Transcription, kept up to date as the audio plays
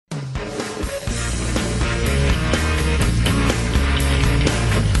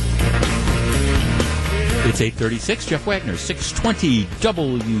It's 8:36. Jeff Wagner, 620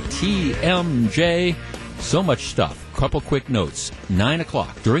 WTMJ. So much stuff. Couple quick notes. 9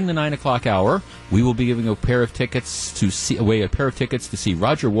 o'clock. During the 9 o'clock hour, we will be giving away a pair of tickets to see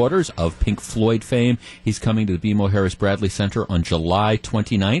Roger Waters of Pink Floyd fame. He's coming to the BMO Harris Bradley Center on July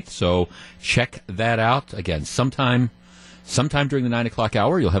 29th. So check that out. Again, sometime during the 9 o'clock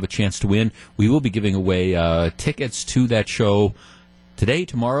hour, you'll have a chance to win. We will be giving away tickets to that show today,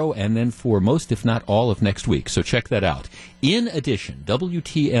 tomorrow, and then for most, if not all, of next week. So check that out. In addition,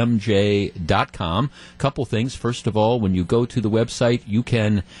 WTMJ.com. Couple things. First of all, when you go to the website, you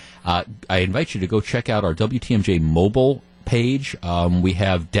can, I invite you to go check out our WTMJ mobile page. We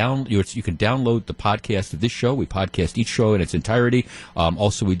have you can download the podcast of this show. We podcast each show in its entirety.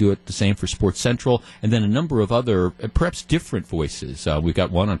 Also, we do it the same for Sports Central, and then a number of other, perhaps different voices. We've got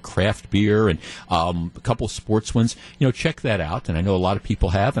one on craft beer and a couple sports ones. Check that out. And I know a lot of people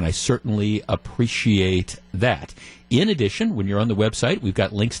have, and I certainly appreciate that. In addition, when you're on the website, we've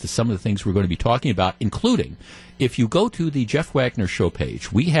got links to some of the things we're going to be talking about, including if you go to the Jeff Wagner Show page,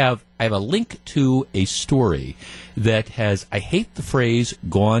 I have a link to a story that has, I hate the phrase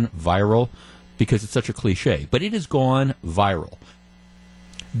gone viral because it's such a cliche, but it has gone viral.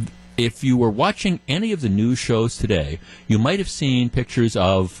 If you were watching any of the news shows today, you might have seen pictures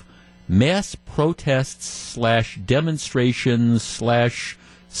of mass protests / demonstrations /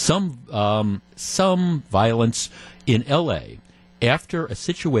 some violence in L.A. after a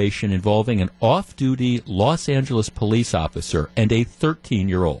situation involving an off-duty Los Angeles police officer and a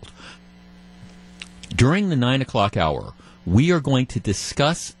 13-year-old. During the 9 o'clock hour, we are going to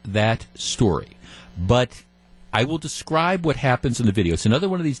discuss that story, but I will describe what happens in the video. It's another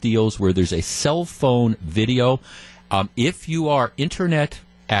one of these deals where there's a cell phone video. If you are internet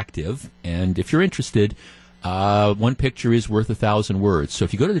active, and if you're interested, one picture is worth 1,000 words. So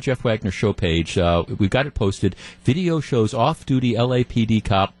if you go to the Jeff Wagner Show page, we've got it posted. Video shows off-duty LAPD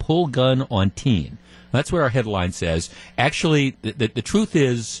cop pull gun on teen. That's what our headline says. Actually, the truth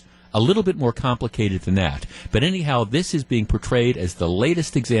is a little bit more complicated than that. But anyhow, this is being portrayed as the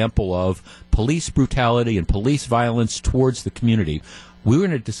latest example of police brutality and police violence towards the community. We're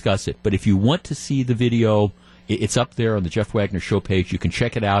going to discuss it. But if you want to see the video, it's up there on the Jeff Wagner Show page. You can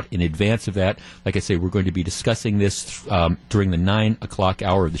check it out in advance of that. Like I say, we're going to be discussing this during the 9 o'clock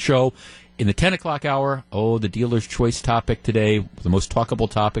hour of the show. In the 10 o'clock hour, the dealer's choice topic today, the most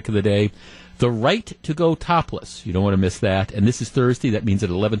talkable topic of the day, the right to go topless. You don't want to miss that. And this is Thursday. That means at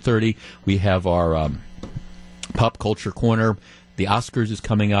 11:30 we have our Pop Culture Corner. The Oscars is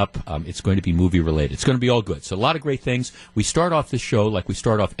coming up. It's going to be movie-related. It's going to be all good. So a lot of great things. We start off this show like we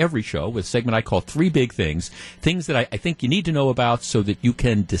start off every show with a segment I call Three Big Things, things that I think you need to know about so that you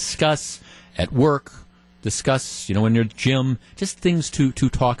can discuss at work, discuss, in your gym, just things to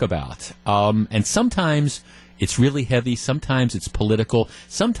talk about. And sometimes it's really heavy. Sometimes it's political.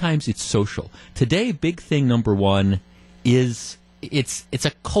 Sometimes it's social. Today, big thing number one is it's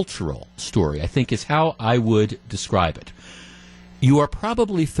a cultural story, I think is how I would describe it. You are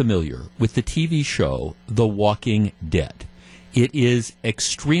probably familiar with the TV show The Walking Dead. It is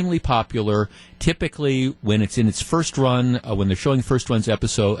extremely popular. Typically, when it's in its first run, when they're showing first run's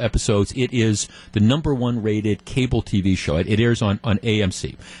episodes, it is the number one rated cable TV show. It airs on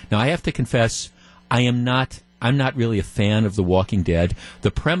AMC. Now, I have to confess, I'm not really a fan of The Walking Dead.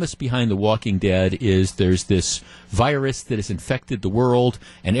 The premise behind The Walking Dead is there's this virus that has infected the world,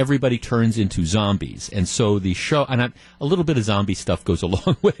 and everybody turns into zombies. And so the show, and a little bit of zombie stuff goes a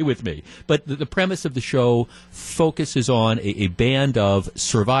long way with me, but the premise of the show focuses on a band of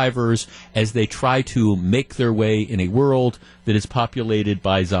survivors as they try to make their way in a world that is populated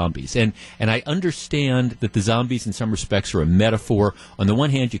by zombies. And I understand that the zombies in some respects are a metaphor. On the one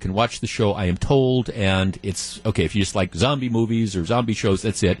hand, you can watch the show, I am told, and it's okay if you just like zombie movies or zombie shows,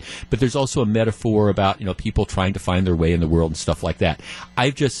 that's it. But there's also a metaphor about, people trying to find their way in the world and stuff like that.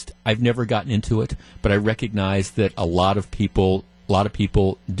 I've never gotten into it, but I recognize that a lot of people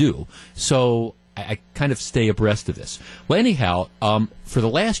do. So I kind of stay abreast of this. Well, anyhow, for the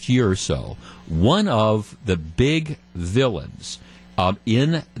last year or so, one of the big villains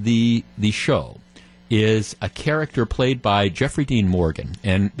in the show is a character played by Jeffrey Dean Morgan,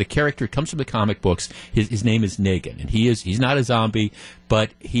 and the character comes from the comic books. His name is Negan, and he's not a zombie,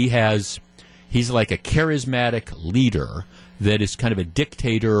 but he's like a charismatic leader that is kind of a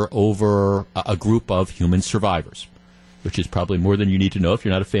dictator over a group of human survivors, which is probably more than you need to know if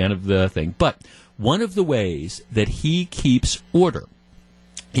you're not a fan of the thing. But one of the ways that he keeps order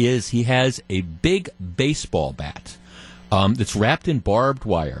is he has a big baseball bat that's wrapped in barbed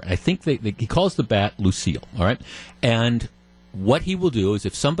wire. I think he calls the bat Lucille, all right? And what he will do is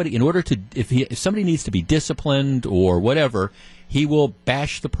if somebody needs to be disciplined or whatever, he will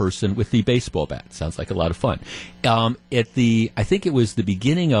bash the person with the baseball bat. Sounds like a lot of fun. I think it was the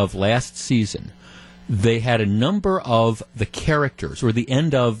beginning of last season, they had a number of the characters, or the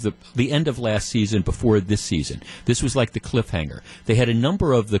end of last season before this season. This was like the cliffhanger. They had a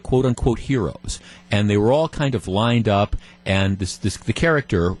number of the quote unquote heroes, and they were all kind of lined up. And the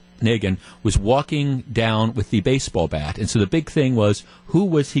character Negan was walking down with the baseball bat, and so the big thing was, who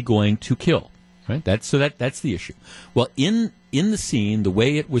was he going to kill? Right. That's the issue. Well, in the scene, the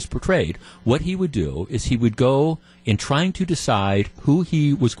way it was portrayed, what he would do is he would go in trying to decide who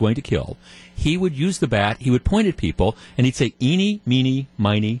he was going to kill. He would use the bat, he would point at people, and he'd say, "Eeny, meeny,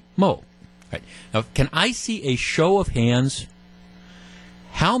 miny, mo." Right. Now, can I see a show of hands?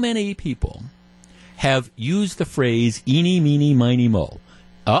 How many people have used the phrase "eeny, meeny, miny, mo"?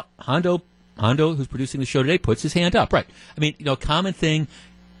 Hondo, who's producing the show today, puts his hand up. Right. I mean, common thing.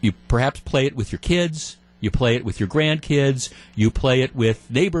 You perhaps play it with your kids. You play it with your grandkids. You play it with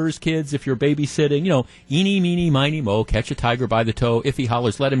neighbors' kids if you're babysitting. Eeny, meeny, miny, mo, catch a tiger by the toe. If he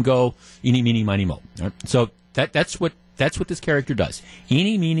hollers, let him go. Eeny, meeny, miny, mo. Right? So that's what this character does.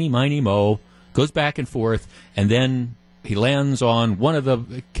 Eeny, meeny, miny, mo, goes back and forth, and then he lands on one of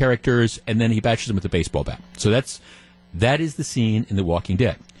the characters, and then he bashes him with a baseball bat. So that is the scene in The Walking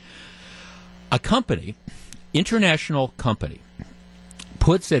Dead. A company, international company,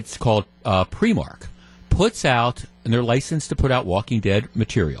 it's called Primark, puts out, and they're licensed to put out Walking Dead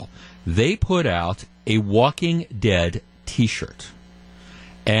material. They put out a Walking Dead T-shirt.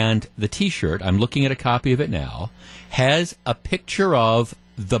 And the T-shirt, I'm looking at a copy of it now, has a picture of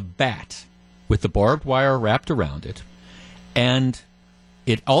the bat with the barbed wire wrapped around it. And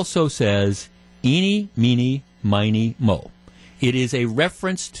it also says, "Eeny, meeny, miny, mo." It is a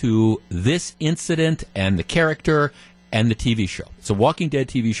reference to this incident and the character and the TV show. It's a Walking Dead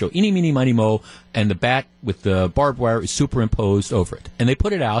TV show, "Eeny, meeny, miny, mo," and the bat with the barbed wire is superimposed over it. And they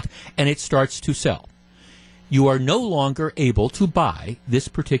put it out, and it starts to sell. You are no longer able to buy this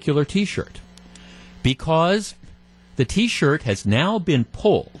particular T-shirt because the T-shirt has now been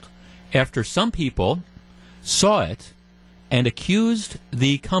pulled after some people saw it and accused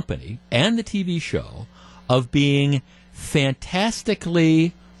the company and the TV show of being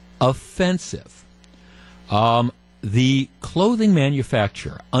fantastically offensive. The clothing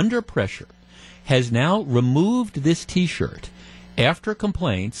manufacturer, under pressure, has now removed this T-shirt after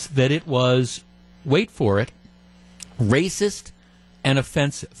complaints that it was, wait for it, racist and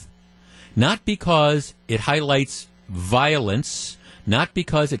offensive. Not because it highlights violence, not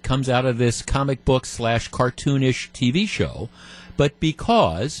because it comes out of this comic book / cartoonish TV show, but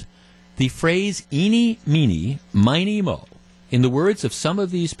because the phrase "eeny, meeny, miny, mo," in the words of some of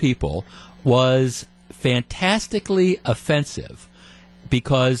these people, was fantastically offensive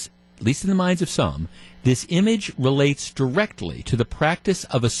because, at least in the minds of some, this image relates directly to the practice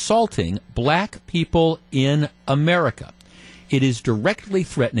of assaulting black people in America. It is directly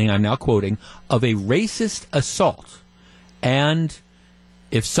threatening, I'm now quoting, of a racist assault. And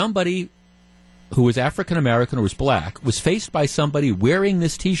if somebody who was African American or was black was faced by somebody wearing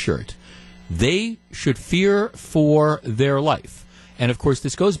this T-shirt, they should fear for their life. And of course,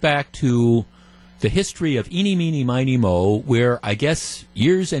 this goes back to the history of "eeny, meeny, miny, mo," where I guess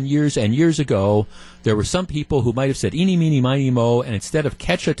years and years and years ago, there were some people who might have said "eeny, meeny, miny, mo," and instead of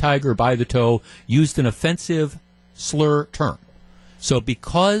 "catch a tiger by the toe," used an offensive slur term. So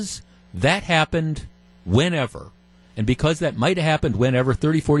because that happened whenever, and because that might have happened whenever,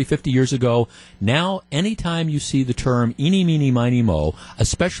 30, 40, 50 years ago, now anytime you see the term "eeny, meeny, miny, mo,"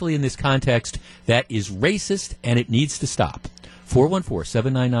 especially in this context, that is racist and it needs to stop.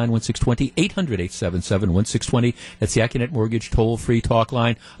 414-799-1620, 800-877-1620. That's the Acunet Mortgage toll-free talk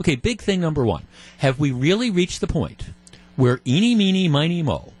line. Okay, big thing number one. Have we really reached the point where "eeny, meeny, miny,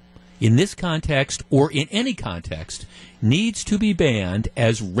 mo," in this context or in any context, needs to be banned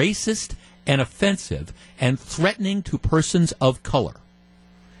as racist and offensive and threatening to persons of color?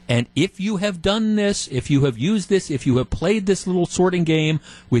 And if you have done this, if you have used this, if you have played this little sorting game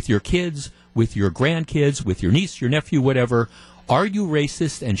with your kids, with your grandkids, with your niece, your nephew, whatever, are you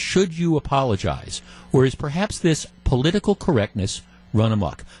racist and should you apologize? Or is perhaps this political correctness run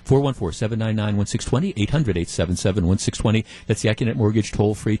amok? 414-799-1620, 800-877-1620. That's the Acunet Mortgage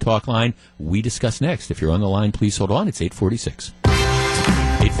toll-free talk line. We discuss next. If you're on the line, please hold on. It's 846.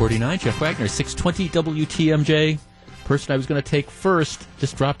 849, Jeff Wagner, 620 WTMJ. Person I was going to take first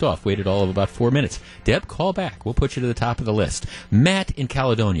just dropped off. Waited all of about 4 minutes. Deb, call back. We'll put you to the top of the list. Matt in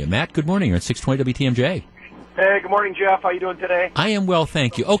Caledonia. Matt, good morning. You're at 620 WTMJ. Hey, good morning, Jeff. How you doing today? I am well,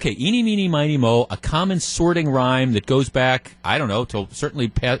 thank you. Okay, eeny, meeny, miny, mo, a common sorting rhyme that goes back, I don't know, till certainly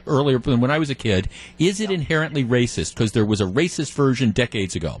earlier than when I was a kid. Is it inherently racist? Because there was a racist version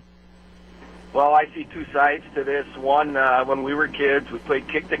decades ago. Well, I see two sides to this. One, when we were kids, we played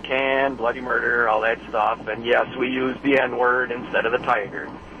kick the can, bloody murder, all that stuff. And yes, we used the N-word instead of the tiger.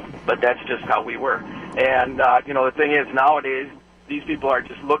 But that's just how we were. And, the thing is, nowadays, these people are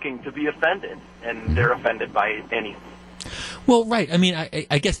just looking to be offended, and they're offended by anything. Well, right. I mean,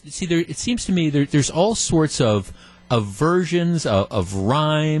 I guess, see, it seems to me there's all sorts of versions of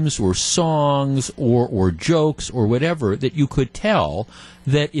rhymes or songs or jokes or whatever that you could tell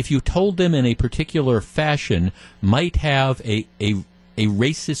that if you told them in a particular fashion might have a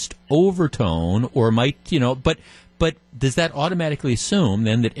racist overtone or might, but does that automatically assume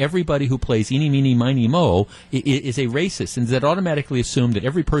then that everybody who plays eeny, meeny, miny, mo is a racist? And does that automatically assume that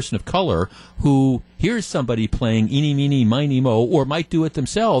every person of color who hears somebody playing eeny, meeny, miny, mo or might do it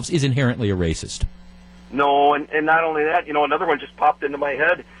themselves is inherently a racist? No, and not only that, another one just popped into my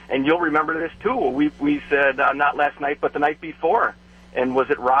head, and you'll remember this too. We said not last night, but the night before. And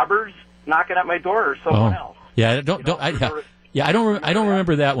was it robbers knocking at my door or someone else? Yeah, I don't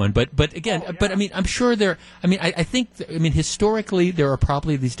remember that one, but again, but I mean, I'm sure I think historically there are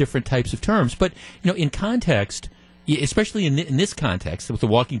probably these different types of terms, but in context, especially in this context with The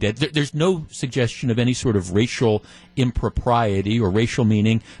Walking Dead, there's no suggestion of any sort of racial impropriety or racial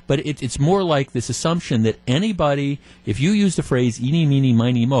meaning, but it's more like this assumption that anybody, if you use the phrase eeny, meeny,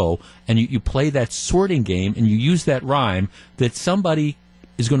 miny, mo, and you play that sorting game and you use that rhyme, that somebody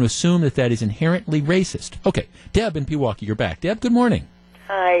is going to assume that is inherently racist. Okay, Deb in Pewaukee, you're back. Deb, good morning.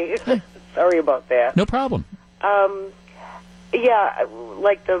 Hi. Sorry about that. No problem. Yeah,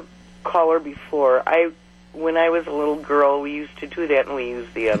 like the caller before, when I was a little girl, we used to do that, and we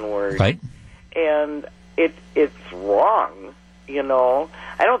used the N-word. Right. And it's wrong, I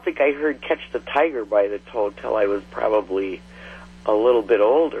don't think I heard Catch the Tiger by the Toe till I was probably a little bit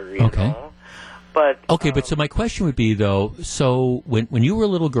older, you know. But but so my question would be though, so when you were a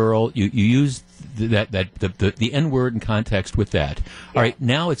little girl, you used the N-word in context with that. Yeah. All right,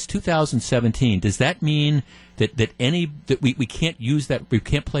 now it's 2017. Does that mean that we can't use that, we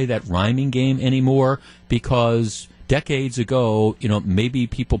can't play that rhyming game anymore because decades ago, maybe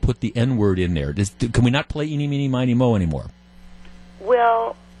people put the N-word in there? Can we not play eeny, meeny, miny, mo anymore?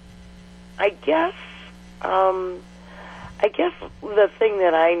 Well, I guess the thing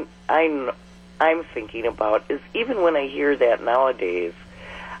that I'm thinking about is even when I hear that nowadays,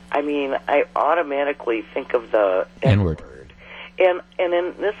 I automatically think of the N-word. And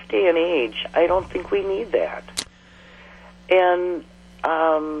in this day and age, I don't think we need that. And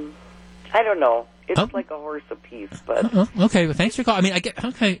I don't know. It's like a horse apiece, but okay. Well, thanks for calling. I get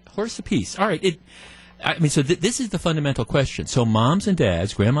horse apiece. All right. So this is the fundamental question. So moms and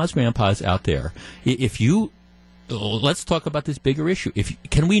dads, grandmas, grandpas out there, let's talk about this bigger issue.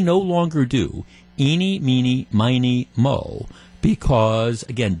 Can we no longer do eeny, meeny, miny, mo? Because,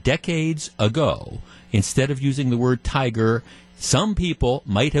 again, decades ago, instead of using the word tiger, some people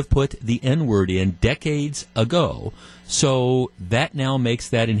might have put the N-word in decades ago. So that now makes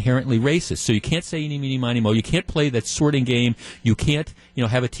that inherently racist. So you can't say eeny, meeny, miny, mo. You can't play that sorting game. You can't,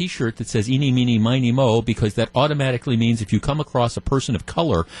 have a T-shirt that says eeny, meeny, miny, mo, because that automatically means if you come across a person of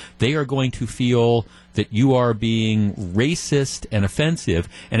color, they are going to feel that you are being racist and offensive.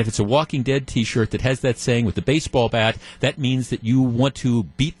 And if it's a Walking Dead T-shirt that has that saying with the baseball bat, that means that you want to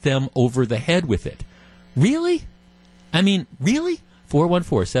beat them over the head with it. Really? Really?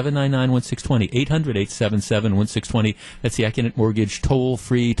 414-799-1620, 800-877-1620. That's the Acunet Mortgage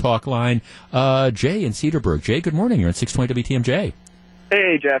toll-free talk line. Jay in Cedarburg. Jay, good morning. You're on 620 WTMJ.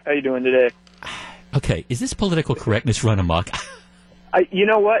 Hey, Jeff. How you doing today? Okay. Is this political correctness run amok? You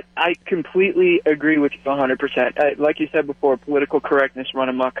know what? I completely agree with you 100%. Like you said before, political correctness run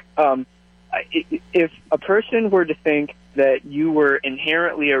amok. If a person were to think that you were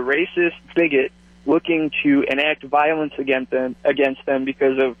inherently a racist bigot looking to enact violence against them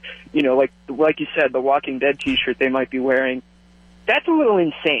because of, like you said, the Walking Dead T-shirt they might be wearing, that's a little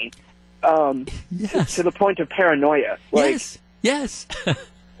insane. Yes. To the point of paranoia. Yes.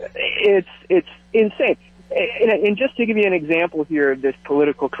 It's insane. And just to give you an example here of this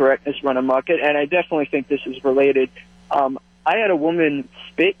political correctness run amok, and I definitely think this is related, I had a woman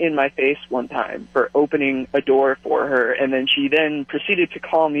spit in my face one time for opening a door for her, and then she then proceeded to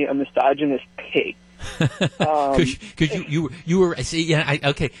call me a misogynist pig. Because you were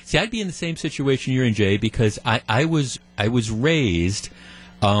okay. See, I'd be in the same situation you're in, Jay, because I was raised,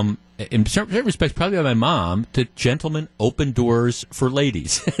 and in certain respects, probably by my mom, to gentlemen open doors for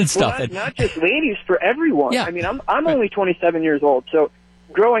ladies and stuff. Well, not just ladies, for everyone. Yeah. I mean, I'm only 27 years old, so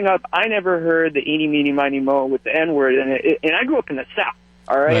growing up, I never heard the eeny, meeny, miny, mo with the N-word, and I grew up in the South,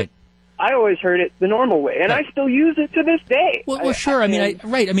 all right? I always heard it the normal way, and I still use it to this day. Well, sure. I mean,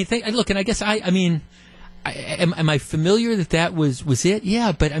 look, and I guess am I familiar that was it?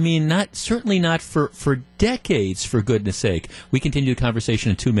 Yeah, but I mean, certainly not for decades, for goodness sake. We continue the conversation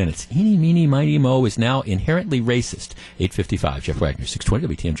in 2 minutes. Eeny, meeny, miny, mo is now inherently racist. 8:55, Jeff Wagner,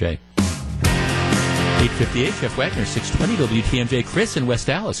 620 WTMJ. 8:58, Jeff Wagner, 620 WTMJ. Chris in West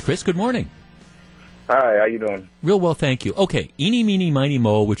Dallas. Chris, good morning. Hi, how you doing? Real well, thank you. Okay, eeny, meeny, miny,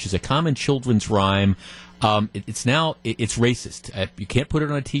 mo, which is a common children's rhyme. It's racist. You can't put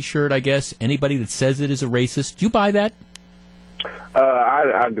it on a T-shirt, I guess. Anybody that says it is a racist. Do you buy that?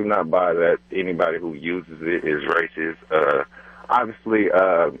 I do not buy that anybody who uses it is racist. Obviously,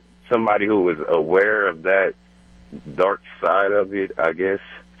 somebody who is aware of that dark side of it, I guess,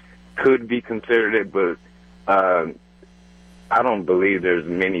 could be considered it, but I don't believe there's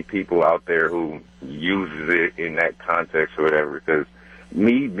many people out there who uses it in that context or whatever, because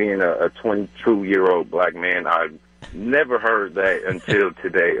me being a 22-year-old black man, I've never heard that until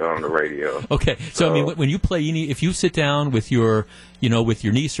today on the radio. Okay, so I mean, when you play if you sit down with your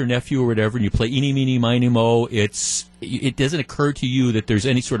niece or nephew or whatever, and you play eeny, meeny, miny, mo, it doesn't occur to you that there's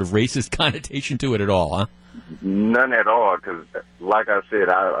any sort of racist connotation to it at all, huh? None at all, because like I said,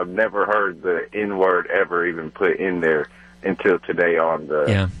 I've never heard the N-word ever even put in there until today on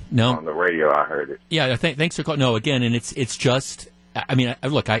the radio. I heard it. Yeah, thanks for calling. No, again, and it's just. I mean,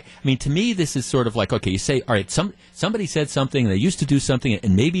 look. I mean, to me, this is sort of like, okay, you say, all right, somebody said something, and they used to do something,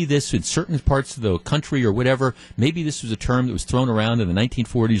 and maybe this in certain parts of the country or whatever, maybe this was a term that was thrown around in the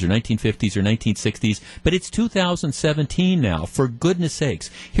 1940s or 1950s or 1960s, but it's 2017 now. For goodness sakes,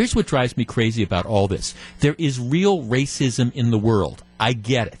 here's what drives me crazy about all this: there is real racism in the world. I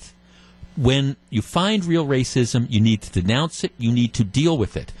get it. When you find real racism, you need to denounce it, you need to deal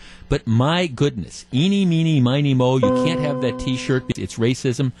with it. But my goodness, eeny, meeny, miny, mo, you can't have that T-shirt. It's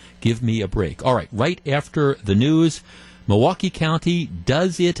racism. Give me a break. All right, right after the news, Milwaukee County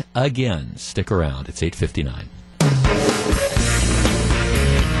does it again. Stick around. It's 8:59.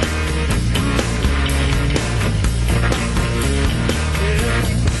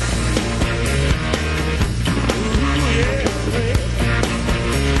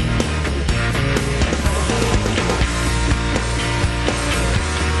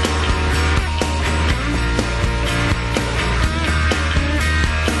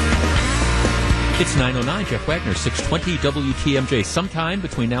 It's 9:09, Jeff Wagner, 620 WTMJ. Sometime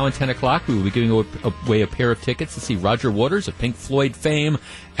between now and 10 o'clock, we will be giving away a pair of tickets to see Roger Waters of Pink Floyd fame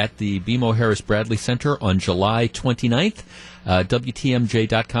at the BMO Harris Bradley Center on July 29th.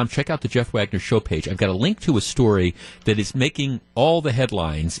 WTMJ.com. Check out the Jeff Wagner Show page. I've got a link to a story that is making all the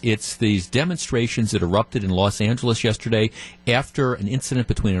headlines. It's these demonstrations that erupted in Los Angeles yesterday after an incident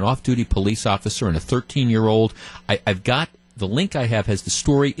between an off-duty police officer and a 13-year-old. I've got the link I have has the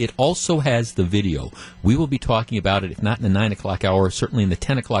story. It also has the video. We will be talking about it, if not in the 9 o'clock hour, certainly in the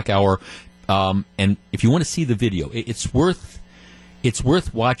 10 o'clock hour. And if you want to see the video, it's worth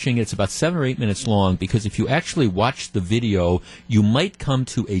watching. It's about 7 or 8 minutes long, because if you actually watch the video, you might come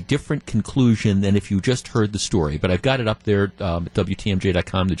to a different conclusion than if you just heard the story. But I've got it up there at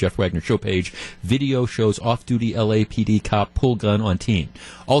WTMJ.com, the Jeff Wagner Show page. Video shows off-duty LAPD cop pull gun on teen.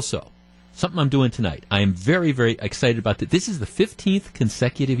 Also, something I'm doing tonight. I am very, very excited about this. This is the 15th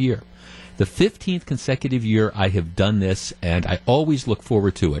consecutive year. The 15th consecutive year I have done this, and I always look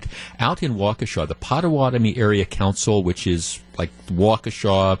forward to it. Out in Waukesha, the Potawatomi Area Council, which is like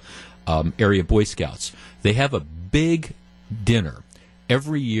Waukesha area Boy Scouts, they have a big dinner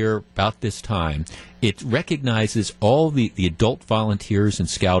every year about this time. It recognizes all the adult volunteers in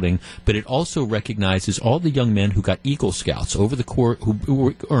scouting, but it also recognizes all the young men who got Eagle Scouts over the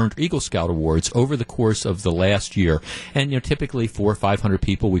who earned Eagle Scout awards over the course of the last year. And typically 400 or 500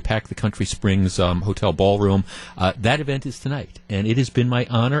 people. We pack the Country Springs Hotel ballroom. That event is tonight, and it has been my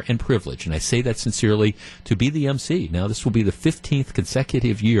honor and privilege, and I say that sincerely, to be the MC. Now, this will be the 15th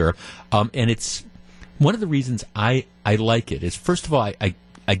consecutive year, and it's one of the reasons I like it is, first of all,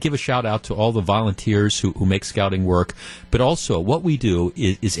 I give a shout out to all the volunteers who make scouting work, but also what we do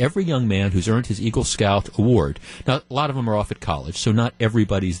is every young man who's earned his Eagle Scout award. Now, a lot of them are off at college, so not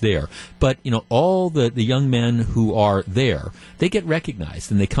everybody's there, but all the young men who are there, they get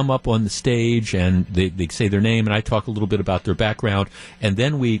recognized, and they come up on the stage and they say their name, and I talk a little bit about their background, and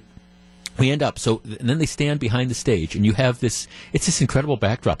then we we end up, and then they stand behind the stage, and you have it's this incredible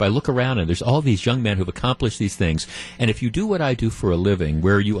backdrop. I look around, and there's all these young men who've accomplished these things. And if you do what I do for a living,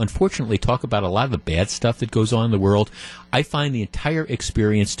 where you unfortunately talk about a lot of the bad stuff that goes on in the world, I find the entire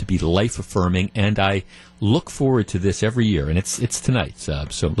experience to be life-affirming, and I look forward to this every year, and it's tonight. So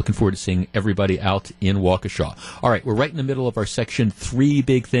looking forward to seeing everybody out in Waukesha. All right, we're right in the middle of our section, 3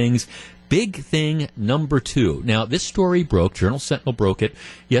 big things. Big thing number 2. Now, this story broke, Journal Sentinel broke it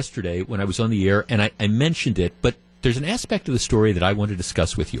yesterday when I was on the air, and I mentioned it, but there's an aspect of the story that I want to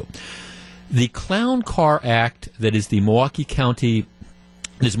discuss with you. The Clown Car Act that is the Milwaukee County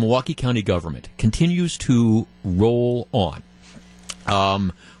government continues to roll on.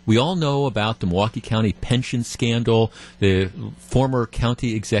 We all know about the Milwaukee County pension scandal. The former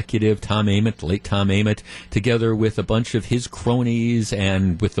county executive, Tom Ament, the late Tom Ament, together with a bunch of his cronies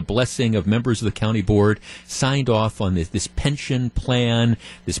and with the blessing of members of the county board, signed off on this pension plan,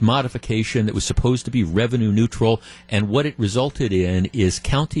 this modification that was supposed to be revenue neutral. And what it resulted in is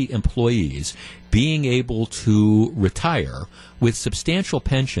county employees being able to retire with substantial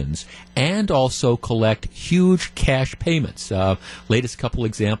pensions and also collect huge cash payments. Latest couple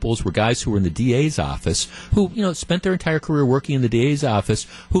examples were guys who were in the DA's office who, spent their entire career working in the DA's office,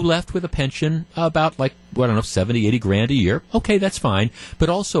 who left with a pension about 70, 80 grand a year. Okay, that's fine. But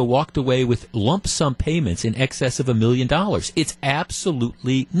also walked away with lump sum payments in excess of $1 million. It's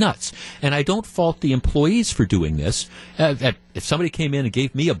absolutely nuts. And I don't fault the employees for doing this. If somebody came in and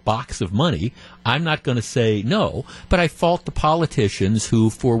gave me a box of money, I'm not going to say no, but I fault the politicians who,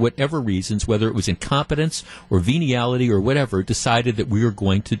 for whatever reasons, whether it was incompetence or venality or whatever, decided that we were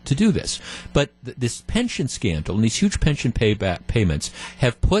going to do this. But this pension scandal and these huge pension payments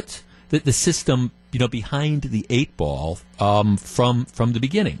have put the system, behind the 8 ball from the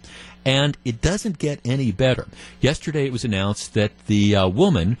beginning. And it doesn't get any better. Yesterday it was announced that the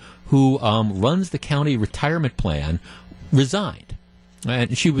woman who runs the county retirement plan resigned.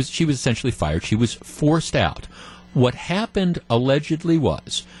 And she was essentially fired. She was forced out. What happened allegedly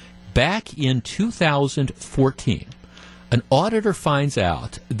was, back in 2014, an auditor finds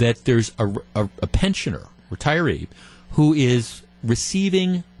out that there's a pensioner, retiree, who is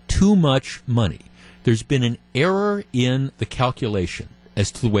receiving too much money. There's been an error in the calculation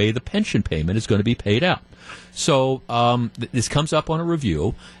as to the way the pension payment is going to be paid out. So this comes up on a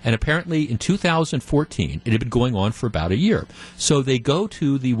review, and apparently in 2014, it had been going on for about a year. So they go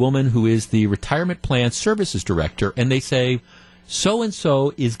to the woman who is the retirement plan services director, and they say,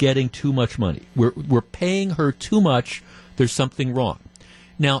 so-and-so is getting too much money. We're paying her too much. There's something wrong.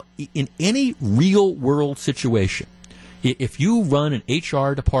 Now, in any real-world situation, if you run an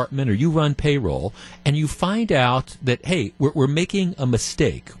HR department or you run payroll and you find out that, hey, we're making a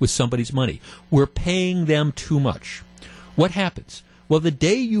mistake with somebody's money, we're paying them too much, what happens? Well, the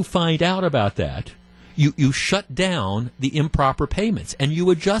day you find out about that, you shut down the improper payments and you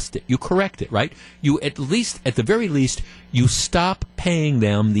adjust it, you correct it, right? You at the very least, you stop paying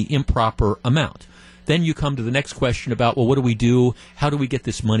them the improper amount. Then you come to the next question about, well, what do we do? How do we get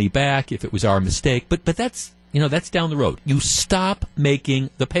this money back if it was our mistake? But that's that's down the road. You stop making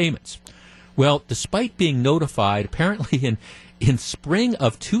the payments. Well, despite being notified, apparently in spring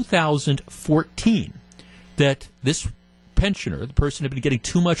of 2014, that this pensioner, the person had been getting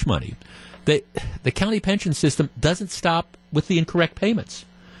too much money, the county pension system doesn't stop with the incorrect payments.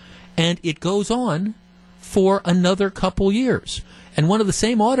 And it goes on for another couple years. And one of the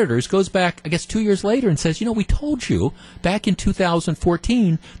same auditors goes back, I guess, 2 years later and says, we told you back in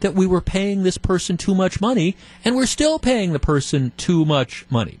 2014 that we were paying this person too much money, and we're still paying the person too much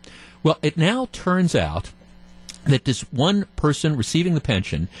money. Well, it now turns out that this one person receiving the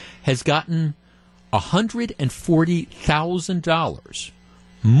pension has gotten $140,000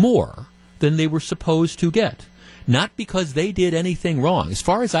 more than they were supposed to get. Not because they did anything wrong. As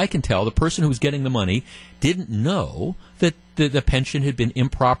far as I can tell, the person who was getting the money didn't know that the pension had been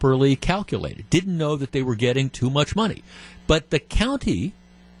improperly calculated, didn't know that they were getting too much money. But the county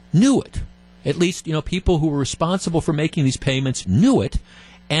knew it. At least, people who were responsible for making these payments knew it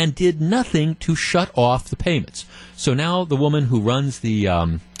and did nothing to shut off the payments. So now the woman who runs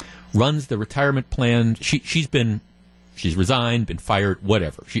the retirement plan, she's resigned, been fired,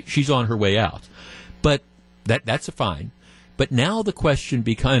 whatever. She's on her way out. But that's a fine. But now the question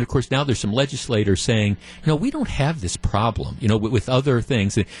becomes, of course, now there's some legislators saying, we don't have this problem, with other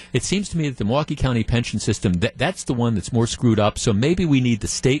things. It seems to me that the Milwaukee County pension system, that's the one that's more screwed up, so maybe we need the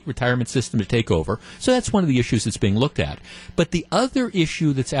state retirement system to take over. So that's one of the issues that's being looked at. But the other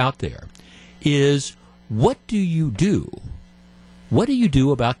issue that's out there is, what do you do What do you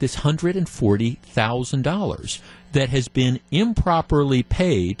do about this $140,000 that has been improperly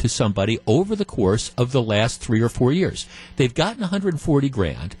paid to somebody over the course of the last 3 or 4 years? They've gotten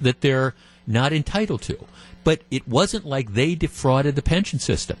 $140,000 that they're not entitled to. But it wasn't like they defrauded the pension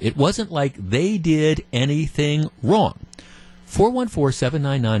system. It wasn't like they did anything wrong.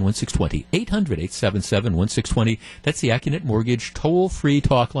 414-799-1620, 800-877-1620. That's the Acunet Mortgage toll-free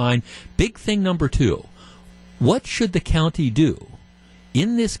talk line. Big thing number 2, what should the county do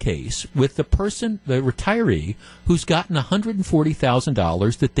in this case with the person, the retiree, who's gotten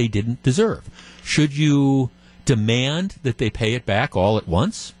 $140,000 that they didn't deserve? Should you demand that they pay it back all at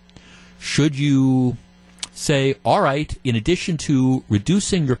once? Should you say, all right, in addition to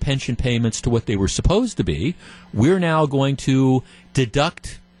reducing your pension payments to what they were supposed to be, we're now going to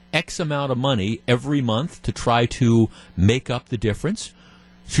deduct X amount of money every month to try to make up the difference?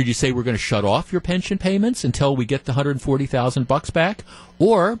 Should you say we're going to shut off your pension payments until we get the $140,000 back?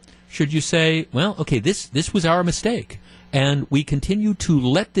 Or should you say, well, okay, this was our mistake, and we continue to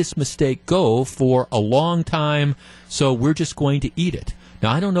let this mistake go for a long time, so we're just going to eat it?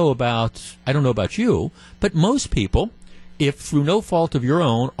 Now, I don't know about you, but most people, if through no fault of your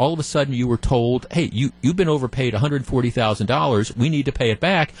own, all of a sudden you were told, hey, you've been overpaid $140,000, we need to pay it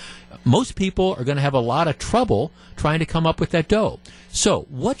back, most people are going to have a lot of trouble trying to come up with that dough. So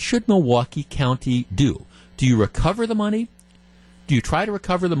what should Milwaukee County do? Do you recover the money? Do you try to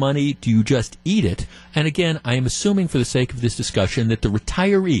recover the money? Do you just eat it? And again, I am assuming for the sake of this discussion that the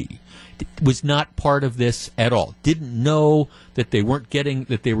retiree was not part of this at all, didn't know that they were getting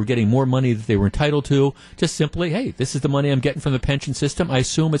more money that they were entitled to, just simply, hey, this is the money I'm getting from the pension system, I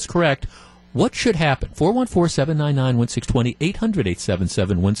assume it's correct. What should happen? 414-799-1620,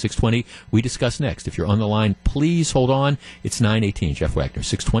 800-877-1620. We discuss next. If you're on the line, please hold on. It's 9:18. Jeff Wagner,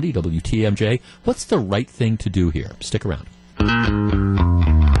 620 WTMJ. What's the right thing to do here? Stick around.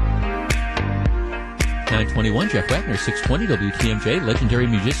 9:21, Jeff Wagner, 620 WTMJ. Legendary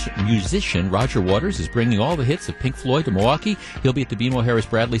musician Roger Waters is bringing all the hits of Pink Floyd to Milwaukee. He'll be at the BMO Harris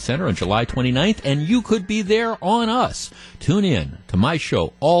Bradley Center on July 29th, and you could be there on us. Tune in to my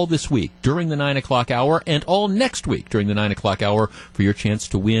show all this week during the 9 o'clock hour and all next week during the 9 o'clock hour for your chance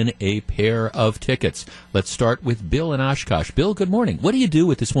to win a pair of tickets. Let's start with Bill in Oshkosh. Bill, good morning. What do you do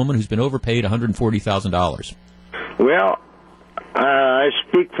with this woman who's been overpaid $140,000? Well, I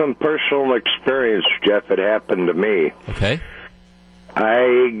speak from personal experience, Jeff. It happened to me. Okay.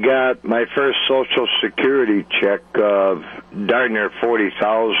 I got my first Social Security check of darn near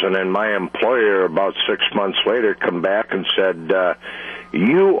 $40,000, and my employer about 6 months later come back and said,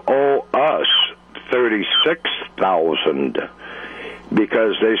 "You owe us $36,000."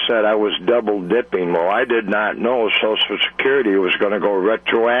 Because they said I was double dipping. Well, I did not know Social Security was going to go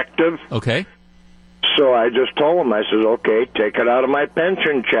retroactive. Okay. So I just told them, I said, okay, take it out of my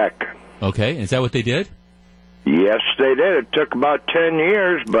pension check. Okay, is that what they did? Yes, they did. It took about 10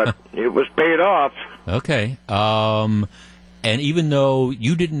 years, but it was paid off. Okay. And even though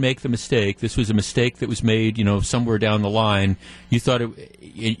you didn't make the mistake, this was a mistake that was made, somewhere down the line, you thought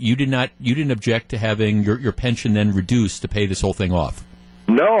you didn't object to having your pension then reduced to pay this whole thing off?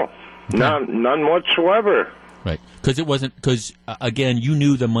 No, none whatsoever. Right. Because again, you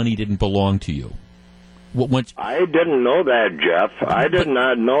knew the money didn't belong to you. I didn't know that, Jeff. I did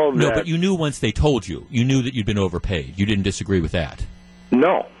not know that. No, but you knew once they told you. You knew that you'd been overpaid. You didn't disagree with that.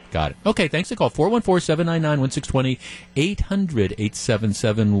 No. Got it. Okay, thanks for the call. 414-799-1620,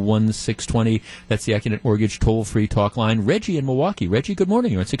 800-877-1620. That's the Acunet Mortgage toll-free talk line. Reggie in Milwaukee. Reggie, good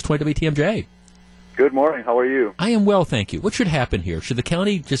morning. You're on 620 WTMJ. Good morning. How are you? I am well, thank you. What should happen here? Should the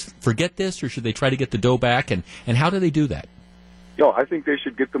county just forget this, or should they try to get the dough back? And how do they do that? I think they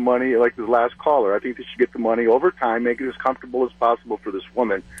should get the money, like the last caller. I think they should get the money over time, make it as comfortable as possible for this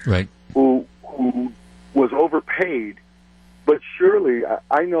woman, right? Who was overpaid. But surely,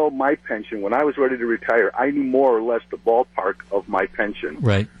 I know my pension. When I was ready to retire, I knew more or less the ballpark of my pension.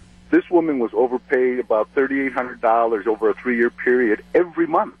 Right. This woman was overpaid about $3,800 over a 3-year period every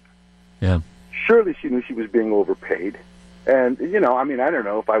month. Yeah. Surely she knew she was being overpaid. And, I don't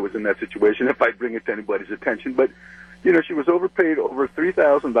know if I was in that situation, if I'd bring it to anybody's attention, but she was overpaid over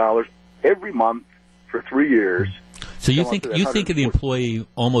 $3,000 every month for 3 years. So you think the employee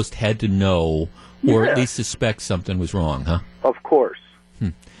almost had to know, or at least suspect something was wrong, huh? Of course.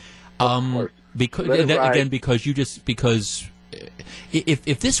 Of course. Because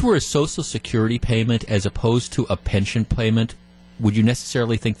if this were a Social Security payment as opposed to a pension payment, would you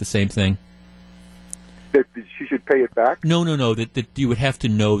necessarily think the same thing? That she should pay it back? No. That you would have to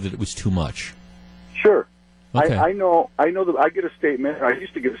know that it was too much. Sure. Okay. I know that I get a statement. I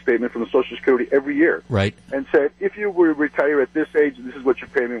used to get a statement from the Social Security every year. Right. And said, if you were to retire at this age, this is what your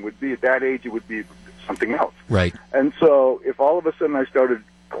payment would be. At that age, it would be something else. Right. And so if all of a sudden I started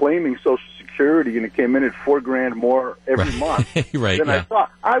claiming Social Security and it came in at $4,000 more every month, right, then I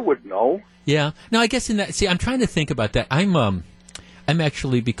thought I would know. Yeah. No, I guess in that. See, I'm trying to think about that. I'm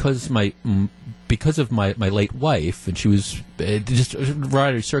actually because of my late wife, and she was just a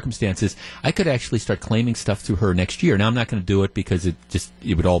variety of circumstances. I could actually start claiming stuff through her next year. Now I'm not going to do it because it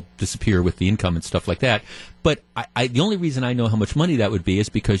would all disappear with the income and stuff like that. But the only reason I know how much money that would be is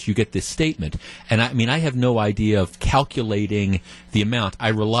because you get this statement, and I have no idea of calculating the amount. I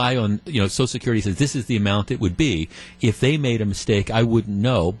rely on Social Security says this is the amount it would be. If they made a mistake, I wouldn't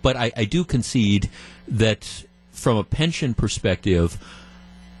know. But I do concede that from a pension perspective,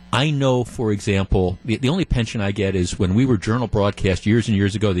 I know, for example, the only pension I get is when we were Journal Broadcast years and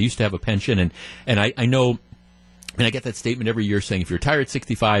years ago. They used to have a pension, and I know, and I get that statement every year saying if you're retired at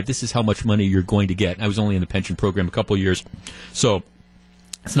 65, this is how much money you're going to get. I was only in the pension program a couple of years, so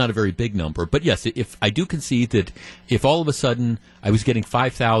it's not a very big number. But yes, if I do concede that if all of a sudden I was getting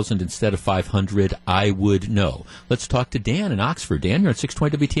 5,000 instead of 500, I would know. Let's talk to Dan in Oxford. Dan, you're on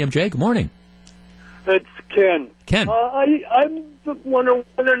 620 WTMJ. Good morning. It's Ken. Ken. I'm wondering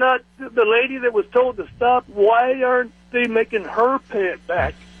whether or not the lady that was told to stop, why aren't they making her pay it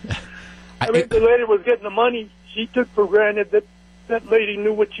back? I mean, the lady was getting the money. She took for granted that lady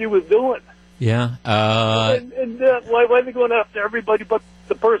knew what she was doing. Yeah. Why are they going after everybody but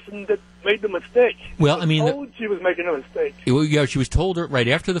the person that made the mistake? Well, I mean, she was making a mistake. Yeah, she was told it right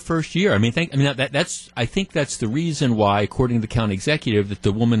after the first year. I think that's the reason why, according to the county executive, that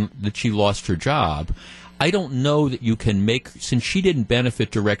the woman that she lost her job. I don't know that you can make, since she didn't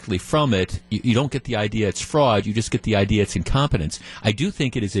benefit directly from it, you don't get the idea it's fraud, you just get the idea it's incompetence. I do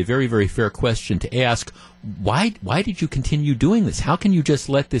think it is a very, very fair question to ask, why did you continue doing this? How can you just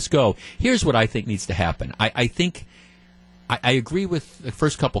let this go? Here's what I think needs to happen. I think I agree with the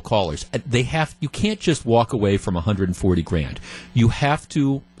first couple callers. You can't just walk away from $140,000. You have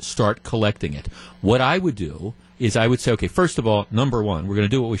to start collecting it. What I would do is I would say, okay, first of all, number one, we're going to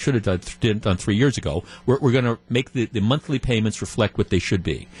do what we should have done 3 years ago. We're going to make the monthly payments reflect what they should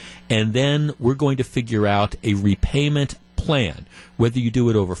be. And then we're going to figure out a repayment plan, whether you do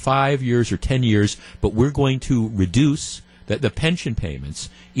it over 5 years or 10 years, but we're going to reduce the pension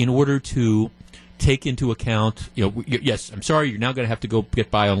payments in order to take into account, yes, I'm sorry, you're now going to have to go get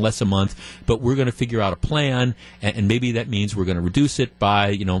by on less a month, but we're going to figure out a plan, and maybe that means we're going to reduce it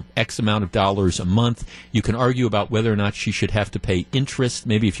by, X amount of dollars a month. You can argue about whether or not she should have to pay interest.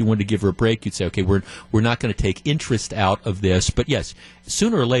 Maybe if you wanted to give her a break, you'd say, okay, we're not going to take interest out of this. But yes,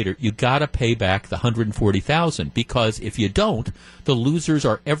 sooner or later, you got to pay back the $140,000, because if you don't, the losers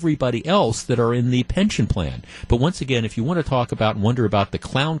are everybody else that are in the pension plan. But once again, if you want to talk about and wonder about the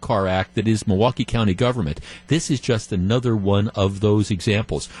clown car act that is Milwaukee County government, this is just another one of those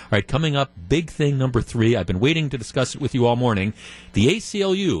examples. All right, coming up, big thing number 3. I've been waiting to discuss it with you all morning. The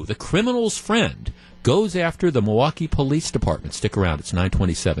ACLU, the criminal's friend, goes after the Milwaukee Police Department. Stick around. It's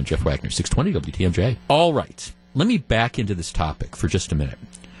 9:27. Jeff Wagner, 620 WTMJ. All right. Let me back into this topic for just a minute.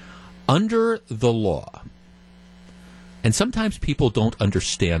 Under the law, and sometimes people don't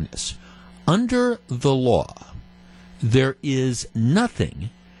understand this, under the law, there is nothing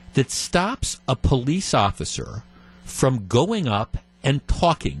that stops a police officer from going up and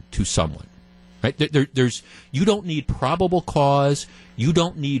talking to someone. Right? You don't need probable cause. You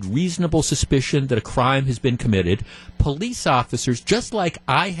don't need reasonable suspicion that a crime has been committed. Police officers, just like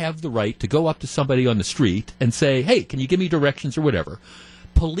I have the right to go up to somebody on the street and say, hey, can you give me directions or whatever,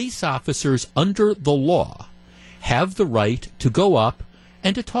 police officers under the law have the right to go up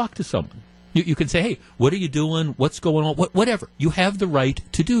and to talk to someone. You can say, hey, what are you doing? What's going on? Whatever. You have the right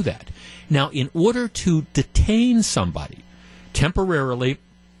to do that. Now, in order to detain somebody temporarily,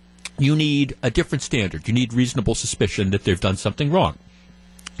 you need a different standard. You need reasonable suspicion that they've done something wrong.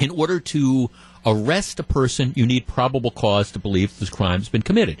 In order to arrest a person, you need probable cause to believe this crime has been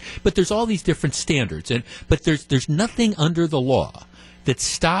committed. But there's all these different standards. But there's nothing under the law that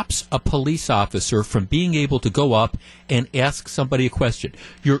stops a police officer from being able to go up and ask somebody a question.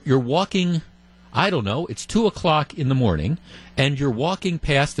 You're walking, I don't know, it's 2 o'clock in the morning, and you're walking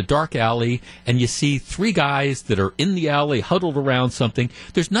past a dark alley, and you see 3 guys that are in the alley huddled around something.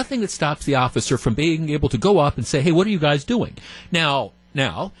 There's nothing that stops the officer from being able to go up and say, hey, what are you guys doing? Now,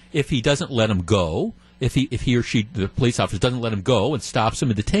 if he doesn't let them go, if he or she, the police officer, doesn't let him go and stops him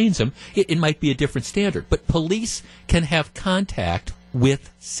and detains him, it might be a different standard. But police can have contact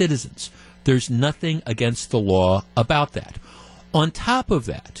with citizens. There's nothing against the law about that. On top of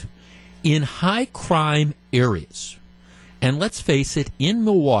that, In high crime areas, and let's face it, in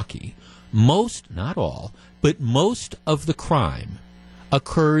Milwaukee, most, not all, but most of the crime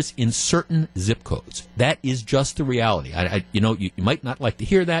occurs in certain zip codes. That is just the reality. You might not like to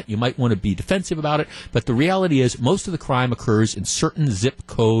hear that. You might want to be defensive about it. But the reality is most of the crime occurs in certain zip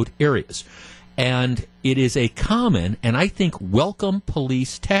code areas. And it is a common and I think welcome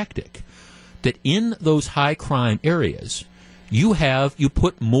police tactic that in those high crime areas, you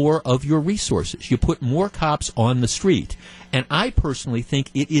put more of your resources. You put more cops on the street. And I personally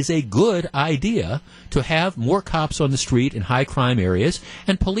think it is a good idea to have more cops on the street in high crime areas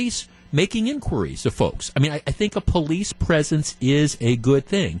and police making inquiries of folks. I mean, I think a police presence is a good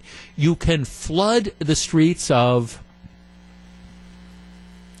thing. You can flood the streets of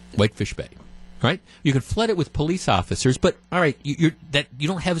Whitefish Bay. Right? You can flood it with police officers, but all right, you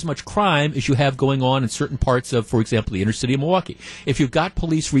don't have as much crime as you have going on in certain parts of, for example, the inner city of Milwaukee. If you've got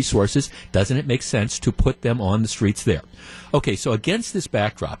police resources, doesn't it make sense to put them on the streets there? Okay, so against this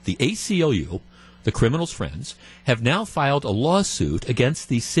backdrop, the ACLU, the criminals' friends, have now filed a lawsuit against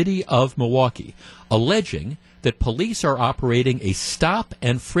the city of Milwaukee, alleging that police are operating a stop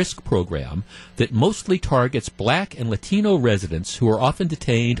and frisk program that mostly targets black and Latino residents who are often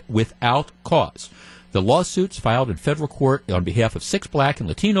detained without cause. The lawsuits filed in federal court on behalf of 6 black and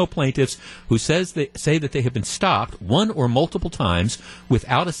Latino plaintiffs who say that they have been stopped one or multiple times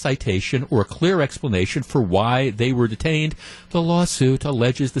without a citation or a clear explanation for why they were detained. The lawsuit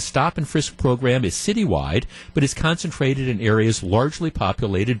alleges the stop and frisk program is citywide, but is concentrated in areas largely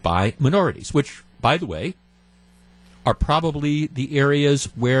populated by minorities, which, by the way, are probably the areas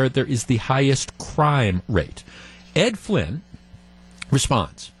where there is the highest crime rate. Ed Flynn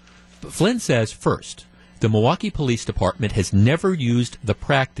responds. Flynn says, first, the Milwaukee Police Department has never used the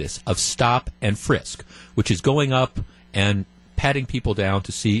practice of stop and frisk, which is going up and patting people down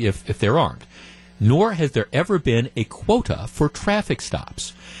to see if they're armed. Nor has there ever been a quota for traffic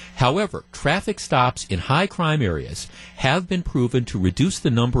stops. However, traffic stops in high crime areas have been proven to reduce the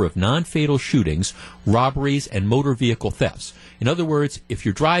number of non-fatal shootings, robberies, and motor vehicle thefts. In other words, if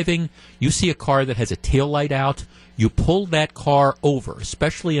you're driving, you see a car that has a taillight out, you pull that car over,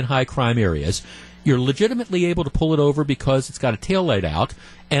 especially in high crime areas. You're legitimately able to pull it over because it's got a taillight out,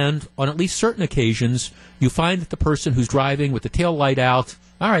 and on at least certain occasions, you find that the person who's driving with the taillight out,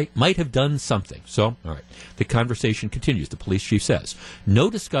 all right, might have done something. So, all right, the conversation continues. The police chief says, no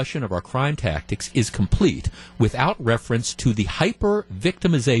discussion of our crime tactics is complete without reference to the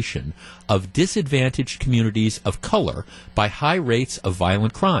hyper-victimization of disadvantaged communities of color by high rates of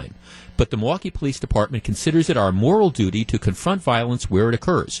violent crime. But the Milwaukee Police Department considers it our moral duty to confront violence where it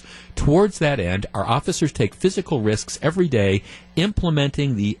occurs. Towards that end, our officers take physical risks every day,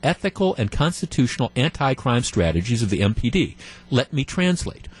 implementing the ethical and constitutional anti-crime strategies of the MPD. Let me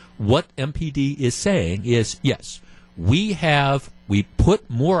translate. What MPD is saying is, yes, we put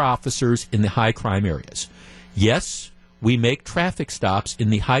more officers in the high crime areas. Yes, we make traffic stops in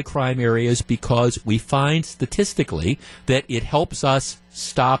the high crime areas because we find statistically that it helps us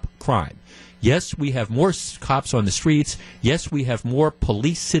stop crime. Yes, we have more cops on the streets. Yes, we have more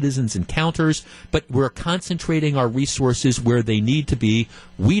police citizens encounters, but we're concentrating our resources where they need to be.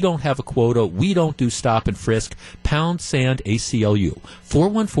 We don't have a quota. We don't do stop and frisk. Pound sand ACLU.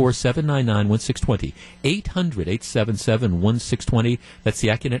 414-799-1620. 800-877-1620. That's the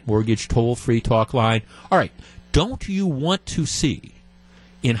Acunet Mortgage toll-free talk line. All right. Don't you want to see,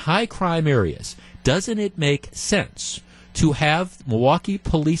 in high crime areas, doesn't it make sense to have Milwaukee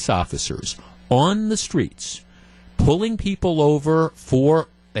police officers on the streets pulling people over for,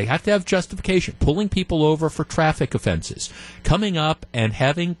 they have to have justification, pulling people over for traffic offenses, coming up and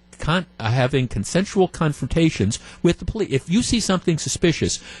having consensual confrontations with the police? If you see something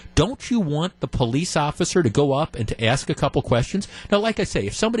suspicious, don't you want the police officer to go up and to ask a couple questions? Now, like I say,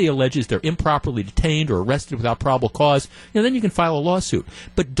 if somebody alleges they're improperly detained or arrested without probable cause, then you can file a lawsuit.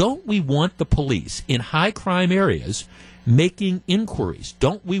 But don't we want the police in high crime areas making inquiries?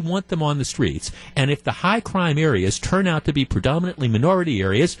 Don't we want them on the streets? And if the high crime areas turn out to be predominantly minority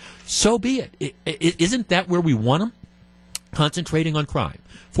areas, so be it. Isn't that where we want them? Concentrating on crime.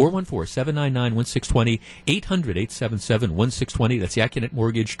 414-799-1620, 800-877-1620. That's the Acunet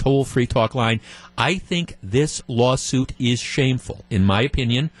Mortgage toll-free talk line. I think this lawsuit is shameful, in my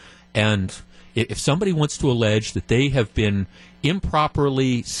opinion. And if somebody wants to allege that they have been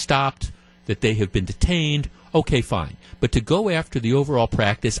improperly stopped, that they have been detained, okay, fine. But to go after the overall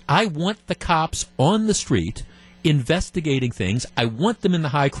practice, I want the cops on the street investigating things. I want them in the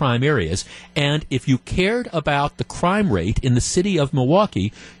high crime areas. And if you cared about the crime rate in the city of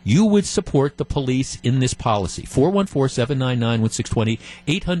Milwaukee, you would support the police in this policy. 414-799-1620,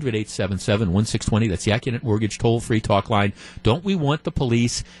 800-877-1620. That's the Accunet Mortgage toll-free talk line. Don't we want the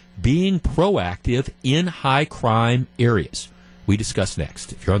police being proactive in high crime areas? We discuss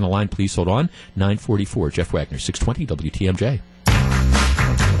next. If you're on the line, please hold on. 944, Jeff Wagner, 620 WTMJ.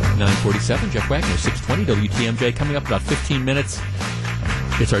 947, Jeff Wagner, 620 WTMJ. Coming up in about 15 minutes,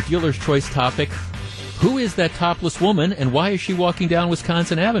 it's our dealer's choice topic. Who is that topless woman, and why is she walking down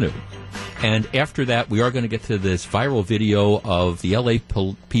Wisconsin Avenue? And after that, we are going to get to this viral video of the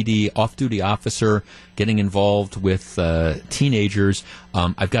LAPD off-duty officer getting involved with teenagers.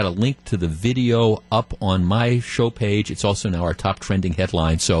 I've got a link to the video up on my show page. It's also now our top trending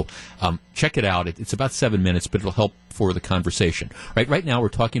headline. So check it out. It's about 7 minutes, but it'll help for the conversation. Right now, we're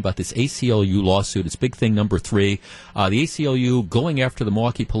talking about this ACLU lawsuit. It's big thing number 3. The ACLU going after the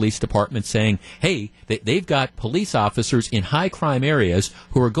Milwaukee Police Department saying, hey, they've got police officers in high crime areas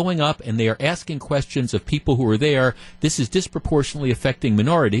who are going up and they are asking questions of people who are there. This is disproportionately affecting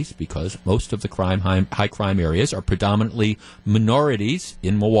minorities because most of the high crime areas are predominantly minorities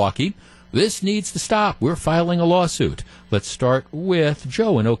in Milwaukee. This needs to stop. We're filing a lawsuit. Let's start with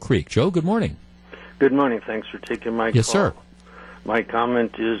Joe in Oak Creek. Joe, good morning. Good morning. Thanks for taking my call. Yes, sir. My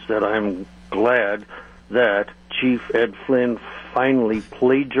comment is that I'm glad that Chief Ed Flynn finally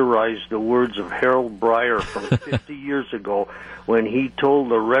plagiarized the words of Harold Breyer from 50 years ago when he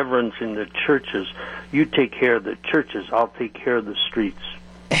told the reverends in the churches, you take care of the churches, I'll take care of the streets.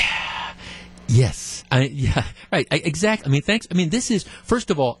 Yes. Yeah. Right. Exactly. I mean, thanks. I mean, this is,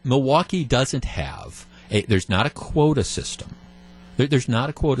 first of all, Milwaukee doesn't have there's not a quota system. There's not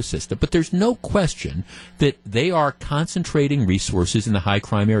a quota system, but there's no question that they are concentrating resources in the high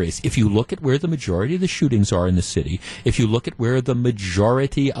crime areas. If you look at where the majority of the shootings are in the city, if you look at where the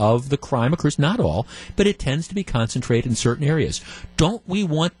majority of the crime occurs, not all, but it tends to be concentrated in certain areas. Don't we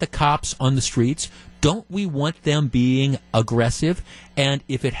want the cops on the streets? Don't we want them being aggressive? And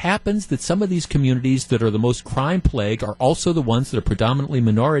if it happens that some of these communities that are the most crime-plagued are also the ones that are predominantly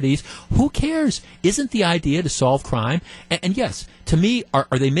minorities, who cares? Isn't the idea to solve crime? And yes, to me, are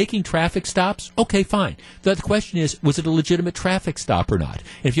they making traffic stops? Okay, fine. The question is, was it a legitimate traffic stop or not?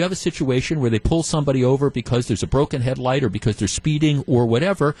 And if you have a situation where they pull somebody over because there's a broken headlight or because they're speeding or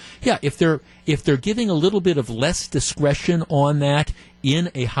whatever, yeah, if they're giving a little bit of less discretion on that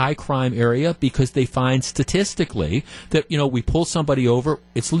in a high crime area because they find statistically that, we pull somebody over,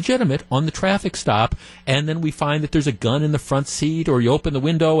 it's legitimate on the traffic stop, and then we find that there's a gun in the front seat, or you open the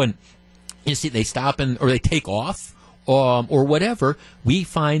window and you see they stop or they take off, or whatever, we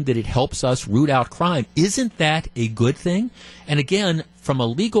find that it helps us root out crime. Isn't that a good thing? And again, from a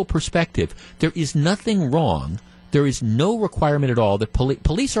legal perspective, there is nothing wrong. There is no requirement at all that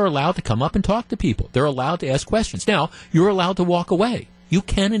police are allowed to come up and talk to people. They're allowed to ask questions. Now, you're allowed to walk away. You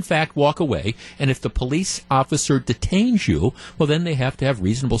can, in fact, walk away, and if the police officer detains you, well, then they have to have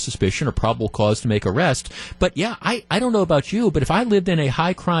reasonable suspicion or probable cause to make arrest. But, yeah, I don't know about you, but if I lived in a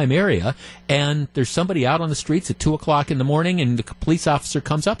high-crime area and there's somebody out on the streets at 2 o'clock in the morning and the police officer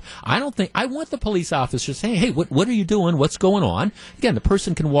comes up, I want the police officer to say, hey, what are you doing? What's going on? Again, the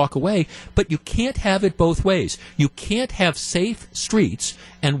person can walk away, but you can't have it both ways. You can't have safe streets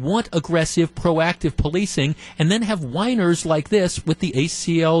and want aggressive, proactive policing, and then have whiners like this with the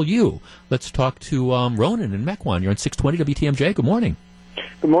ACLU. Let's talk to Ronan in Mequon. You're on 620 WTMJ. Good morning.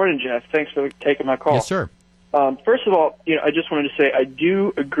 Good morning, Jeff. Thanks for taking my call. Yes, sir. First of all, I just wanted to say I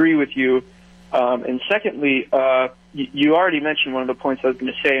do agree with you. And secondly, you already mentioned one of the points I was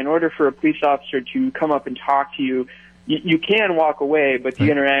going to say. In order for a police officer to come up and talk to you, you can walk away, but the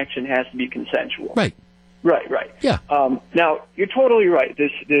interaction has to be consensual. Right. Right. Yeah. Now, you're totally right.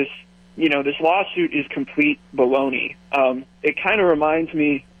 This lawsuit is complete baloney. It kind of reminds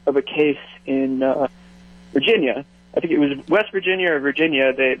me of a case in Virginia. I think it was West Virginia or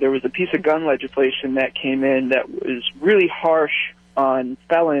Virginia. There was a piece of gun legislation that came in that was really harsh on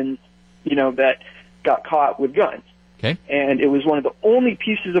felons, that got caught with guns. Okay. And it was one of the only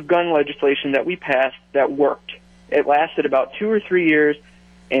pieces of gun legislation that we passed that worked. It lasted about 2 or 3 years.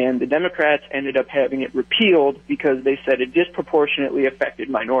 And the Democrats ended up having it repealed because they said it disproportionately affected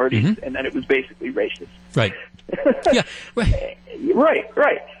minorities, and that it was basically racist. Right. Yeah. Right.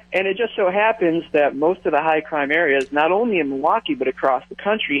 Right. And it just so happens that most of the high crime areas, not only in Milwaukee but across the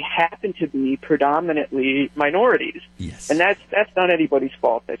country, happen to be predominantly minorities. Yes. And that's not anybody's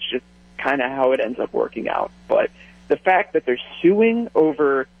fault. That's just kind of how it ends up working out. But the fact that they're suing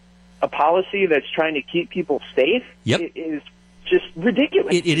over a policy that's trying to keep people safe is just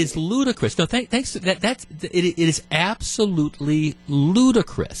ridiculous. It is ludicrous. No, thanks. It is absolutely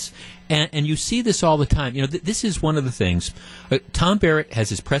ludicrous. And you see this all the time. You know, this is one of the things. Tom Barrett has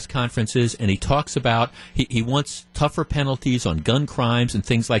his press conferences, and he talks about he wants tougher penalties on gun crimes and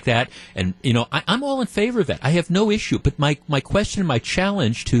things like that. And, you know, I'm all in favor of that. I have no issue. But my question, my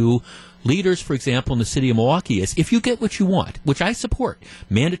challenge to leaders, for example, in the city of Milwaukee is, if you get what you want, which I support,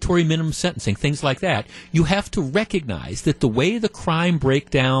 mandatory minimum sentencing, things like that, you have to recognize that the way the crime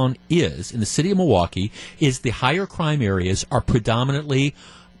breakdown is in the city of Milwaukee is the higher crime areas are predominantly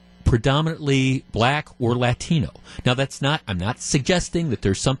black or Latino. Now, I'm not suggesting that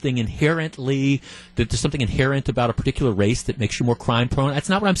there's something inherent about a particular race that makes you more crime prone. That's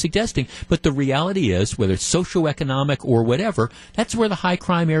not what I'm suggesting. But the reality is, whether it's socioeconomic or whatever, that's where the high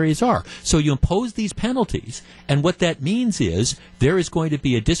crime areas are. So you impose these penalties, and what that means is there is going to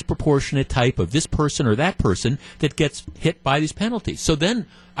be a disproportionate type of this person or that person that gets hit by these penalties. So then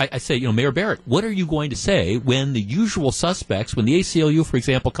I say, you know, Mayor Barrett, what are you going to say when the usual suspects, when the ACLU, for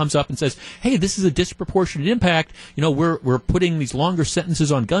example, comes up and says, hey, this is a disproportionate impact, you know, we're putting these longer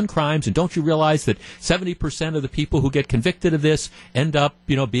sentences on gun crimes, and don't you realize that 70% of the people who get convicted of this end up,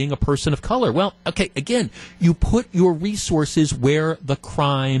 you know, being a person of color? Well, okay, again, you put your resources where the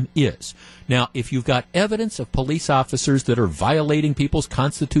crime is. Now, if you've got evidence of police officers that are violating people's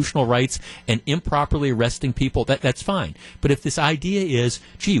constitutional rights and improperly arresting people, that's fine. But if this idea is,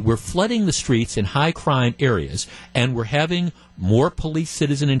 gee, we're flooding the streets in high crime areas and we're having more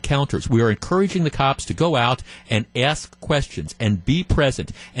police-citizen encounters, we are encouraging the cops to go out and ask questions and be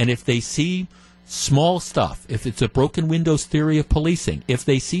present. And if they see small stuff, if it's a broken windows theory of policing, if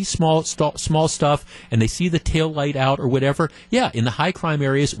they see small stuff and they see the tail light out or whatever, yeah, in the high crime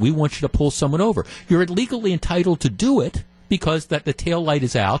areas, we want you to pull someone over. You're legally entitled to do it because that the tail light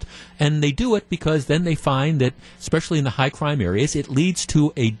is out, and they do it because then they find that, especially in the high crime areas, it leads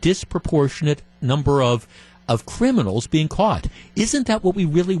to a disproportionate number of criminals being caught. Isn't that what we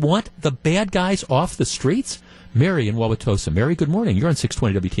really want? The bad guys off the streets? Mary in Wauwatosa. Mary, good morning. You're on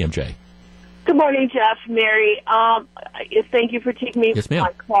 620 WTMJ. Good morning, Jeff, Mary. Thank you for taking me yes, ma'am.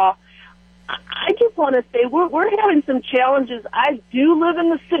 my call. I just want to say we're having some challenges. I do live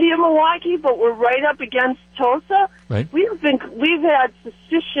in the city of Milwaukee, but we're right up against Tosa. Right. We've had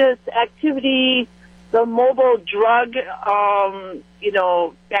suspicious activity, the mobile drug,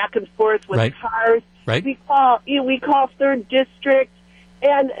 back and forth with right. cars. Right. We call third district,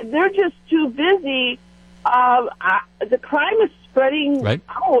 and they're just too busy. The crime is spreading right.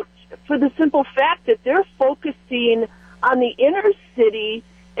 out for the simple fact that they're focusing on the inner city,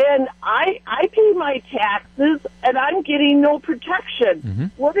 and I pay my taxes, and I'm getting no protection. Mm-hmm.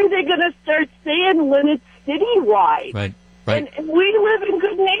 What are they going to start saying when it's citywide? Right, right. And we live in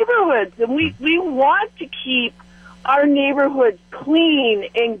good neighborhoods, and we want to keep our neighborhoods clean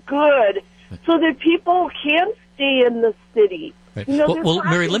and good so that people can stay in the city. Right. You know, well,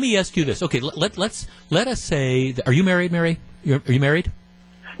 Mary, let me ask you this. Okay, let us say, are you married, Mary? Are you married?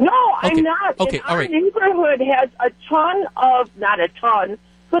 No, okay. I'm not. Okay, and all right. Our neighborhood has not a ton,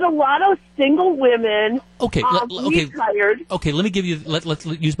 but a lot of single women. Okay, retired. Okay, let me give you. Let's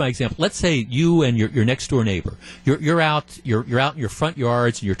use my example. Let's say you and your next door neighbor. You're out in your front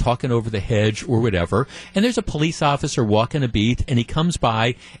yards and you're talking over the hedge or whatever. And there's a police officer walking a beat, and he comes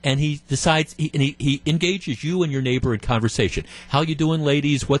by and he decides he engages you and your neighbor in conversation. How you doing,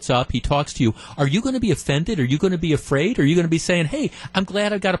 ladies? What's up? He talks to you. Are you going to be offended? Are you going to be afraid? Are you going to be saying, "Hey, I'm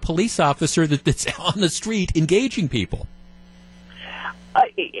glad I've got a police officer that's on the street engaging people"?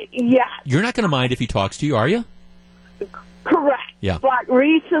 Yeah. You're not going to mind if he talks to you, are you? Correct. Yeah. But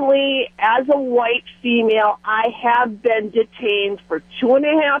recently, as a white female, I have been detained for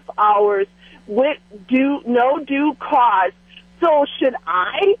 2.5 hours with no due cause. So should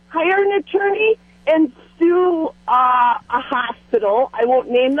I hire an attorney and sue a hospital? I won't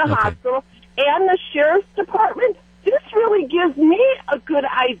name the hospital, and the sheriff's department. This really gives me a good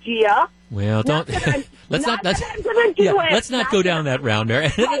idea. Well, let's not go down that route,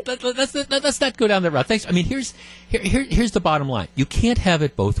 Mary. Let's not go down that route. Thanks. I mean, here's the bottom line. You can't have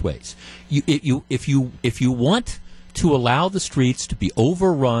it both ways. If you want to allow the streets to be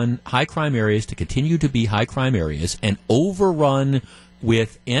overrun, high crime areas to continue to be high crime areas, and overrun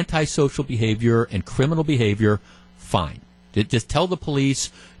with antisocial behavior and criminal behavior, fine. Just tell the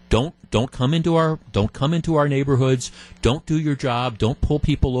police. Don't come into our neighborhoods. Don't do your job. Don't pull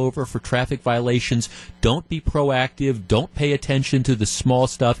people over for traffic violations. Don't be proactive. Don't pay attention to the small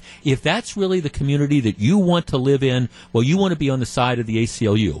stuff. If that's really the community that you want to live in, well, you want to be on the side of the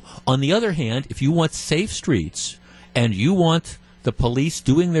ACLU. On the other hand, if you want safe streets and you want the police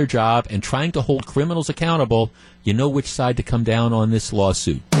doing their job and trying to hold criminals accountable, you know which side to come down on this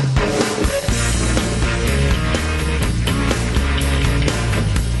lawsuit.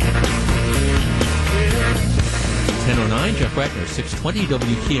 10:09, Jeff Wagner, 620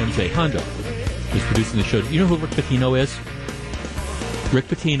 WTMJ Honda is producing the show. You know who Rick Pitino is? Rick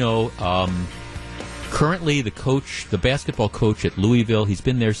Pitino, currently the basketball coach at Louisville. He's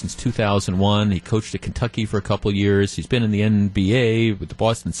been there since 2001. He coached at Kentucky for a couple years. He's been in the NBA with the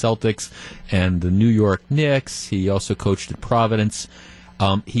Boston Celtics and the New York Knicks. He also coached at Providence.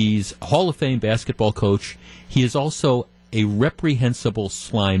 He's a Hall of Fame basketball coach. He is also a reprehensible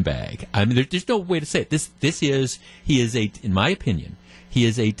slime bag. I mean, there's no way to say it. In my opinion, he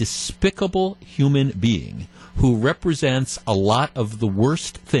is a despicable human being who represents a lot of the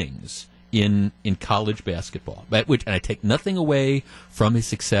worst things in college basketball. And I take nothing away from his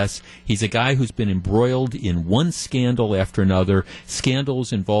success. He's a guy who's been embroiled in one scandal after another,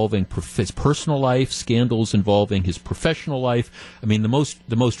 scandals involving his personal life, scandals involving his professional life. I mean, the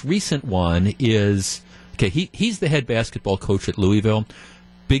most recent one is, okay, he's the head basketball coach at Louisville,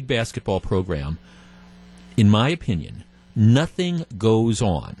 big basketball program. In my opinion, nothing goes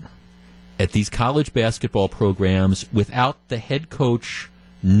on at these college basketball programs without the head coach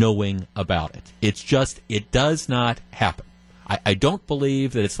knowing about it. It does not happen. I don't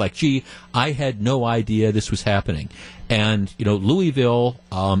believe that it's like, gee, I had no idea this was happening. And, Louisville,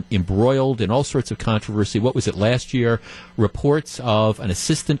 embroiled in all sorts of controversy. What was it last year? Reports of an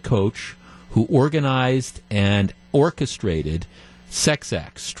assistant coach who organized and orchestrated sex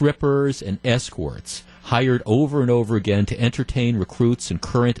acts, strippers, and escorts, hired over and over again to entertain recruits and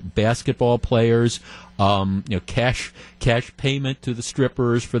current basketball players, cash payment to the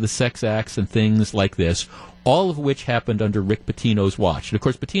strippers for the sex acts and things like this, all of which happened under Rick Pitino's watch. And, of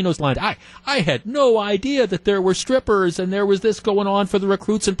course, Pitino's line, I had no idea that there were strippers and there was this going on for the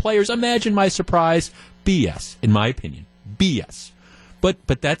recruits and players. Imagine my surprise. BS, in my opinion. BS.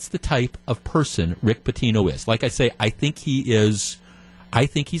 But that's the type of person Rick Pitino is. Like I say, I think he's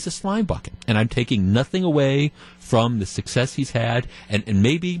a slime bucket, and I'm taking nothing away from the success he's had. And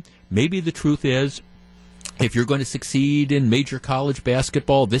maybe the truth is, if you're going to succeed in major college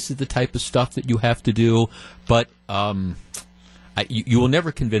basketball, this is the type of stuff that you have to do. But you will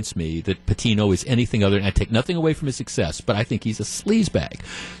never convince me that Pitino is anything other. And I take nothing away from his success, but I think he's a sleazebag.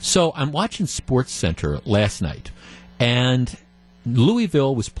 So I'm watching SportsCenter last night, and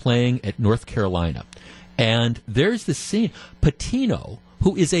Louisville was playing at North Carolina. And there's the scene. Pitino,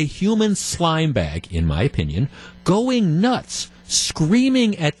 who is a human slime bag, in my opinion, going nuts,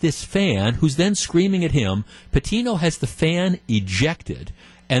 screaming at this fan, who's then screaming at him. Pitino has the fan ejected,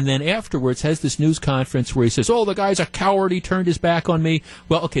 and then afterwards has this news conference where he says, the guy's a coward, he turned his back on me.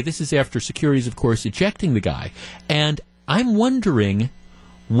 Well, okay, this is after security's, of course, ejecting the guy. And I'm wondering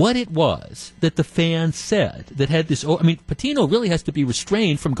what it was that the fan said that had this. Pitino really has to be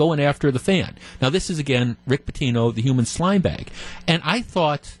restrained from going after the fan. Now, this is, again, Rick Pitino, the human slime bag. And I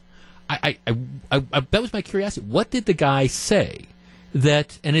thought, that was my curiosity. What did the guy say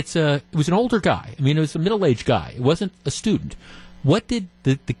that, and it was an older guy. It was a middle-aged guy. It wasn't a student. What did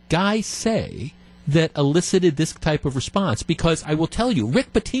the guy say that elicited this type of response? Because I will tell you,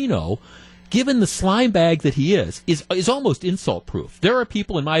 Rick Pitino, given the slime bag that he is almost insult-proof. There are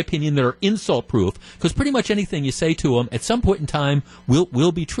people, in my opinion, that are insult-proof because pretty much anything you say to him at some point in time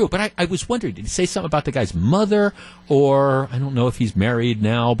will be true. But I was wondering, did he say something about the guy's mother, or I don't know if he's married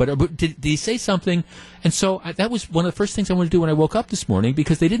now, but did he say something? And so that was one of the first things I wanted to do when I woke up this morning,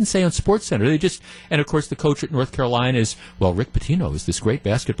 because they didn't say on SportsCenter. And of course the coach at North Carolina is, Rick Pitino is this great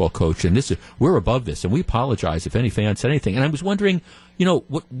basketball coach, and we're above this, and we apologize if any fan said anything. And I was wondering,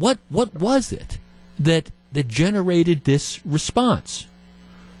 what was it that generated this response?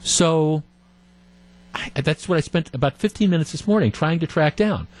 So that's what I spent about 15 minutes this morning trying to track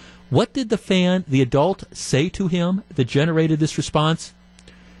down. What did the adult, say to him that generated this response?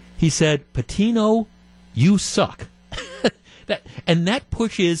 He said, Pitino, you suck. That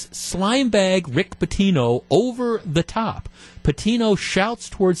pushes slime bag Rick Pitino over the top. Pitino shouts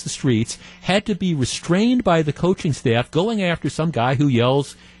towards the streets, had to be restrained by the coaching staff, going after some guy who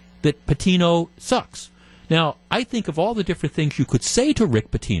yells that Pitino sucks. Now, I think of all the different things you could say to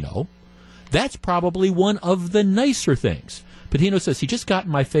Rick Pitino, that's probably one of the nicer things. Pitino says, he just got in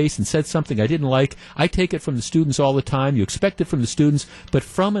my face and said something I didn't like. I take it from the students all the time. You expect it from the students, but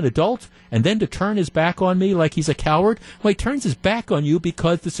from an adult, and then to turn his back on me like he's a coward? Well, he turns his back on you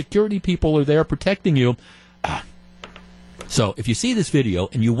because the security people are there protecting you. So if you see this video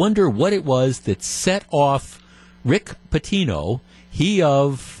and you wonder what it was that set off Rick Pitino, he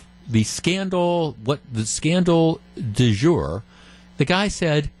of the scandal du jour, The guy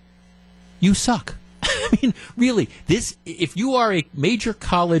said, "You suck." I mean, really, if you are a major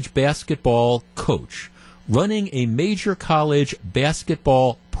college basketball coach running a major college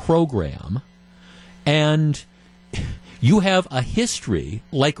basketball program, and you have a history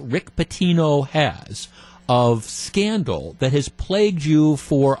like Rick Pitino has of scandal that has plagued you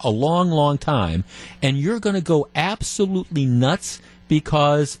for a long, long time, and you're going to go absolutely nuts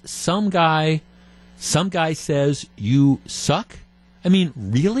because some guy says you suck? I mean,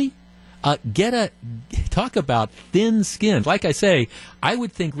 really? Talk about thin skin. Like I say, I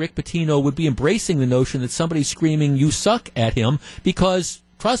would think Rick Pitino would be embracing the notion that somebody's screaming "you suck" at him, because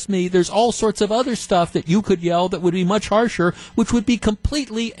trust me, there's all sorts of other stuff that you could yell that would be much harsher, which would be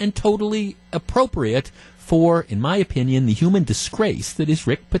completely and totally appropriate for, in my opinion, the human disgrace that is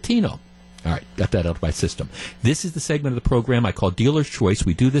Rick Pitino. All right, got that out of my system. This is the segment of the program I call Dealer's Choice.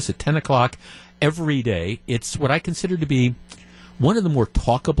 We do this at 10 o'clock every day. It's what I consider to be one of the more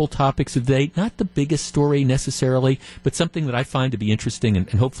talkable topics of the day. Not the biggest story necessarily, but something that I find to be interesting, and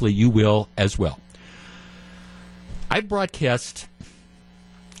hopefully you will as well. I broadcast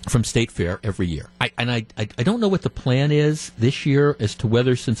from State Fair every year. I don't know what the plan is this year as to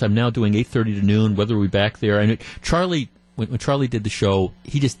whether, since I'm now doing 8:30 to noon, whether we'll be back there. And Charlie, when Charlie did the show,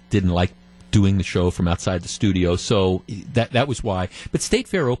 he just didn't like doing the show from outside the studio, so that was why. But State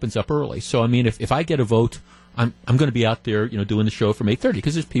Fair opens up early, so I mean, if I get a vote, I'm going to be out there, doing the show from 8:30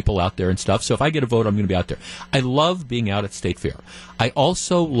 because there's people out there and stuff. So if I get a vote, I'm going to be out there. I love being out at State Fair. I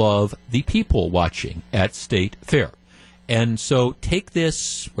also love the people watching at State Fair. And so take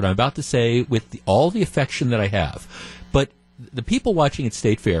this, what I'm about to say, with all the affection that I have. But the people watching at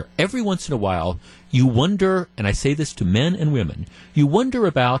State Fair, every once in a while, you wonder, and I say this to men and women, you wonder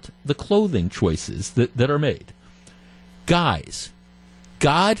about the clothing choices that are made. Guys,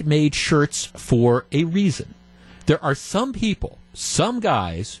 God made shirts for a reason. There are some people, some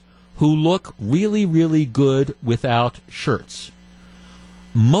guys, who look really, really good without shirts.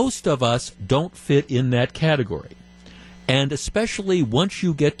 Most of us don't fit in that category. And especially once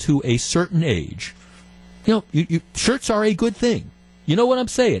you get to a certain age, shirts are a good thing. You know what I'm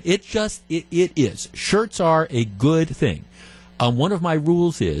saying? It is. Shirts are a good thing. One of my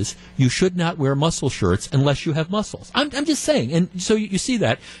rules is you should not wear muscle shirts unless you have muscles. I'm just saying. And so you see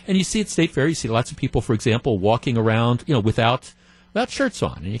that. And you see at State Fair, you see lots of people, for example, walking around, without shirts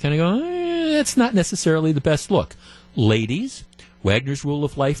on. And you kind of go, that's not necessarily the best look. Ladies, Wagner's rule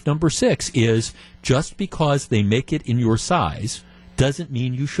of life number 6 is just because they make it in your size doesn't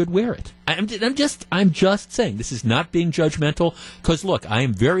mean you should wear it. I'm just saying, this is not being judgmental, because look, I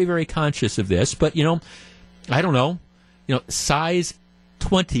am very, very conscious of this, but I don't know, size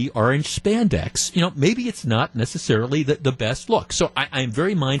 20 orange spandex, maybe it's not necessarily the best look. So I am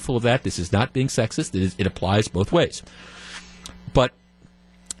very mindful of that. This is not being sexist. It applies both ways. But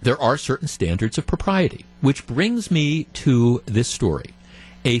there are certain standards of propriety, which brings me to this story.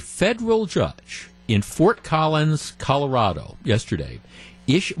 A federal judge in Fort Collins, Colorado, yesterday,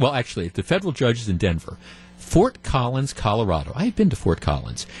 the federal judge is in Denver. Fort Collins, Colorado. I've been to Fort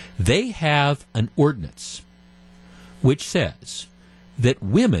Collins. They have an ordinance which says that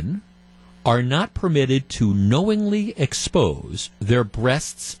women are not permitted to knowingly expose their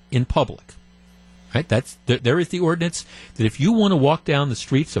breasts in public. Right? There is the ordinance that if you want to walk down the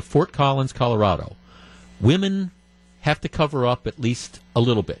streets of Fort Collins, Colorado, women have to cover up at least a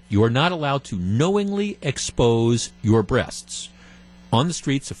little bit. You are not allowed to knowingly expose your breasts on the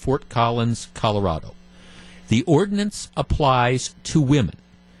streets of Fort Collins, Colorado. The ordinance applies to women.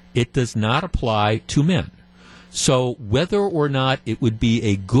 It does not apply to men. So whether or not it would be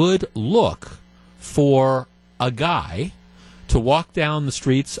a good look for a guy to walk down the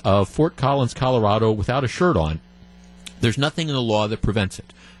streets of Fort Collins, Colorado without a shirt on, there's nothing in the law that prevents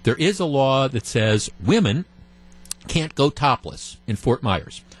it. There is a law that says women can't go topless in Fort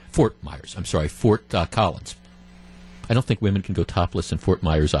Collins. I don't think women can go topless in Fort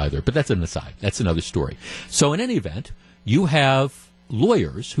Myers either, but that's an aside. That's another story. So in any event, you have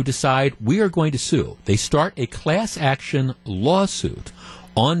lawyers who decide we are going to sue. They start a class action lawsuit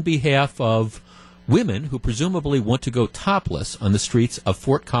on behalf of women who presumably want to go topless on the streets of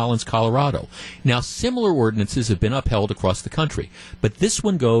Fort Collins, Colorado. Now, similar ordinances have been upheld across the country, but this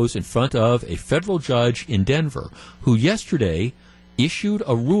one goes in front of a federal judge in Denver who yesterday issued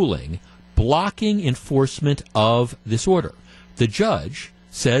a ruling blocking enforcement of this order. The judge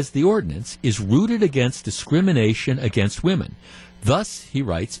says the ordinance is rooted against discrimination against women. Thus, he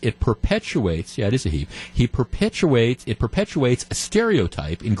writes, it perpetuates a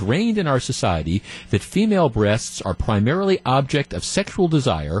stereotype ingrained in our society that female breasts are primarily object of sexual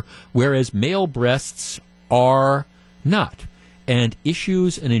desire, whereas male breasts are not. and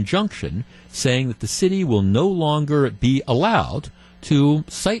issues an injunction saying that the city will no longer be allowed to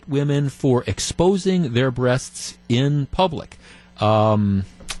cite women for exposing their breasts in public. The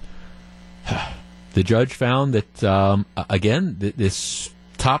judge found that, again, this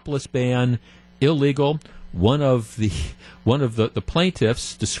topless ban illegal. One of the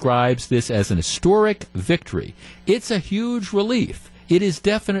plaintiffs describes this as an historic victory. It's a huge relief. It is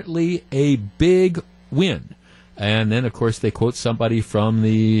definitely a big win. And then, of course, they quote somebody from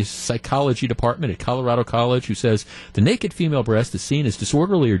the psychology department at Colorado College who says, the naked female breast is seen as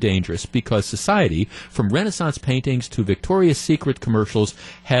disorderly or dangerous because society, from Renaissance paintings to Victoria's Secret commercials,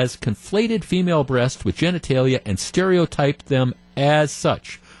 has conflated female breasts with genitalia and stereotyped them as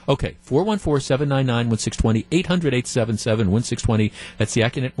such. Okay, 414-799-1620, 800-877-1620. That's the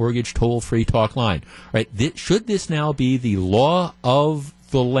Accunet Mortgage toll-free talk line. Right? Should this now be the law of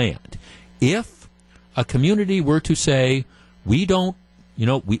the land? If a community were to say, we don't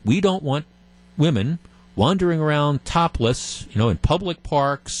want women wandering around topless, in public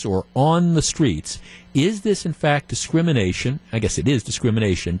parks or on the streets, is this in fact discrimination? I guess it is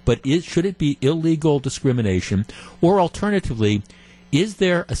discrimination, but should it be illegal discrimination? Or alternatively, is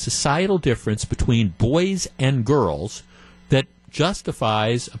there a societal difference between boys and girls that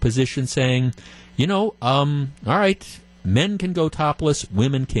justifies a position saying, all right, men can go topless,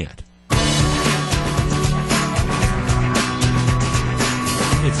 women can't?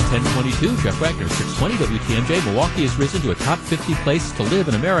 It's 10:22. Jeff Wagner, 620 WTMJ. Milwaukee has risen to a top 50 place to live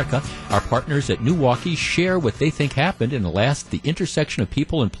in America. Our partners at Milwaukee share what they think happened in the Intersection of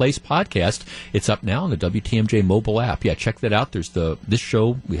People and Place podcast. It's up now on the WTMJ mobile app. Yeah, check that out. There's this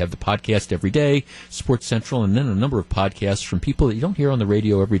show. We have the podcast every day, Sports Central, and then a number of podcasts from people that you don't hear on the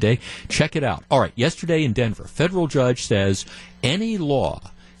radio every day. Check it out. All right, yesterday in Denver, federal judge says any law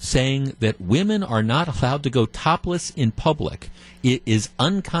saying that women are not allowed to go topless in public, it is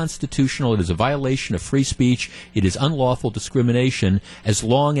unconstitutional. It is a violation of free speech. It is unlawful discrimination as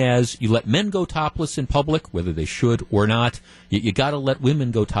long as you let men go topless in public, whether they should or not. You got to let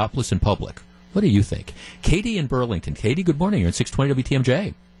women go topless in public. What do you think? Katie in Burlington. Katie, good morning. You're in 620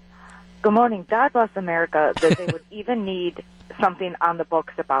 WTMJ. Good morning. God bless America that they would even need something on the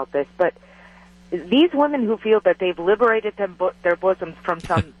books about this. But these women who feel that they've liberated their bosoms from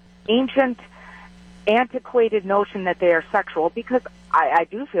some ancient, antiquated notion that they are sexual, because I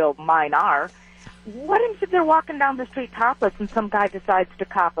do feel mine are. What if they're walking down the street topless and some guy decides to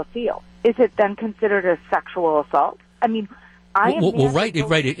cop a feel? Is it then considered a sexual assault? I mean, right. I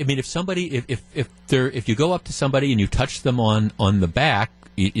mean, if you go up to somebody and you touch them on the back,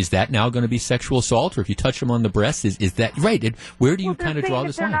 is that now going to be sexual assault? Or if you touch them on the breast, is that right? Where do you kind of draw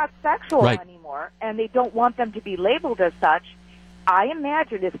this line? They're not sexual anymore, and they don't want them to be labeled as such. I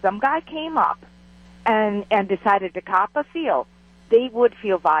imagine if some guy came up and decided to cop a feel, they would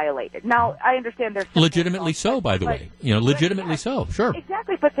feel violated. Now, I understand they're legitimately so, by the way. Legitimately so, sure.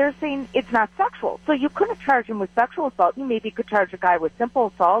 Exactly, but they're saying it's not sexual. So you couldn't charge him with sexual assault. You maybe could charge a guy with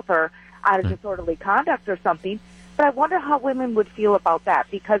simple assault or out of disorderly conduct or something. But I wonder how women would feel about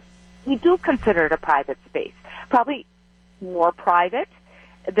that, because we do consider it a private space, probably more private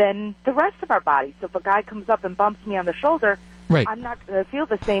than the rest of our bodies. So if a guy comes up and bumps me on the shoulder, right, I'm not going to feel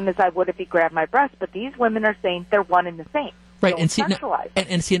the same as I would if he grabbed my breast. But these women are saying they're one and the same. Right, and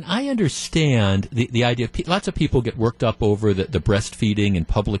I understand the idea of lots of people get worked up over the breastfeeding in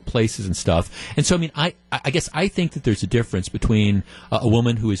public places and stuff. And so, I mean, I guess I think that there's a difference between a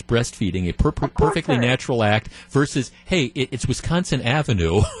woman who is breastfeeding, a perfectly natural act, versus, hey, it's Wisconsin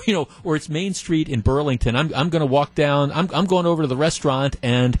Avenue, or it's Main Street in Burlington. I'm going to walk down. I'm going over to the restaurant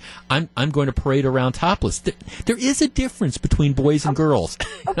and I'm going to parade around topless. There is a difference between boys and girls.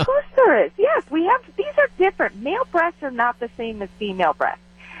 Of course there is. Yes, we have. These are different. Male breasts are not the same as female breasts.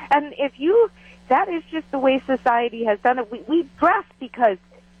 And that is just the way society has done it. We dress because,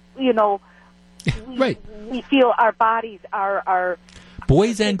 right. We feel our bodies are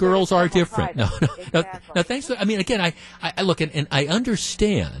boys and girls are different. Exactly. Now, thanks. I mean, again, I look and I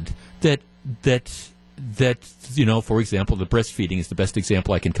understand that for example, the breastfeeding is the best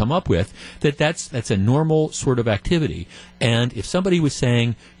example I can come up with, that's a normal sort of activity. And if somebody was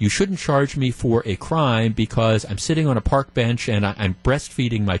saying, you shouldn't charge me for a crime because I'm sitting on a park bench and I'm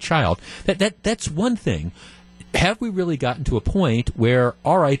breastfeeding my child, that's one thing. Have we really gotten to a point where,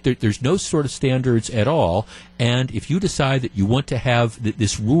 all right, there's no sort of standards at all, and if you decide that you want to have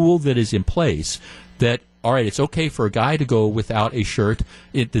this rule that is in place, that all right, it's okay for a guy to go without a shirt.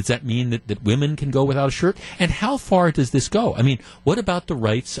 Does that mean that women can go without a shirt? And how far does this go? I mean, what about the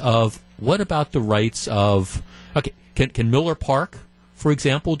rights of okay, can Miller Park, for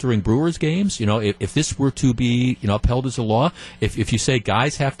example, during Brewers games, if this were to be, upheld as a law, if you say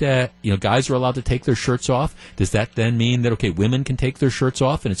guys have to, guys are allowed to take their shirts off, does that then mean that, okay, women can take their shirts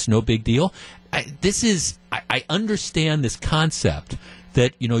off and it's no big deal? I understand this concept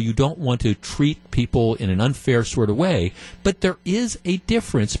that, you don't want to treat people in an unfair sort of way, but there is a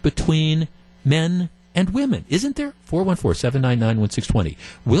difference between men and women, isn't there? 414-799-1620.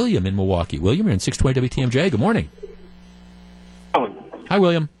 William in Milwaukee. William, you're in 620 WTMJ. Good morning. Hi,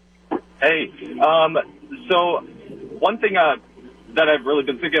 William. Hey. So one thing that I've really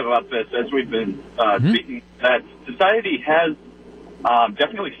been thinking about this as we've been speaking, that society has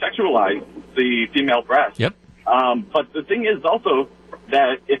definitely sexualized the female breast. Yep. But the thing is also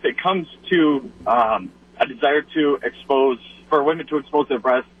that if it comes to a desire to for women to expose their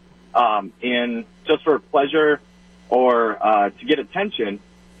breasts in just for pleasure or to get attention,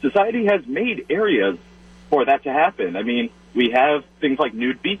 society has made areas for that to happen. I mean, we have things like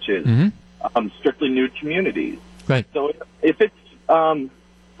nude beaches, strictly nude communities. Right. So if it's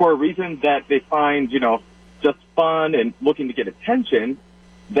for a reason that they find, just fun and looking to get attention,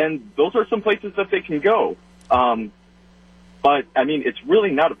 then those are some places that they can go. But, I mean, it's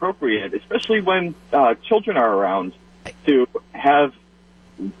really not appropriate, especially when children are around, to have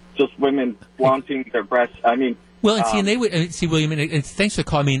just women flaunting their breasts. I mean... Well, and see, and they would William, and thanks for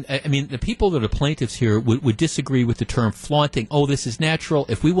calling. I mean, the people that are plaintiffs here would disagree with the term flaunting. Oh, this is natural.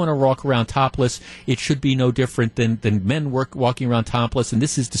 If we want to walk around topless, it should be no different than men walking around topless, and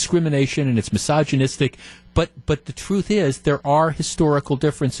this is discrimination and it's misogynistic. But the truth is, there are historical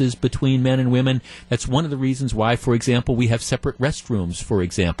differences between men and women. That's one of the reasons why, for example, we have separate restrooms. For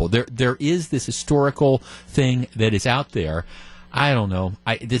example, there is this historical thing that is out there. I don't know.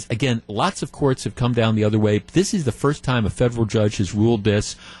 Again, lots of courts have come down the other way. This is the first time a federal judge has ruled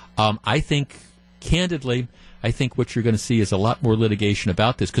this. I think, candidly, what you're going to see is a lot more litigation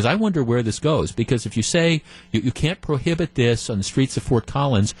about this, because I wonder where this goes. Because if you say you can't prohibit this on the streets of Fort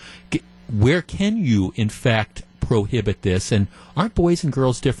Collins, where can you, in fact, prohibit this? And aren't boys and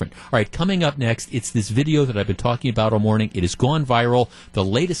girls different? All right, coming up next, it's this video that I've been talking about all morning. It has gone viral. The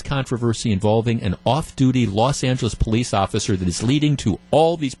latest controversy involving an off-duty Los Angeles police officer that is leading to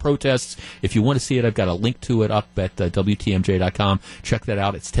all these protests. If you want to see it, I've got a link to it up at WTMJ.com. Check that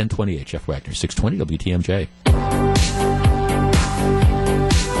out. It's 1028. Jeff Wagner, 620 WTMJ.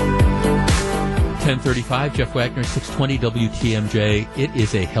 1035, Jeff Wagner, 620 WTMJ. It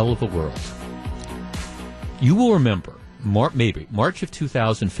is a hell of a world. You will remember, maybe March of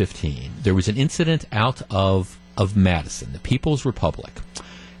 2015, there was an incident out of Madison, the People's Republic.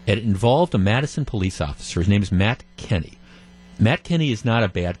 It involved a Madison police officer. His name is Matt Kenney. Matt Kenney is not a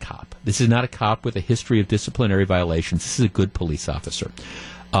bad cop. This is not a cop with a history of disciplinary violations. This is a good police officer.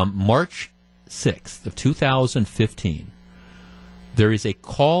 March 6th of 2015, there is a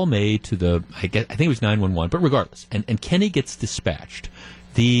call made to I think it was 911, but regardless, and Kenney gets dispatched.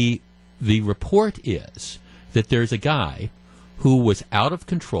 The report is that there's a guy who was out of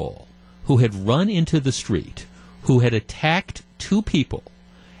control, who had run into the street, who had attacked two people,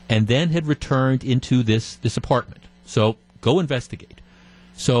 and then had returned into this apartment. So go investigate.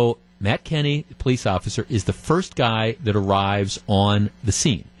 So Matt Kenney, the police officer, is the first guy that arrives on the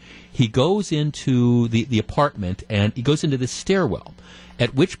scene. He goes into the apartment, and he goes into this stairwell,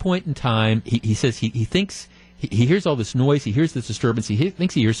 at which point in time he says he thinks he hears all this noise, he hears this disturbance, he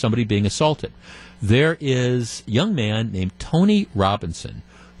thinks he hears somebody being assaulted. There is a young man named Tony Robinson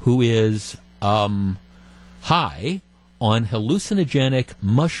who is high on hallucinogenic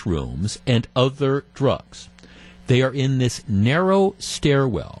mushrooms and other drugs. They are in this narrow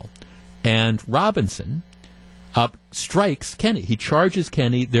stairwell, and Robinson strikes Kenney. He charges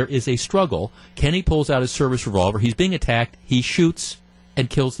Kenney. There is a struggle. Kenney pulls out his service revolver. He's being attacked. He shoots and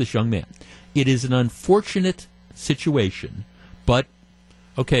kills this young man. It is an unfortunate situation, but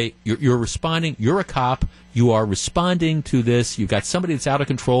okay, you're responding. You're a cop. You are responding to this. You've got somebody that's out of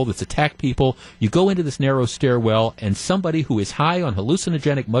control, that's attacked people. You go into this narrow stairwell, and somebody who is high on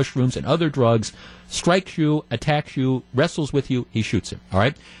hallucinogenic mushrooms and other drugs strikes you, attacks you, wrestles with you. He shoots him. All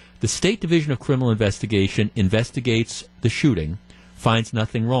right? The State Division of Criminal Investigation investigates the shooting, finds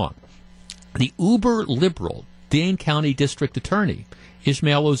nothing wrong. The uber-liberal Dane County District Attorney,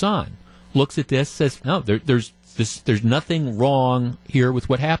 Ismail Ozan, looks at this, says, no, there's nothing wrong here with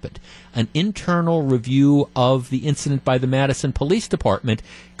what happened. An internal review of the incident by the Madison Police Department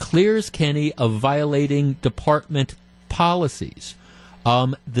clears Kenney of violating department policies.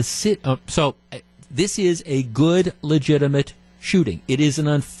 So this is a good, legitimate shooting. It is an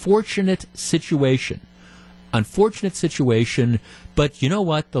unfortunate situation. But you know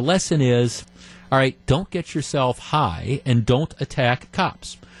what? The lesson is, All right, don't get yourself high and don't attack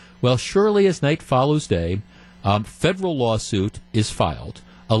cops. Well, surely as night follows day, federal lawsuit is filed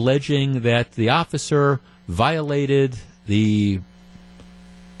alleging that the officer violated the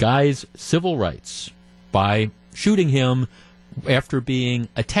guy's civil rights by shooting him after being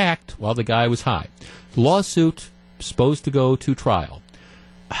attacked while the guy was high. The lawsuit supposed to go to trial.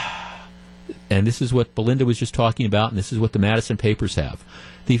 And this is what Belinda was just talking about, and this is what the Madison papers have.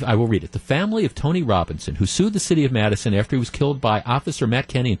 I will read it. The family of Tony Robinson, who sued the city of Madison after he was killed by Officer Matt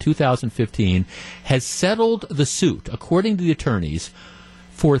Kenney in 2015, has settled the suit, according to the attorneys,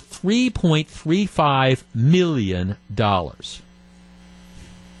 for $3.35 million.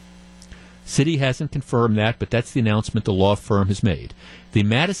 City hasn't confirmed that, but that's the announcement the law firm has made. The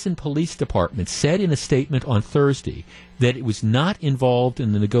Madison Police Department said in a statement on Thursday that it was not involved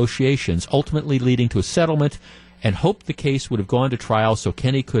in the negotiations, ultimately leading to a settlement, and hoped the case would have gone to trial so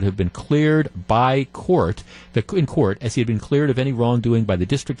Kenney could have been cleared by court, in court, as he had been cleared of any wrongdoing by the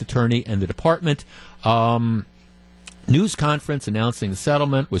district attorney and the department. News conference announcing the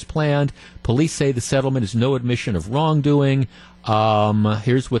settlement was planned. Police say the settlement is no admission of wrongdoing.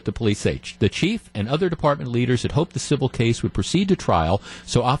 Here's what the police say. The chief and other department leaders had hoped the civil case would proceed to trial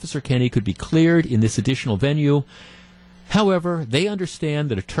so Officer Kenney could be cleared in this additional venue. However, they understand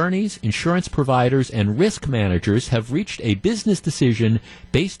that attorneys, insurance providers, and risk managers have reached a business decision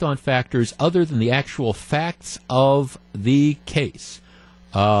based on factors other than the actual facts of the case.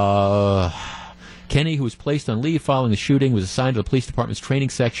 Kenney, who was placed on leave following the shooting, was assigned to the police department's training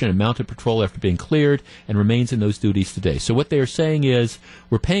section and mounted patrol after being cleared and remains in those duties today. So what they are saying is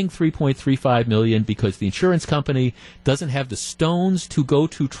we're paying $3.35 million because the insurance company doesn't have the stones to go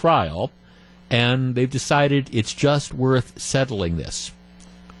to trial, and they've decided it's just worth settling this.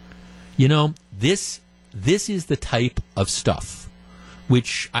 You know, this is the type of stuff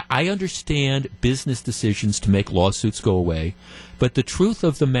which I understand business decisions to make lawsuits go away, but the truth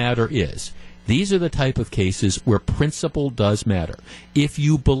of the matter is these are the type of cases where principle does matter. If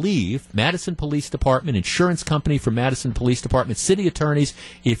you believe Madison Police Department, insurance company for Madison Police Department, city attorneys,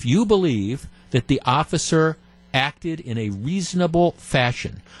 if you believe that the officer acted in a reasonable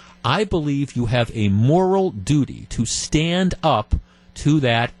fashion, I believe you have a moral duty to stand up to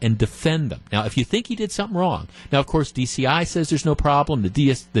that and defend them. Now, if you think he did something wrong, now, of course, DCI says there's no problem. The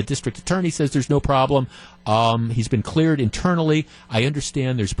district attorney says there's no problem. He's been cleared internally. I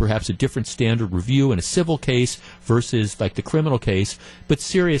understand there's perhaps a different standard review in a civil case versus like the criminal case. But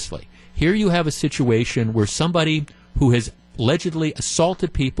seriously, here you have a situation where somebody who has allegedly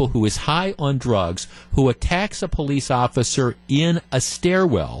assaulted people, who is high on drugs, who attacks a police officer in a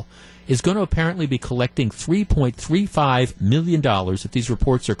stairwell, is going to apparently be collecting $3.35 million if these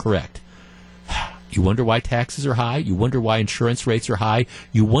reports are correct. You wonder why taxes are high. You wonder why insurance rates are high.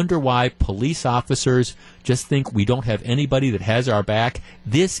 You wonder why police officers just think we don't have anybody that has our back.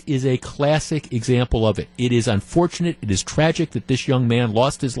 This is a classic example of it. It is unfortunate. It is tragic that this young man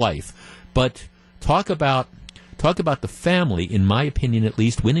lost his life. But talk about the family, in my opinion at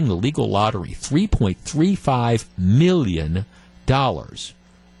least, winning the legal lottery. $3.35 million.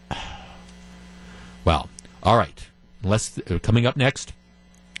 Wow. All right. Coming up next,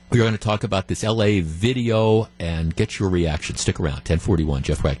 we're going to talk about this L.A. video and get your reaction. Stick around. 1041,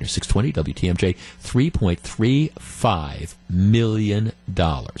 Jeff Wagner, 620, WTMJ, $3.35 million.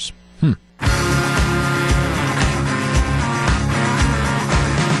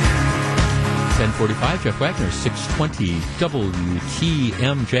 1045, Jeff Wagner, 620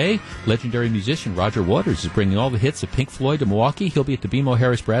 WTMJ. Legendary musician Roger Waters is bringing all the hits of Pink Floyd to Milwaukee. He'll be at the BMO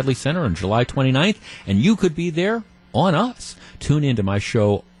Harris Bradley Center on July 29th, and you could be there on us. Tune in to my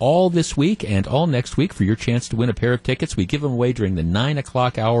show all this week and all next week for your chance to win a pair of tickets. We give them away during the 9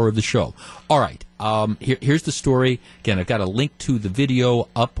 o'clock hour of the show. All right, here's the story. Again, I've got a link to the video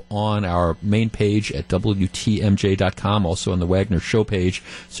up on our main page at WTMJ.com, also on the Wagner Show page,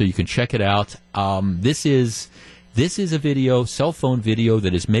 so you can check it out. This is a video, cell phone video,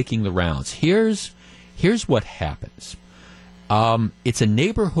 that is making the rounds. Here's what happens. It's a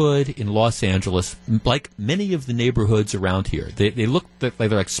neighborhood in Los Angeles, like many of the neighborhoods around here. They look like they're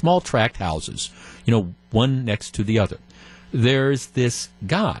like small tract houses, one next to the other. There's this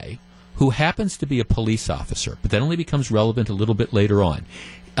guy who happens to be a police officer, but that only becomes relevant a little bit later on.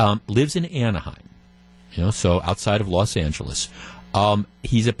 Lives in Anaheim, so outside of Los Angeles.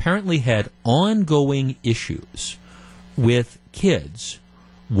 He's apparently had ongoing issues with kids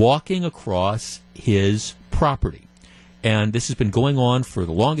walking across his property. And this has been going on for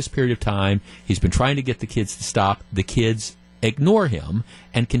the longest period of time. He's been trying to get the kids to stop. The kids ignore him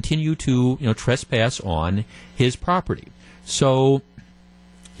and continue to, trespass on his property. So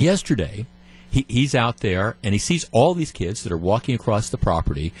yesterday, He's out there, and he sees all these kids that are walking across the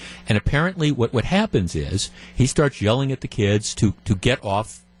property, and apparently what happens is he starts yelling at the kids to get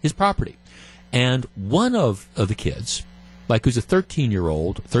off his property. And one of the kids, like who's a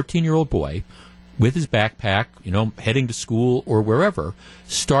 13-year-old boy, with his backpack, heading to school or wherever,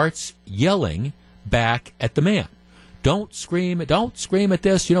 starts yelling back at the man. Don't scream at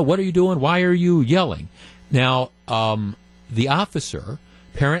this. What are you doing? Why are you yelling? Now, the officer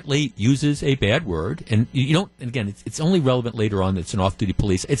apparently uses a bad word, and again, it's only relevant later on that it's an off-duty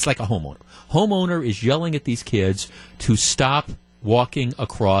police. It's like a homeowner. Homeowner is yelling at these kids to stop walking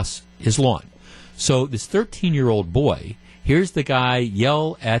across his lawn. So this 13-year-old boy hears the guy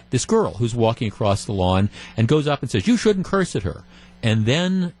yell at this girl who's walking across the lawn and goes up and says, "You shouldn't curse at her." And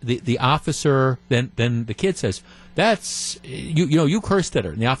then the officer, then the kid says, "That's, you cursed at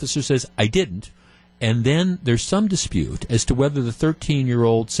her." And the officer says, "I didn't." And then there's some dispute as to whether the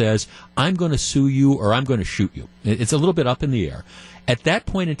 13-year-old says, "I'm going to sue you" or "I'm going to shoot you." It's a little bit up in the air. At that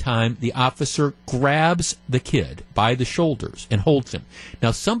point in time, the officer grabs the kid by the shoulders and holds him.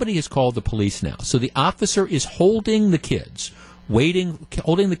 Now, somebody has called the police now. So the officer is holding the kid, waiting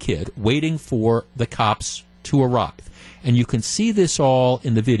for the cops to arrive. And you can see this all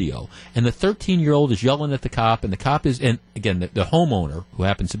in the video. And the 13-year-old is yelling at the cop, and the cop is, and again, the homeowner, who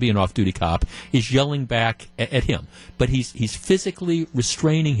happens to be an off-duty cop, is yelling back at him. But he's physically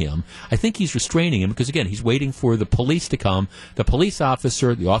restraining him. I think he's restraining him because, again, he's waiting for the police to come. The police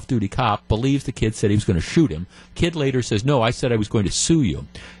officer, the off-duty cop, believes the kid said he was going to shoot him. Kid later says, "No, I said I was going to sue you."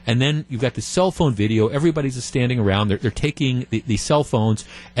 And then you've got the cell phone video. Everybody's standing around. They're taking the cell phones,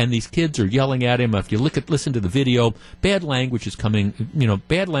 and these kids are yelling at him. If you listen to the video, bad language is coming.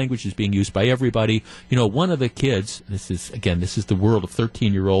 Bad language is being used by everybody. One of the kids. This is the world of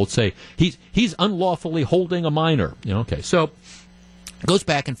 13-year-olds. Say he's unlawfully holding a minor. Okay, so it goes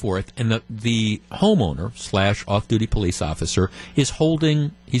back and forth, and the homeowner / off-duty police officer is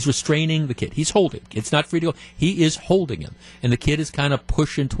he's restraining the kid. He's holding. It's not free to go. He is holding him, and the kid is kind of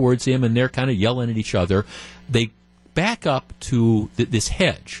pushing towards him, and they're kind of yelling at each other. They back up to this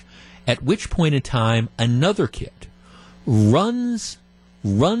hedge, at which point in time another kid runs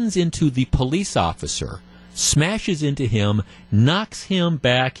into the police officer, smashes into him, knocks him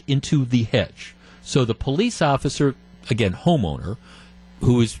back into the hedge. So the police officer, again, homeowner,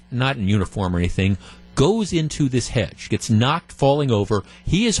 who is not in uniform or anything, goes into this hedge, gets knocked, falling over.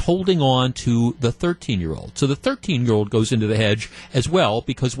 He is holding on to the 13-year-old. So the 13-year-old goes into the hedge as well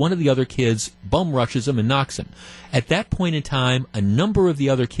because one of the other kids bum rushes him and knocks him. At that point in time, a number of the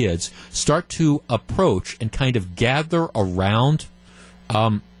other kids start to approach and kind of gather around,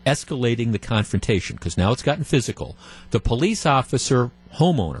 escalating the confrontation because now it's gotten physical. The police officer,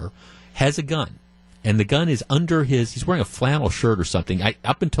 homeowner, has a gun. And the gun is under he's wearing a flannel shirt or something.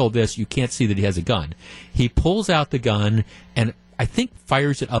 Up until this, you can't see that he has a gun. He pulls out the gun and I think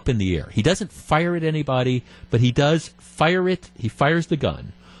fires it up in the air. He doesn't fire at anybody, but he does fire it. He fires the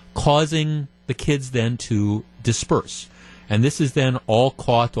gun, causing the kids then to disperse. And this is then all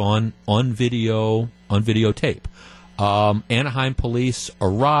caught on videotape. Anaheim police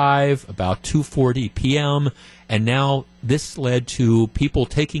arrive about 2:40 p.m., and now this led to people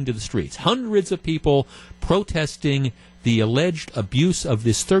taking to the streets. Hundreds of people protesting the alleged abuse of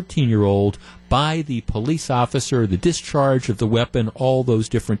this 13-year-old by the police officer, the discharge of the weapon, all those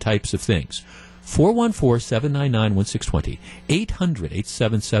different types of things. 414-799-1620,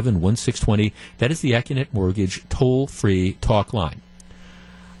 800-877-1620. That is the Accunet Mortgage toll-free talk line.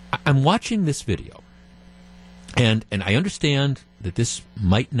 I'm watching this video. And I understand that this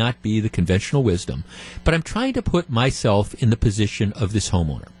might not be the conventional wisdom, but I'm trying to put myself in the position of this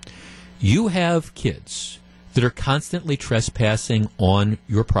homeowner. You have kids that are constantly trespassing on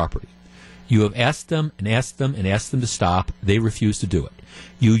your property. You have asked them and asked them and asked them to stop. They refuse to do it.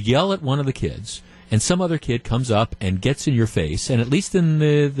 You yell at one of the kids, and some other kid comes up and gets in your face, and at least in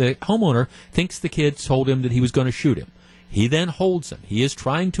the homeowner thinks the kid told him that he was going to shoot him. He then holds him. He is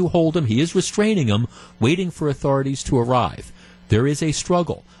trying to hold him. He is restraining him, waiting for authorities to arrive. There is a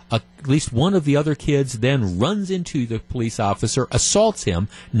struggle. At least one of the other kids then runs into the police officer, assaults him,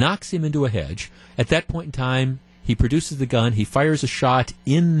 knocks him into a hedge. At that point in time, he produces the gun. He fires a shot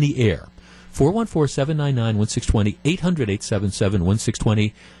in the air. 414-799-1620,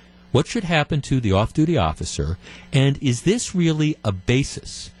 800-877-1620. What should happen to the off-duty officer? And is this really a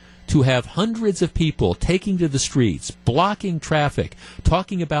basis to have hundreds of people taking to the streets, blocking traffic,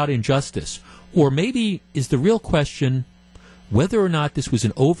 talking about injustice? Or maybe is the real question whether or not this was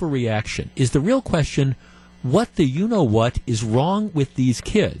an overreaction? Is the real question what the you-know-what is wrong with these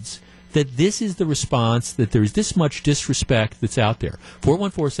kids that this is the response, that there's this much disrespect that's out there.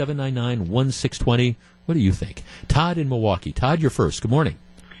 414-799-1620. What do you think? Todd in Milwaukee. Todd, you're first. Good morning.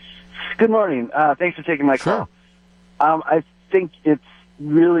 Good morning. Thanks for taking my call. I think it's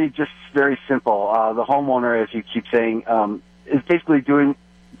really just very simple. The homeowner, as you keep saying, is basically doing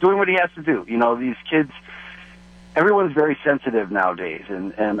what he has to do. You know, these kids, everyone's very sensitive nowadays,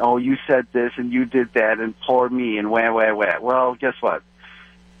 and oh, you said this and you did that, and poor me, and wah, wah, wah. Well, guess what?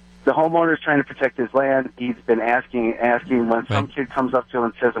 The homeowner is trying to protect his land. He's been asking. When some kid comes up to him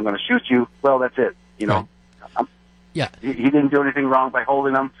and says, "I'm going to shoot you," well, that's it. You know, yeah, he didn't do anything wrong by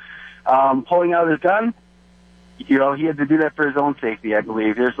holding him. Pulling out his gun, you know, he had to do that for his own safety, I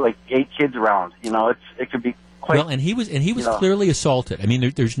believe. There's like 8 kids around. You know, it could be quite. Well, and he was clearly assaulted. I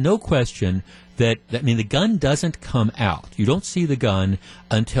mean, there's no question that the gun doesn't come out. You don't see the gun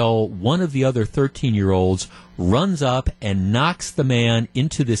until one of the other 13-year-olds runs up and knocks the man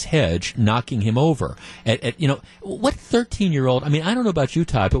into this hedge, knocking him over. What 13-year-old? I mean, I don't know about you,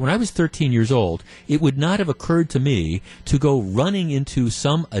 Todd, but when I was 13 years old, it would not have occurred to me to go running into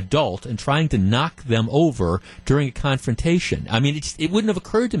some adult and trying to knock them over during a confrontation. I mean, it wouldn't have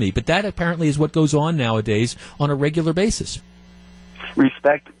occurred to me, but that apparently is what goes on nowadays on a regular basis.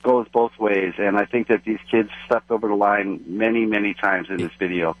 Respect goes both ways, and I think that these kids stepped over the line many, many times in this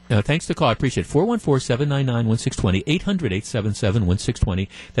video. Thanks for the call. I appreciate it. 414-799-1620, 800-877-1620.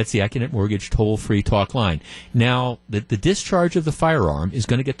 That's the Acunet Mortgage toll-free talk line. Now, the discharge of the firearm is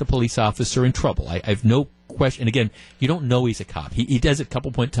going to get the police officer in trouble. I have no question. And again, you don't know he's a cop. He does at a couple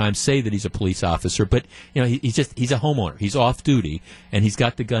point times say that he's a police officer, but you know he's a homeowner. He's off duty and he's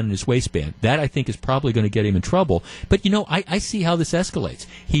got the gun in his waistband. That I think is probably going to get him in trouble. But you know, I see how this escalates.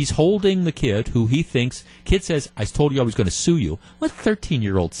 He's holding the kid who he thinks. Kid says, "I told you I was going to sue you." What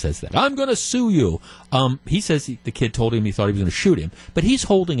 13-year-old says that? I'm going to sue you. He says the kid told him he thought he was going to shoot him, but he's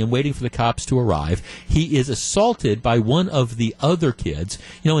holding and waiting for the cops to arrive. He is assaulted by one of the other kids,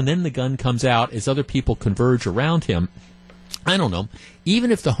 you know, and then the gun comes out as other people converge around him. I don't know.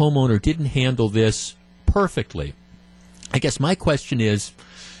 Even if the homeowner didn't handle this perfectly, I guess my question is,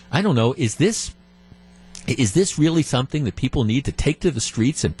 I don't know, is this really something that people need to take to the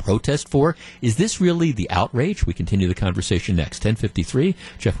streets and protest for? Is this really the outrage? We continue the conversation next. 10:53,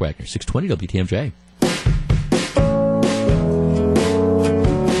 Jeff Wagner, 620 WTMJ.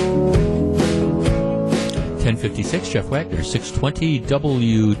 10:56, Jeff Wagner, 620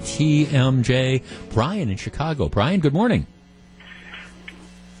 WTMJ. Brian in Chicago. Brian, good morning.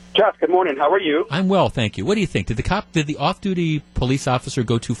 Jeff, good morning. How are you? I'm well, thank you. What do you think? Did the off-duty police officer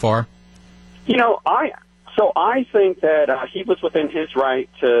go too far? You know, I think that he was within his right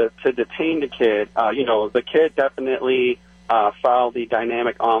to detain the kid. You know, the kid definitely fouled the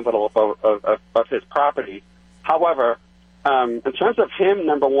dynamic envelope of his property. However, in terms of him,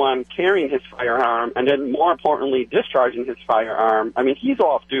 number one, carrying his firearm, and then more importantly, discharging his firearm, I mean, he's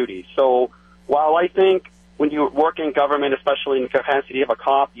off duty. So while I think when you work in government, especially in the capacity of a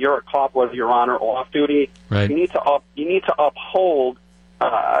cop, you're a cop whether you're on or off duty. Right. You need to uphold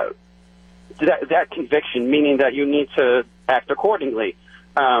that conviction, meaning that you need to act accordingly.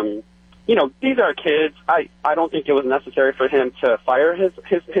 You know, these are kids. I don't think it was necessary for him to fire his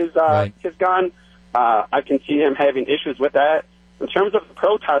gun. I can see him having issues with that. In terms of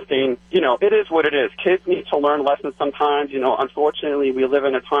protesting, you know, it is what it is. Kids need to learn lessons sometimes. You know, unfortunately, we live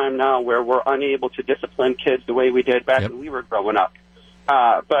in a time now where we're unable to discipline kids the way we did back when we were growing up.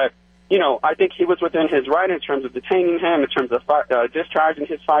 But, you know, I think he was within his right in terms of detaining him, in terms of discharging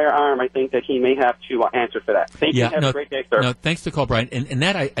his firearm. I think that he may have to answer for that. Thank you. Have a great day, sir. No, thanks for the call, Brian. And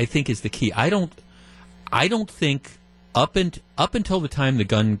that, I think, is the key. I don't think up until the time the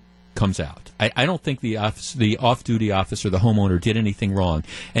gun comes out, I don't think the off-duty officer, the homeowner, did anything wrong.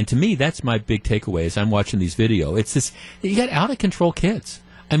 And to me, that's my big takeaway as I'm watching these videos. It's this, you got out-of-control kids.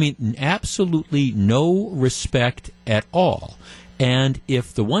 I mean, absolutely no respect at all. And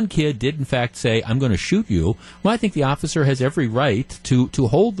if the one kid did, in fact, say, "I'm going to shoot you," well, I think the officer has every right to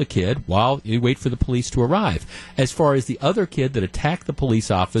hold the kid while you wait for the police to arrive. As far as the other kid that attacked the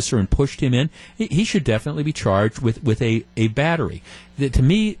police officer and pushed him in, he should definitely be charged with a battery. To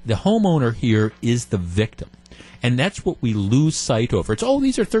me, the homeowner here is the victim. And that's what we lose sight over. It's,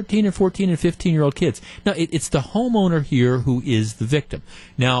 these are 13 and 14 and 15-year-old kids. No, it's the homeowner here who is the victim.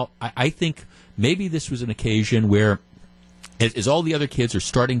 Now, I think maybe this was an occasion where, as all the other kids are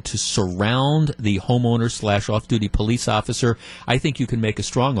starting to surround the homeowner / off-duty police officer, I think you can make a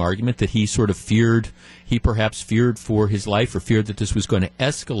strong argument that he perhaps feared for his life or feared that this was going to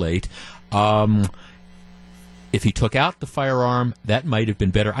escalate. If he took out the firearm, that might have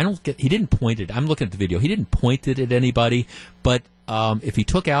been better. He didn't point it. I'm looking at the video. He didn't point it at anybody, but if he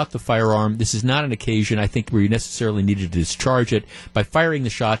took out the firearm, this is not an occasion, I think, where you necessarily needed to discharge it. By firing the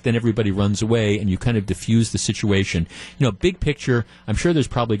shot, then everybody runs away, and you kind of diffuse the situation. Big picture, I'm sure there's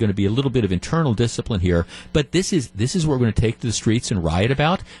probably going to be a little bit of internal discipline here, but this is what we're going to take to the streets and riot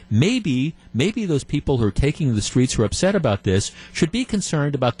about. Maybe those people who are taking to the streets who are upset about this should be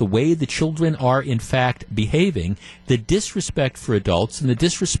concerned about the way the children are, in fact, behaving, the disrespect for adults, and the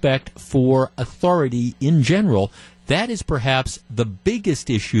disrespect for authority in general. That is perhaps the biggest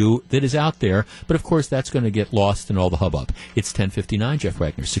issue that is out there, but of course that's going to get lost in all the hubbub. It's 10:59, Jeff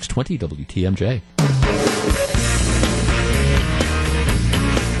Wagner, 620 WTMJ.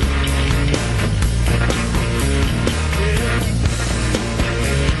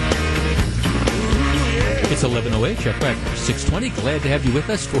 It's 11:08, Jeff Wagner, 620. Glad to have you with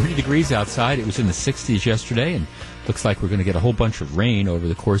us. 40 degrees outside. It was in the 60s yesterday, and looks like we're going to get a whole bunch of rain over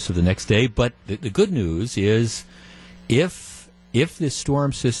the course of the next day. But the good news is, if this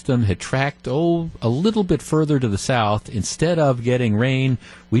storm system had tracked a little bit further to the south, instead of getting rain,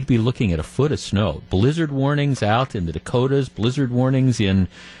 we'd be looking at a foot of snow. Blizzard warnings out in the Dakotas, blizzard warnings in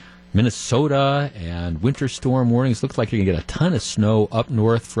Minnesota, and winter storm warnings. Looks like you're going to get a ton of snow up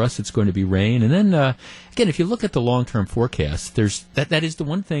north. For us, it's going to be rain. And then, again, if you look at the long-term forecast, that is the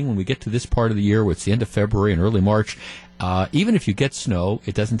one thing when we get to this part of the year, where it's the end of February and early March, even if you get snow,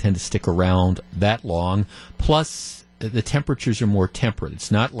 it doesn't tend to stick around that long. Plus, the temperatures are more temperate. It's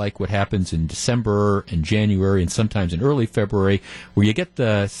not like what happens in December and January and sometimes in early February, where you get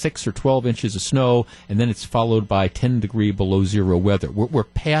the 6 or 12 inches of snow and then it's followed by 10 degree below zero weather. We're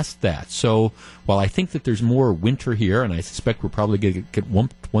past that. So while I think that there's more winter here, and I suspect we're probably going to get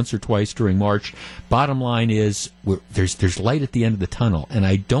once or twice during March, bottom line is there's light at the end of the tunnel, and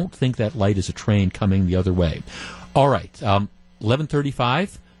I don't think that light is a train coming the other way. All right,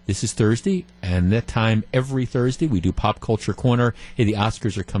 11:35. This is Thursday, and that time every Thursday we do Pop Culture Corner. Hey, the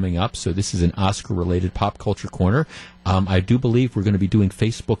Oscars are coming up, so this is an Oscar-related Pop Culture Corner. I do believe we're going to be doing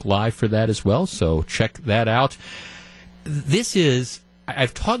Facebook Live for that as well, so check that out.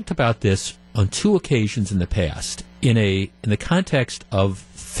 I've talked about this on 2 occasions in the past in the context of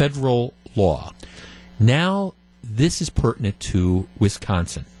federal law. Now, this is pertinent to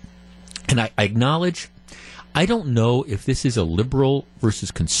Wisconsin, and I acknowledge, I don't know if this is a liberal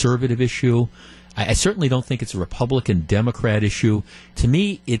versus conservative issue. I certainly don't think it's a Republican-Democrat issue. To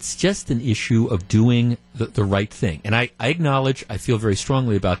me, it's just an issue of doing the right thing. And I acknowledge I feel very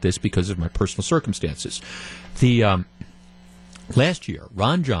strongly about this because of my personal circumstances. Last year,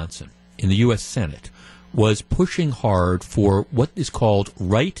 Ron Johnson in the U.S. Senate was pushing hard for what is called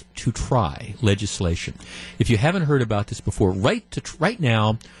right to try legislation. If you haven't heard about this before, right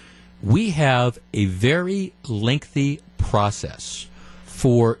now, we have a very lengthy process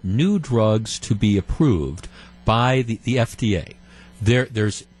for new drugs to be approved by the FDA.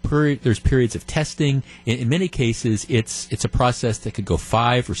 There's periods of testing. In many cases, it's a process that could go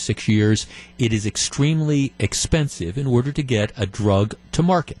 5 or 6 years. It is extremely expensive in order to get a drug to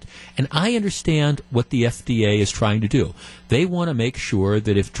market. And I understand what the FDA is trying to do. They want to make sure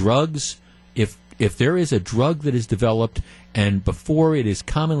that if there is a drug that is developed and before it is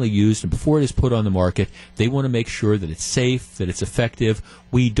commonly used and before it is put on the market, they want to make sure that it's safe, that it's effective.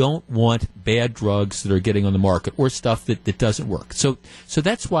 We don't want bad drugs that are getting on the market or stuff that doesn't work. So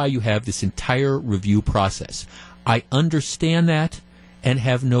that's why you have this entire review process. I understand that and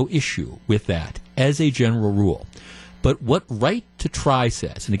have no issue with that as a general rule. But what right to try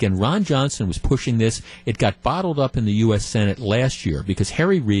says, and again, Ron Johnson was pushing this. It got bottled up in the U.S. Senate last year because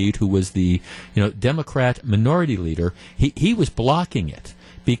Harry Reid, who was the Democrat minority leader, he was blocking it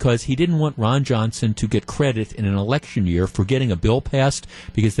because he didn't want Ron Johnson to get credit in an election year for getting a bill passed,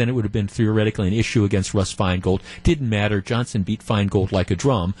 because then it would have been theoretically an issue against Russ Feingold. Didn't matter. Johnson beat Feingold like a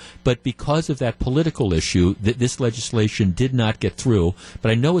drum. But because of that political issue, this legislation did not get through. But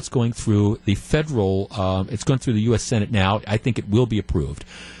I know it's going through the federal, it's going through the U.S. Senate now. I think it will be approved.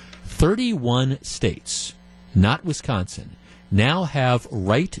 31 states, not Wisconsin, now have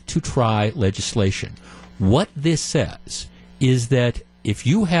right to try legislation. What this says is that if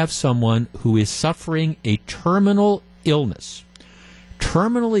you have someone who is suffering a terminal illness,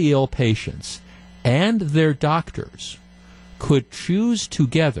 terminally ill patients, and their doctors could choose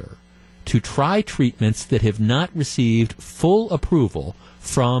together to try treatments that have not received full approval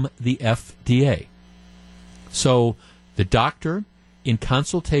from the FDA. So the doctor, in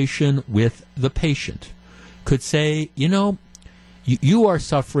consultation with the patient, could say, you are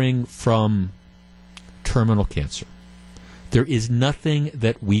suffering from terminal cancer. There is nothing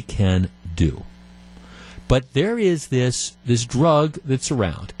that we can do. But there is this drug that's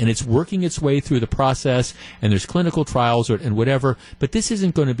around, and it's working its way through the process, and there's clinical trials and whatever, but this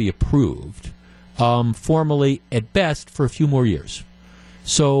isn't going to be approved formally at best for a few more years.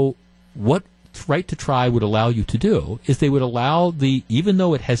 So what Right to Try would allow you to do is they would allow even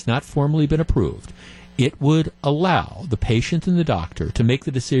though it has not formally been approved, it would allow the patient and the doctor to make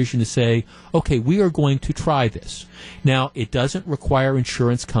the decision to say, okay, we are going to try this. Now, it doesn't require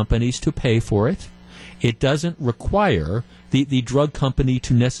insurance companies to pay for it. It doesn't require the drug company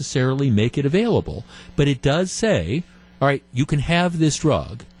to necessarily make it available. But it does say, all right, you can have this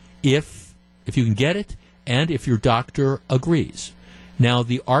drug if you can get it and if your doctor agrees. Now,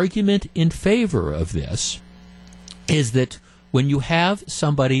 the argument in favor of this is that when you have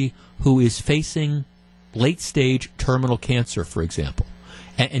somebody who is facing late-stage terminal cancer, for example,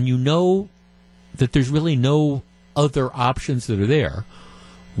 and you know that there's really no other options that are there,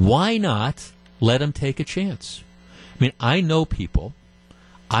 why not let them take a chance? I mean, I know people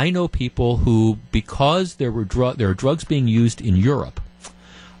who, because there are drugs being used in Europe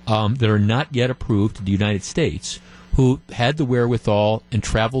that are not yet approved in the United States, who had the wherewithal and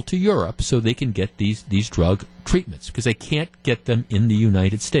traveled to Europe so they can get these drug treatments because they can't get them in the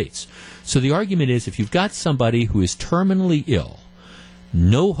United States. So the argument is, if you've got somebody who is terminally ill,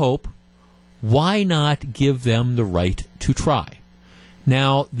 no hope, why not give them the right to try?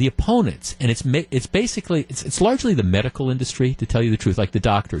 Now, the opponents, and it's largely the medical industry, to tell you the truth, like the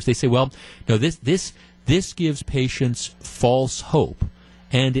doctors. They say, well, no, this gives patients false hope,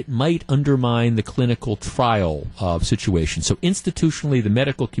 and it might undermine the clinical trial situation. So institutionally, the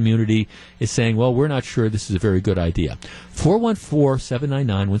medical community is saying, well, we're not sure this is a very good idea.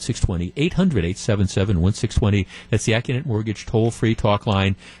 414-799-1620, 800-877-1620. That's the Acunet Mortgage toll-free talk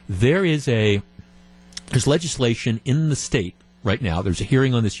line. There's legislation in the state right now. There's a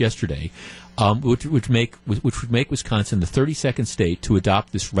hearing on this yesterday, which would make Wisconsin the 32nd state to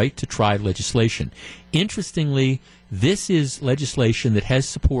adopt this right to try legislation. Interestingly, this is legislation that has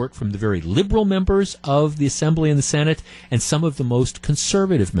support from the very liberal members of the Assembly and the Senate and some of the most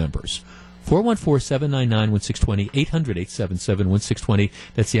conservative members. 414-799-1620, 800-877-1620.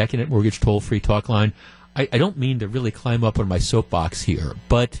 That's the Acunet Mortgage toll-free talk line. I don't mean to really climb up on my soapbox here,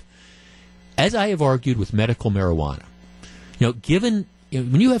 but as I have argued with medical marijuana,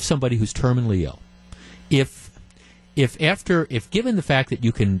 when you have somebody who's terminally ill, if given the fact that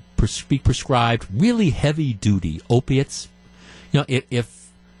you can be prescribed really heavy duty opiates,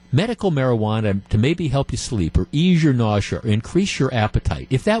 if medical marijuana to maybe help you sleep or ease your nausea or increase your appetite,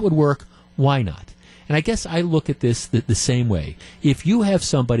 if that would work, why not? And I guess I look at this the same way. If you have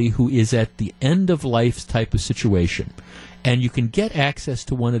somebody who is at the end of life type of situation, and you can get access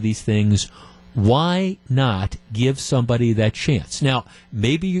to one of these things, why not give somebody that chance? Now,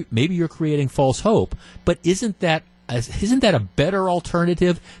 maybe you're creating false hope, but isn't that a better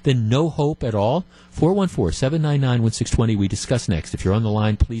alternative than no hope at all? 414-799-1620. We discuss next. If you're on the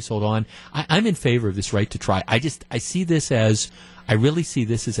line, please hold on. I'm in favor of this right to try. I really see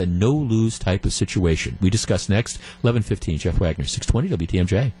this as a no-lose type of situation. We discuss next. 11:15. Jeff Wagner, 620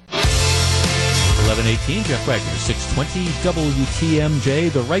 WTMJ. 11:18. Jeff Wagner, 620 WTMJ.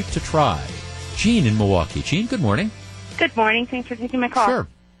 The right to try. Jean in Milwaukee. Jean, good morning. Good morning. Thanks for taking my call. Sure.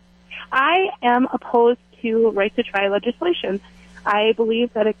 I am opposed to right to try legislation. I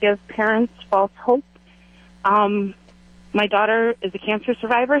believe that it gives parents false hope. My daughter is a cancer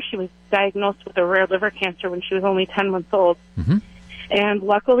survivor. She was diagnosed with a rare liver cancer when she was only 10 months old. Mm-hmm. And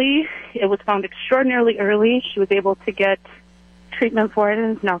luckily, it was found extraordinarily early. She was able to get treatment for it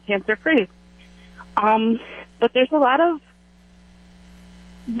and is now cancer-free. But there's a lot of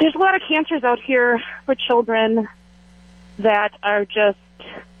cancers out here for children that are just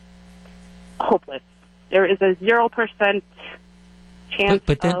hopeless. There is a 0% chance.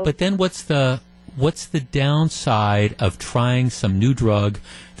 But then what's the downside of trying some new drug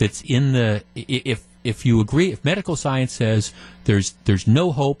that's in the if you agree, if medical science says there's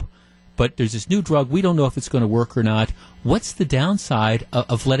no hope, but there's this new drug, we don't know if it's going to work or not. What's the downside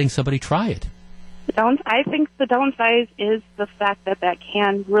of letting somebody try it? I think the downside is the fact that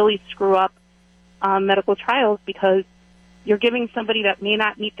can really screw up medical trials, because you're giving somebody that may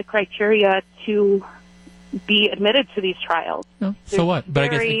not meet the criteria to be admitted to these trials. No. So what? But I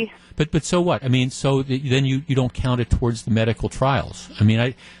guess. But so what? I mean, then you don't count it towards the medical trials. I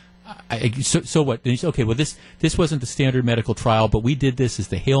mean, so what? Then you say, okay, well this wasn't the standard medical trial, but we did this as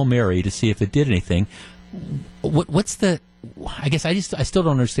the Hail Mary to see if it did anything. What's the? I guess I still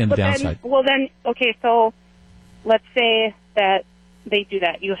don't understand the downside. Okay, so let's say that they do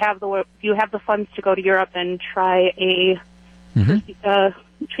that. You have the funds to go to Europe and try a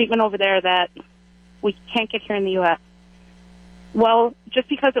treatment over there that we can't get here in the U.S. Well, just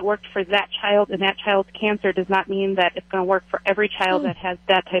because it worked for that child and that child's cancer does not mean that it's going to work for every child that has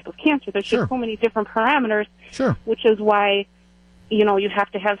that type of cancer. There's just so many different parameters, which is why, you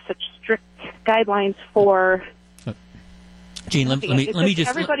have to have such strict guidelines for... Gene, let me just...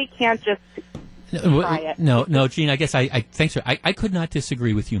 Everybody can't just try it. No, Gene, I guess thanks. I could not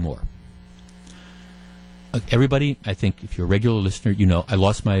disagree with you more. Everybody, I think if you're a regular listener, I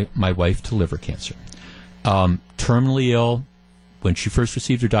lost my wife to liver cancer. Terminally ill. When she first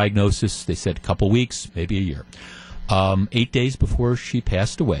received her diagnosis, they said a couple weeks, maybe a year. 8 days before she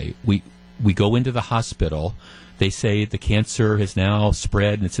passed away, we go into the hospital. They say the cancer has now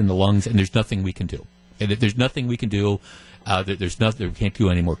spread and it's in the lungs, and there's nothing we can do. And there's nothing we can do. There's nothing. We can't do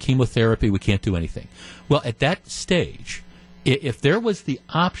any more chemotherapy. We can't do anything. Well, at that stage, if there was the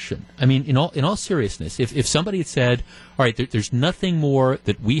option, I mean, in all seriousness, if somebody had said, all right, there's nothing more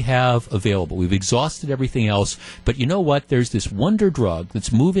that we have available, we've exhausted everything else, but you know what, there's this wonder drug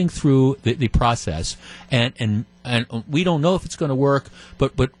that's moving through the process, and we don't know if it's going to work,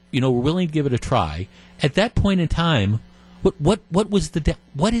 but we're willing to give it a try. At that point in time, what is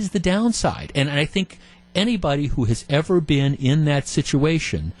the downside? And I think anybody who has ever been in that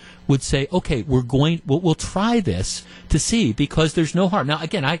situation would say, okay, we'll try this to see, because there's no harm. Now,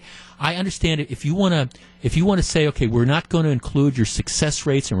 again, I understand it. If you want to say, okay, we're not going to include your success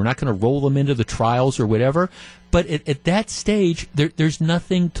rates and we're not going to roll them into the trials or whatever, but at that stage, there's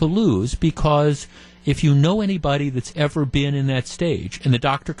nothing to lose, because if you know anybody that's ever been in that stage and the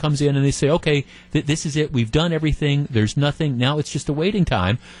doctor comes in and they say, okay, this is it, we've done everything, there's nothing, now it's just a waiting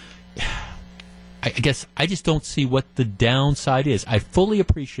time, I guess I just don't see what the downside is. I fully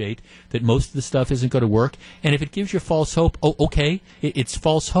appreciate that most of the stuff isn't going to work, and if it gives you false hope, okay, it's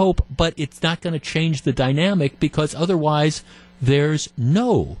false hope, but it's not going to change the dynamic, because otherwise there's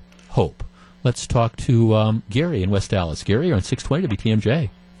no hope. Let's talk to Gary in West Dallas. Gary, you're on 620 WTMJ.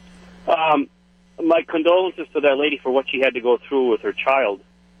 My condolences to that lady for what she had to go through with her child,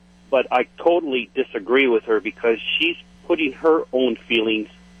 but I totally disagree with her, because she's putting her own feelings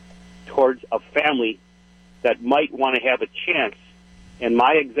towards a family that might want to have a chance. And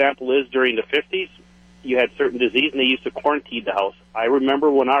my example is, during the 50s, you had certain disease, and they used to quarantine the house. I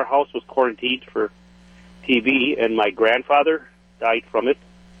remember when our house was quarantined for TB, and my grandfather died from it.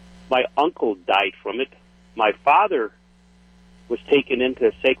 My uncle died from it. My father was taken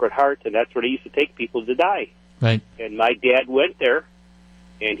into Sacred Heart, and that's where they used to take people to die. Right. And my dad went there,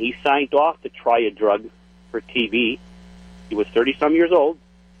 and he signed off to try a drug for TB. He was 30-some years old.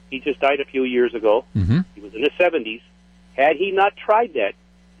 He just died a few years ago. Mm-hmm. He was in his 70s. Had he not tried that,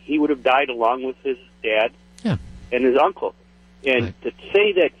 he would have died along with his dad and his uncle. And to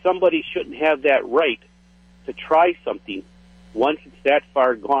say that somebody shouldn't have that right to try something once it's that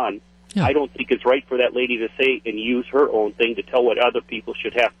far gone, I don't think it's right for that lady to say and use her own thing to tell what other people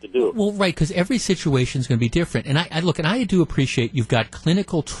should have to do. Well, right, because every situation is going to be different. And I do appreciate you've got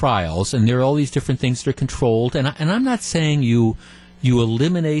clinical trials, and there are all these different things that are controlled. And I'm not saying you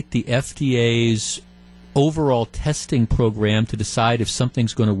eliminate the FDA's overall testing program to decide if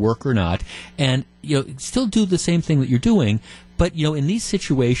something's going to work or not, and still do the same thing that you're doing. But in these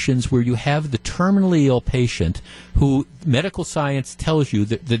situations where you have the terminally ill patient who medical science tells you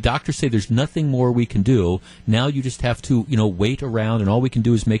that the doctors say there's nothing more we can do, now you just have to wait around, and all we can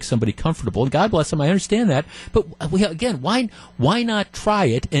do is make somebody comfortable. And God bless them, I understand that. But again, why not try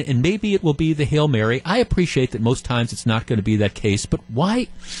it? And maybe it will be the Hail Mary. I appreciate that most times it's not going to be that case, but why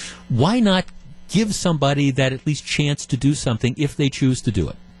not give somebody that at least chance to do something if they choose to do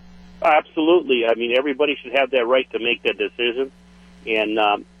it? Absolutely. I mean, everybody should have that right to make that decision. And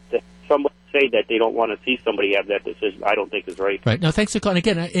to somebody say that they don't want to see somebody have that decision, I don't think is right. Right. Now, thanks for calling.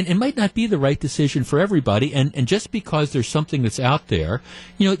 Again, it might not be the right decision for everybody. And just because there's something that's out there,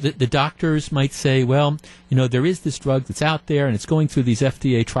 the doctors might say, well, there is this drug that's out there and it's going through these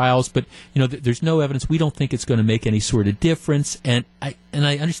FDA trials, but, there's no evidence. We don't think it's going to make any sort of difference. And I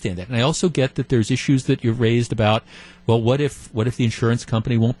understand that. And I also get that there's issues that you've raised about, well, what if the insurance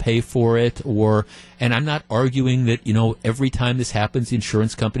company won't pay for it? And I'm not arguing that, every time this happens, the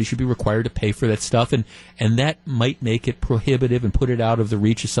insurance company should be required to pay for that stuff. And that might make it prohibitive and put it out of the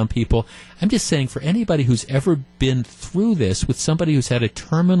reach of some people. I'm just saying, for anybody who's ever been through this with somebody who's had a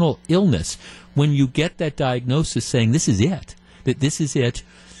terminal illness, when you get that diagnosis saying this is it,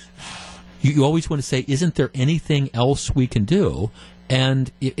 you always want to say, isn't there anything else we can do?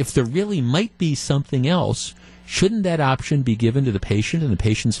 And if there really might be something else, shouldn't that option be given to the patient and the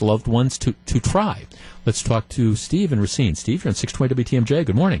patient's loved ones to try? Let's talk to Steve in Racine. Steve, you're on 620 WTMJ.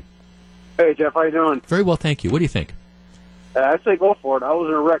 Good morning. Hey, Jeff. How you doing? Very well, thank you. What do you think? I'd say go for it. I was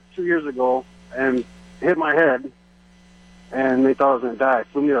in a wreck 2 years ago, and hit my head, and they thought I was going to die.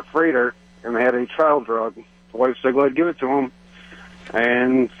 Flew me to a freighter, and they had a trial drug. The wife said, go ahead and give it to him.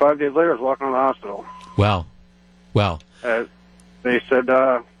 And 5 days later, I was walking out of the hospital. Wow. They said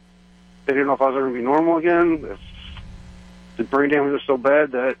they didn't know if I was ever going to be normal again. The brain damage was so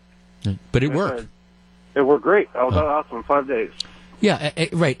bad that... But it worked. It worked great. I was out of the hospital in 5 days. Yeah,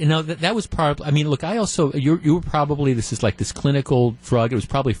 right. And now that was probably. I mean, look, I also you were probably this is like this clinical drug. It was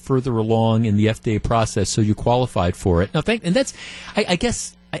probably further along in the FDA process, so you qualified for it. Now, and that's. I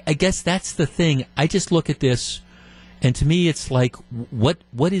guess that's the thing. I just look at this, and to me, it's like, what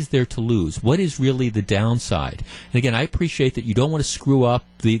is there to lose? What is really the downside? And again, I appreciate that you don't want to screw up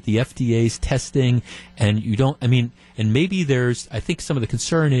the FDA's testing, and you don't. I mean, and maybe there's. I think some of the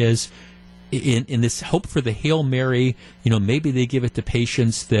concern is. In this hope for the Hail Mary, maybe they give it to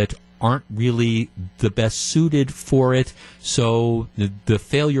patients that aren't really the best suited for it, so the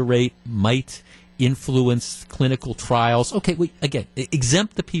failure rate might influence clinical trials. Okay, again,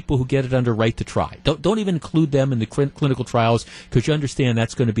 exempt the people who get it under right to try. Don't even include them in the clinical trials, because you understand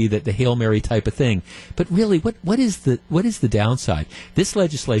that's going to be the Hail Mary type of thing. But really, what is the downside? This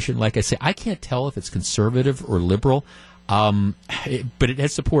legislation, like I say, I can't tell if it's conservative or liberal. But it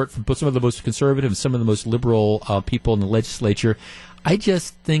has support from some of the most conservative and some of the most liberal people in the legislature. I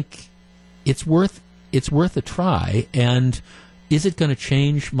just think it's worth a try. And is it going to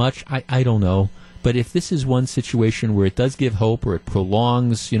change much? I don't know. But if this is one situation where it does give hope, or it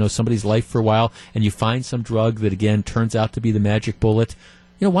prolongs somebody's life for a while, and you find some drug that again turns out to be the magic bullet,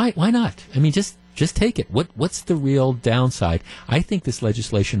 why not? I mean, just take it. What's the real downside? I think this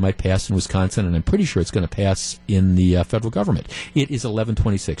legislation might pass in Wisconsin, and I'm pretty sure it's going to pass in the federal government. It is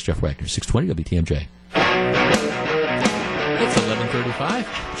 11:26. Jeff Wagner, 620 WTMJ. It's 11:35.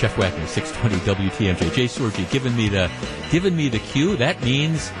 Jeff Wagner, 620 WTMJ. Jay Sorgi giving me the cue. That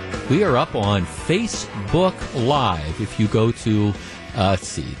means we are up on Facebook Live. If you go to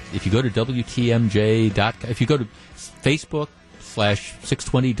if you go to WTMJ.com, if you go to Facebook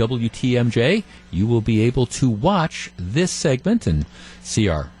 /620 WTMJ, you will be able to watch this segment and see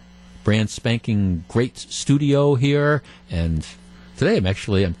our brand spanking great studio here. And today I'm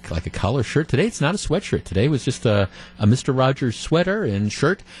like a collar shirt. Today it's not a sweatshirt. Today was just a Mr. Rogers sweater and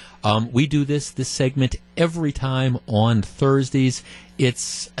shirt. We do this segment every time on Thursdays.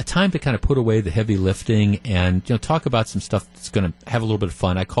 It's a time to kind of put away the heavy lifting and talk about some stuff that's going to have a little bit of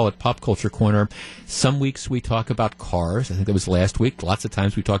fun. I call it Pop Culture Corner. Some weeks we talk about cars. I think that was last week. Lots of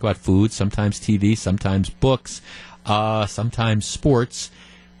times we talk about food, sometimes TV, sometimes books, sometimes sports.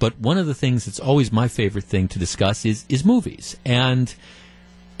 But one of the things that's always my favorite thing to discuss is movies. And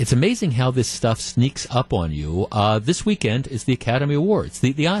it's amazing how this stuff sneaks up on you. This weekend is the Academy Awards,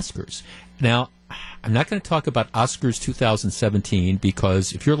 the Oscars. Now, I'm not going to talk about Oscars 2017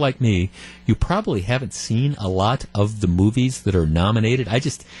 because if you're like me, you probably haven't seen a lot of the movies that are nominated. I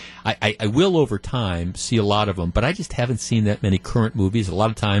will over time see a lot of them, but I just haven't seen that many current movies. A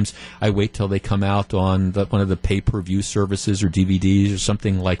lot of times I wait till they come out on one of the pay-per-view services or DVDs or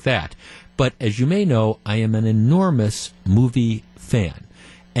something like that. But as you may know, I am an enormous movie fan.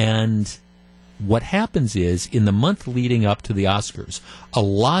 And what happens is, in the month leading up to the Oscars, a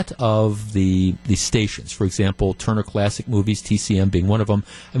lot of the stations, for example, Turner Classic Movies, TCM being one of them,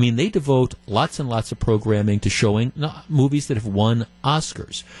 I mean, they devote lots and lots of programming to showing movies that have won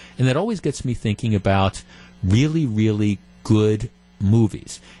Oscars. And that always gets me thinking about really, really good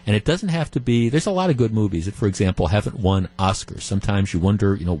movies. And it doesn't have to be, there's a lot of good movies that, for example, haven't won Oscars. Sometimes you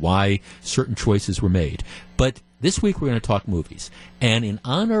wonder, why certain choices were made. But this week we're going to talk movies. And in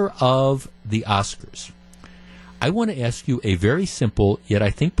honor of the Oscars, I want to ask you a very simple, yet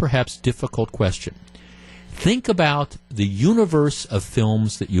I think perhaps difficult question. Think about the universe of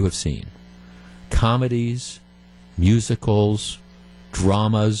films that you have seen. Comedies, musicals,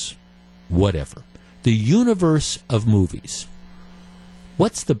 dramas, whatever. The universe of movies.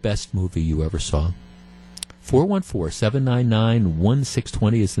 What's the best movie you ever saw?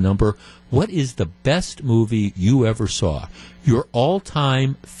 414-799-1620 is the number. What is the best movie you ever saw? Your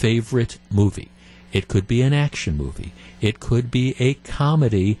all-time favorite movie. It could be an action movie. It could be a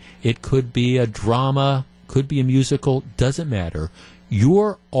comedy. It could be a drama. Could be a musical. Doesn't matter.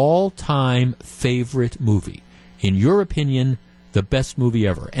 Your all-time favorite movie. In your opinion, the best movie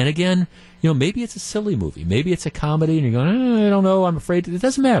ever. And again, maybe it's a silly movie. Maybe it's a comedy and you're going, I don't know, I'm afraid. It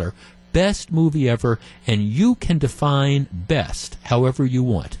doesn't matter. best movie ever, and you can define best however you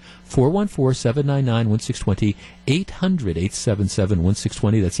want. 414-799-1620,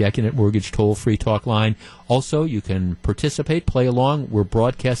 800-877-1620. That's the Accunet Mortgage toll-free talk line. Also, you can participate, play along. We're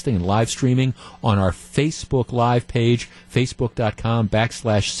broadcasting and live streaming on our Facebook Live page,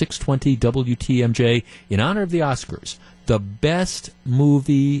 facebook.com/620WTMJ, in honor of the Oscars. The best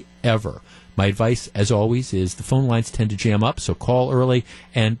movie ever. My advice, as always, is the phone lines tend to jam up, so call early,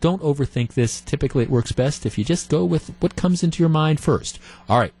 and don't overthink this. Typically, it works best if you just go with what comes into your mind first.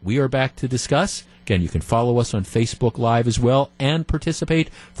 All right, we are back to discuss. Again, you can follow us on Facebook Live as well and participate.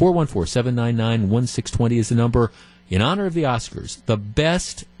 414-799-1620 is the number. In honor of the Oscars, the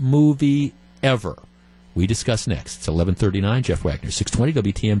best movie ever. We discuss next. It's 11:39. Jeff Wagner,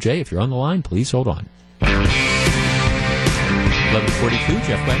 620 WTMJ. If you're on the line, please hold on. 11:42,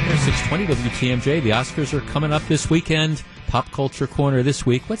 Jeff Wagner, 620 WTMJ. The Oscars are coming up this weekend. Pop Culture Corner this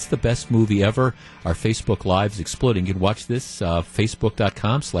week. What's the best movie ever? Our Facebook Live is exploding. You can watch this,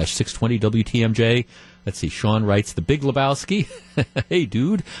 facebook.com/620 WTMJ. Let's see, Sean writes The Big Lebowski. Hey,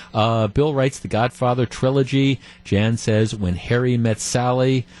 dude. Bill writes The Godfather Trilogy. Jan says When Harry Met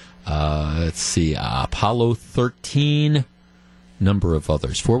Sally. Let's see, Apollo 13. Number of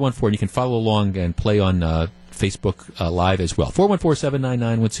others. 414, you can follow along and play on Facebook Live as well.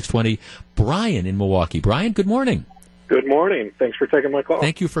 414-799-1620. Brian in Milwaukee. Brian, good morning. Good morning. Thanks for taking my call.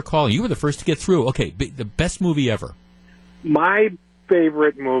 Thank you for calling. You were the first to get through. Okay, the best movie ever. My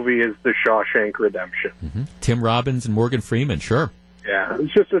favorite movie is The Shawshank Redemption. Mm-hmm. Tim Robbins and Morgan Freeman, sure. Yeah,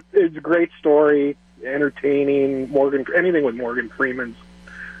 it's a great story, entertaining. Anything with Morgan Freeman's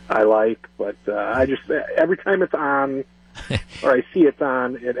I like, but I just every time it's on or I see it's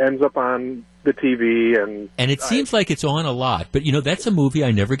on, it ends up on the TV, and it seems like it's on a lot. But that's a movie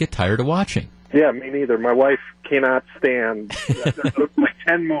I never get tired of watching. Yeah, me neither. My wife cannot stand like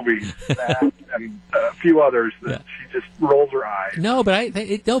 10 movies and a few others that she just rolls her eyes. No, but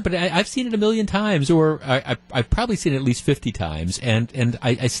I've seen it a million times, or I've probably seen it at least 50 times, and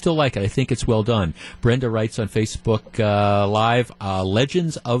I still like it. I think it's well done. Brenda writes on Facebook Live,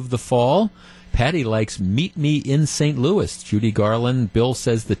 Legends of the Fall. Patty likes Meet Me in St. Louis. Judy Garland. Bill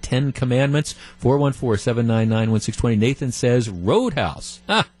says The 10 Commandments. 414-799-1620. Nathan says Roadhouse.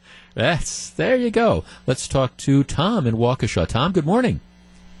 There you go. Let's talk to Tom in Waukesha. Tom, good morning.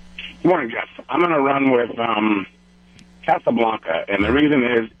 Good morning, Jeff. I'm going to run with Casablanca, and the reason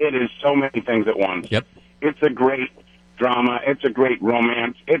is it is so many things at once. Yep. It's a great drama. It's a great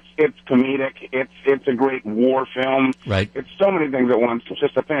romance. It's comedic. It's a great war film. Right. It's so many things at once. It's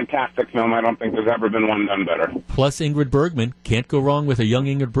just a fantastic film. I don't think there's ever been one done better. Plus Ingrid Bergman. Can't go wrong with a young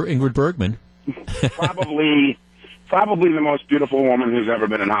Ingrid Bergman. Probably the most beautiful woman who's ever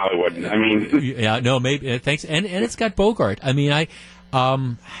been in Hollywood. I mean, yeah, no, maybe. Thanks, and it's got Bogart. I mean,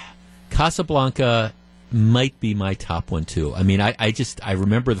 Casablanca might be my top one too. I mean, I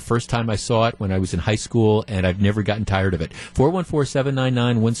remember the first time I saw it when I was in high school, and I've never gotten tired of it.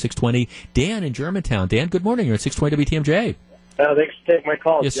 414-799-1620. Dan in Germantown. Dan, good morning. You're at 620 WTMJ. Thanks for taking my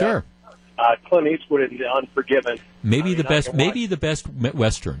call. Yes, Jeff. sir. Clint Eastwood in The Unforgiven. Maybe the best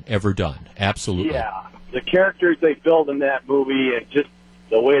Western ever done. Absolutely. Yeah. The characters they build in that movie, and just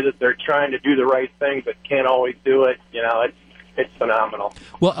the way that they're trying to do the right thing but can't always do it, it's phenomenal.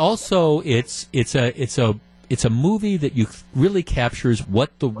 Well, also it's a movie that really captures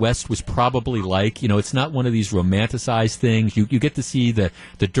what the West was probably like. It's not one of these romanticized things. You get to see the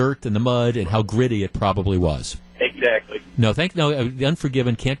dirt and the mud and how gritty it probably was. Exactly. The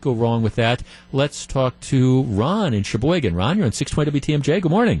Unforgiven, can't go wrong with that. Let's talk to Ron in Sheboygan. Ron, you're on 620 WTMJ.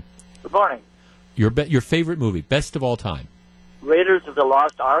 Good morning. Good morning. Your favorite movie, best of all time? Raiders of the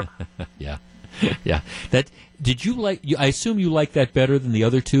Lost Ark. Yeah. Did you like? I assume you like that better than the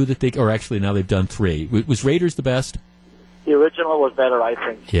other two or actually now they've done three. Was Raiders the best? The original was better, I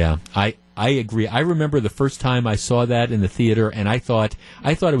think. Yeah, I agree. I remember the first time I saw that in the theater, and I thought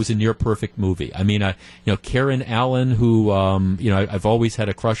it was a near perfect movie. I mean, Karen Allen, who I've always had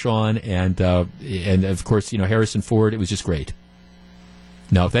a crush on, and of course Harrison Ford. It was just great.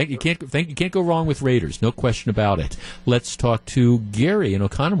 No, you can't go wrong with Raiders. No question about it. Let's talk to Gary in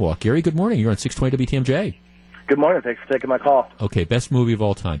Oconomowoc. Gary, good morning. You're on 620 WTMJ. Good morning. Thanks for taking my call. Okay, best movie of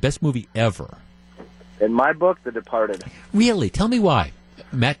all time. Best movie ever. In my book, The Departed. Really? Tell me why.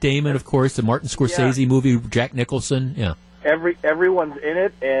 Matt Damon, of course, the Martin Scorsese movie, Jack Nicholson. Yeah. Everyone's in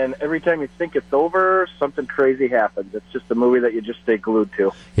it, and every time you think it's over, something crazy happens. It's just a movie that you just stay glued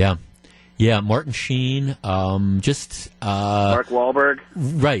to. Yeah. Yeah, Martin Sheen, Mark Wahlberg.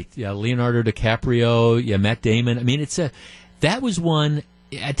 Right, yeah, Leonardo DiCaprio, yeah, Matt Damon. I mean, that was one,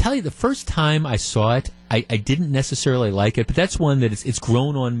 I tell you, the first time I saw it, I didn't necessarily like it, but that's one that it's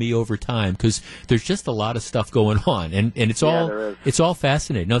grown on me over time because there's just a lot of stuff going on, and it's all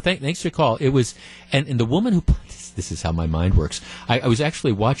fascinating. No, thanks for your call. It was, and the woman who. This is how my mind works. I was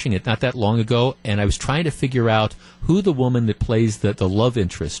actually watching it not that long ago, and I was trying to figure out who the woman that plays the love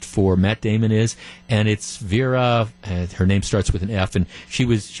interest for Matt Damon is, and it's Vera. Her name starts with an F, and she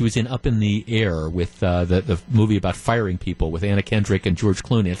was in Up in the Air with the movie about firing people with Anna Kendrick and George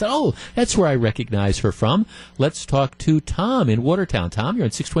Clooney. I thought, oh, that's where I recognize her from. Let's talk to Tom in Watertown. Tom, you're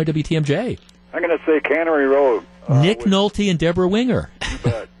on 620 WTMJ. I'm going to say Cannery Road. Nick Nolte and Deborah Winger.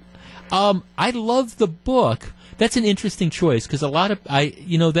 I love the book. That's an interesting choice because a lot of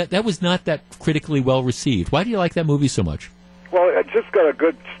that was not that critically well received. Why do you like that movie so much? Well, it just got a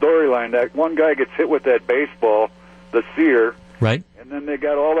good storyline. That one guy gets hit with that baseball, the seer, right? And then they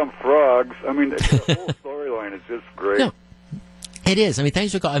got all them frogs. I mean, the whole storyline is just great. No. It is. I mean,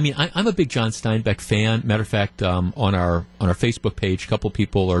 thanks for calling. I mean, I'm a big John Steinbeck fan. Matter of fact, on our Facebook page, a couple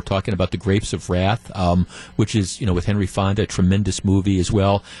people are talking about The Grapes of Wrath, which is, with Henry Fonda, a tremendous movie as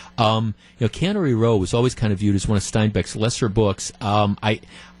well. Cannery Row was always kind of viewed as one of Steinbeck's lesser books. I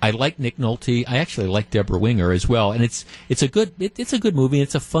like Nick Nolte. I actually like Deborah Winger as well, and it's a good movie.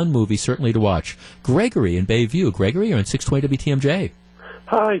 It's a fun movie, certainly to watch. Gregory in Bayview. Gregory, you're on 620 WTMJ.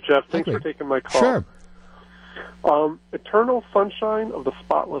 Hi, Jeff. Thanks for taking my call. Sure. Eternal Sunshine of the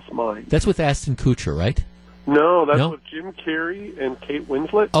Spotless Mind. That's with Ashton Kutcher, right? No, that's with Jim Carrey and Kate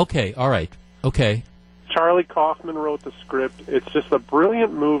Winslet. Okay, all right. Okay. Charlie Kaufman wrote the script. It's just a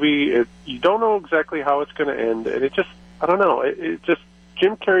brilliant movie. You don't know exactly how it's going to end, and I don't know.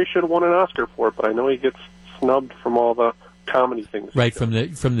 Jim Carrey should have won an Oscar for it, but I know he gets snubbed from all the comedy things. Right, from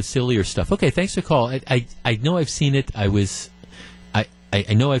the sillier stuff. Okay, thanks for the call. I know I've seen it. I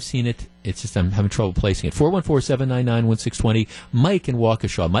know I've seen it. It's just I'm having trouble placing it. 414-799-1620. Mike in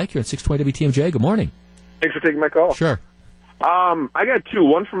Waukesha. Mike, you're on 620 WTMJ. Good morning. Thanks for taking my call. Sure. I got two.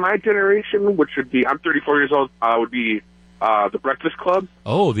 One from my generation, which would be, I'm 34 years old, would be The Breakfast Club.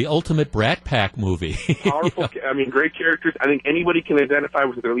 Oh, the ultimate Brat Pack movie. Powerful, great characters. I think anybody can identify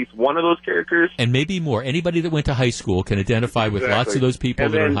with at least one of those characters. And maybe more. Anybody that went to high school can identify with lots of those people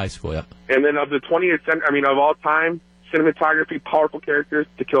that are in high school. Yep. And then of the 20th century, of all time, cinematography, powerful characters,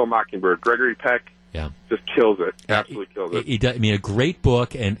 To Kill a Mockingbird. Gregory Peck just kills it. Absolutely kills it. He does, a great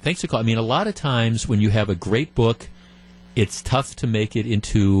book, and thanks for calling. A lot of times when you have a great book, it's tough to make it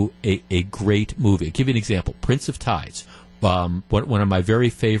into a great movie. I'll give you an example. Prince of Tides, one of my very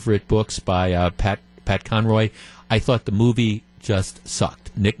favorite books by Pat Conroy. I thought the movie just sucked.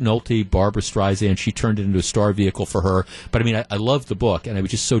 Nick Nolte, Barbara Streisand, she turned it into a star vehicle for her. But I loved the book, and I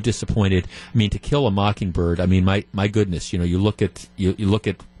was just so disappointed. To Kill a Mockingbird. My goodness, you look at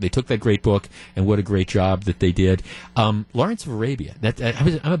they took that great book, and what a great job that they did. Lawrence of Arabia.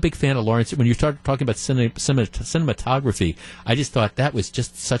 I'm a big fan of Lawrence. When you start talking about cinematography, I just thought that was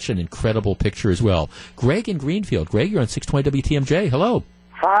just such an incredible picture as well. Greg in Greenfield. Greg, you're on 620 WTMJ. Hello.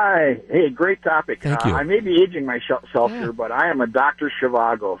 Hi. Hey, great topic. Thank you. I may be aging myself here, but I am a Dr.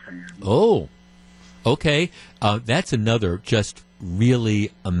 Zhivago fan. Oh, okay. That's another just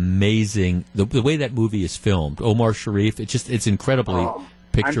really amazing, the way that movie is filmed. Omar Sharif, it's incredibly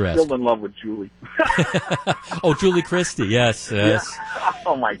picturesque. I'm still in love with Julie. Oh, Julie Christie, yes. Yeah.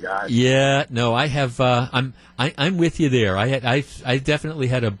 Oh my God. Yeah, no, I have. I'm with you there. I definitely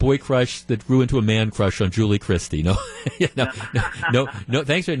had a boy crush that grew into a man crush on Julie Christie. No, no.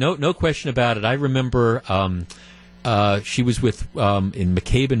 Thanks. No question about it. I remember. She was with in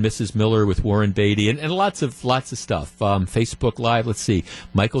McCabe and Mrs. Miller with Warren Beatty and lots of stuff. Facebook Live. Let's see.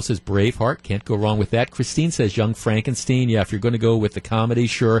 Michael says Braveheart. Can't go wrong with that. Christine says Young Frankenstein. Yeah, if you're going to go with the comedy,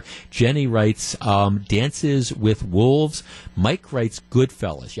 sure. Jenny writes Dances with Wolves. Mike writes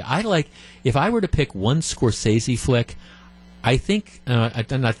Goodfellas. Yeah, if I were to pick one Scorsese flick, I like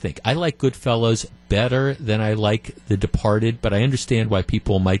Goodfellas better than I like The Departed, but I understand why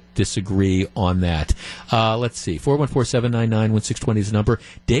people might disagree on that. Let's see. 414-799-1620 is the number.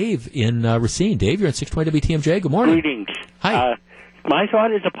 Dave in Racine. Dave, you're on 620 WTMJ. Good morning. Greetings. Hi. My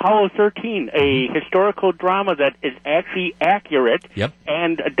thought is Apollo 13, a historical drama that is actually accurate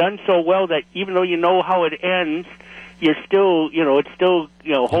and done so well that even though you know how it ends, you're still, it's still,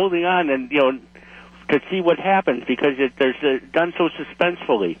 holding on and, to see what happens because there's done so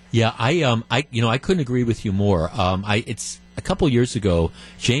suspensefully. Yeah, I couldn't agree with you more. It's a couple years ago.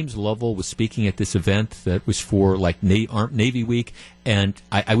 James Lovell was speaking at this event that was for Navy Week, and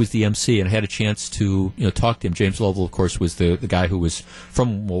I was the MC, and I had a chance to talk to him. James Lovell, of course, was the guy who was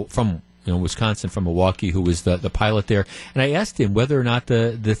from Wisconsin, from Milwaukee, who was the pilot there. And I asked him whether or not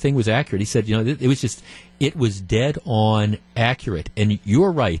the thing was accurate. He said, it was just. It was dead on accurate. And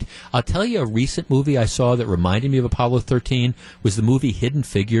you're right. I'll tell you a recent movie I saw that reminded me of Apollo 13 was the movie Hidden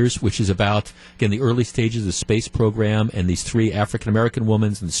Figures, which is about, again, the early stages of the space program and these three African-American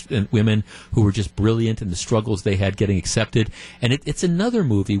women who were just brilliant in the struggles they had getting accepted. And it's another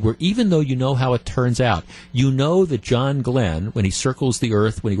movie where even though you know how it turns out, you know that John Glenn, when he circles the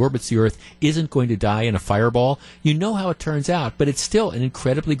Earth, when he orbits the Earth, isn't going to die in a fireball. You know how it turns out, but it's still an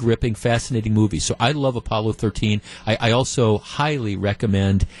incredibly gripping, fascinating movie. So I love Apollo 13. I also highly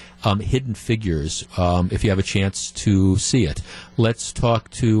recommend Hidden Figures if you have a chance to see it. Let's talk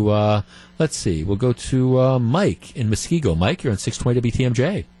to, let's see, we'll go to Mike in Muskego. Mike, you're on 620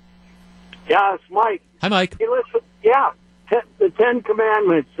 WTMJ. Yeah, it's Mike. Hi, Mike. Hey, listen, yeah, the Ten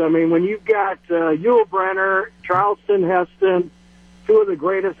Commandments. I mean, when you've got Yul Brynner, Charleston Heston, two of the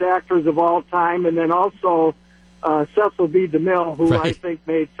greatest actors of all time, and then also Cecil B. DeMille, who I think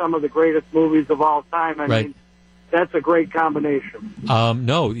made some of the greatest movies of all time. I mean, that's a great combination.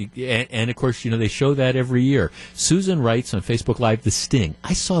 No, and of course, they show that every year. Susan writes on Facebook Live, The Sting.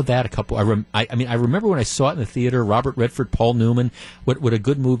 I saw that a couple. I remember when I saw it in the theater. Robert Redford, Paul Newman. What a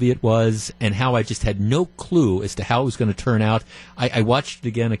good movie it was, and how I just had no clue as to how it was going to turn out. I watched it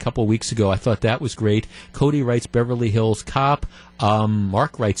again a couple of weeks ago. I thought that was great. Cody writes Beverly Hills Cop.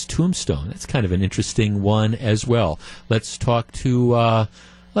 Mark writes Tombstone. That's kind of an interesting one as well. Let's talk to.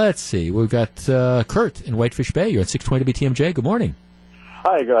 Let's see. We've got Kurt in Whitefish Bay. You're at 620 WTMJ. Good morning.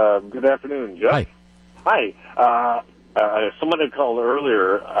 Hi. Good afternoon, Jeff. Hi. Hi. Someone had called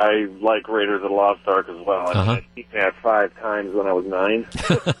earlier. I like Raiders of the Lost Ark as well. I mean, I've seen that 5 times when I was 9.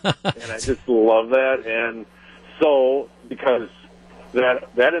 And I just love that. And so, because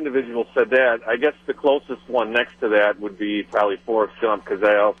that individual said that, I guess the closest one next to that would be probably Forrest Gump, because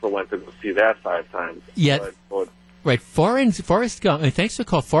I also went to go see that 5 times. Yeah. Right, Forrest Gump. And thanks for the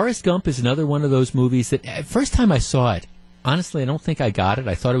call. Forrest Gump is another one of those movies that, first time I saw it, honestly, I don't think I got it.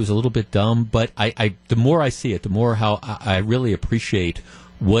 I thought it was a little bit dumb, but the more I see it, the more how I really appreciate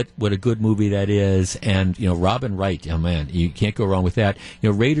what a good movie that is. And Robin Wright, oh man, you can't go wrong with that.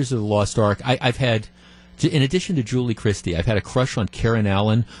 Raiders of the Lost Ark. I've had. In addition to Julie Christie, I've had a crush on Karen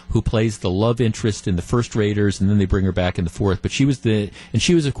Allen, who plays the love interest in the first Raiders, and then they bring her back in the fourth. But she was,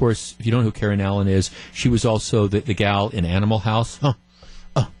 of course, if you don't know who Karen Allen is, she was also the gal in Animal House.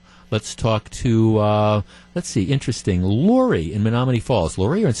 Let's talk to, let's see, interesting, Lori in Menominee Falls.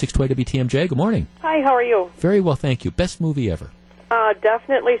 Lori, you're on 620 WTMJ. Good morning. Hi, how are you? Very well, thank you. Best movie ever?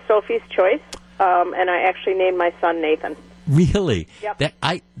 Definitely Sophie's Choice, and I actually named my son Nathan. Really? Yep.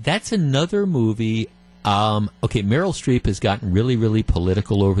 That's another movie. Okay, Meryl Streep has gotten really, really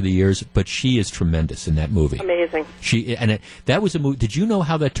political over the years, but she is tremendous in that movie. Amazing. That was a movie. Did you know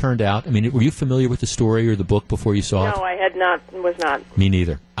how that turned out? I mean, were you familiar with the story or the book before you saw it? No, I had not. Was not. Me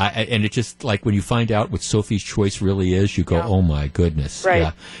neither. And it just, like, when you find out what Sophie's Choice really is, you go, oh my goodness. Right.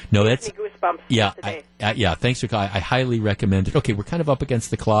 Yeah. No, that's. Goosebumps. Yeah. Thanks for calling. I highly recommend it. Okay, we're kind of up against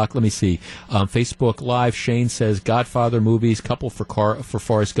the clock. Let me see. Facebook Live, Shane says Godfather movies, couple for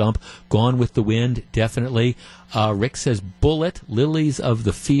Forrest Gump, Gone with the Wind, definitely. Rick says Bullet, Lilies of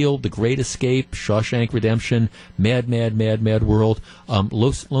the Field, The Great Escape, Shawshank Redemption, Mad World,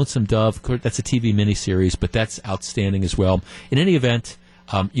 Lonesome Dove. That's a TV miniseries, but that's outstanding as well. In any event,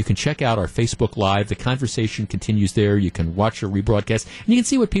 you can check out our Facebook Live. The conversation continues there. You can watch our rebroadcast, and you can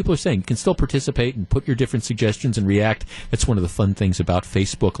see what people are saying. You can still participate and put your different suggestions and react. That's one of the fun things about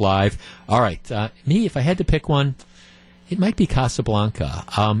Facebook Live. All right, me, if I had to pick one, it might be Casablanca.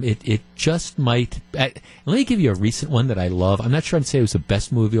 It just might. Let me give you a recent one that I love. I'm not sure I'd say it was the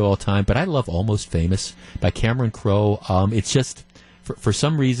best movie of all time, but I love Almost Famous by Cameron Crowe. It's just, for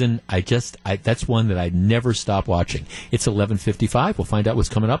some reason, that's one that I never stop watching. It's 11:55. We'll find out what's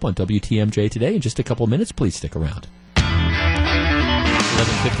coming up on WTMJ today in just a couple of minutes. Please stick around.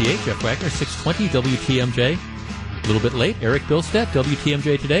 11:58. Jeff Wagner, 620 WTMJ. A little bit late. Eric Bilstead,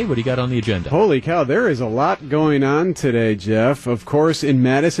 WTMJ Today. What do you got on the agenda? Holy cow, there is a lot going on today, Jeff. Of course, in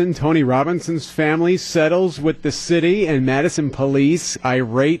Madison, Tony Robinson's family settles with the city and Madison police,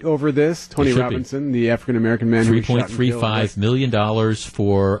 irate over this. Tony Robinson, the African-American man who $3.35 million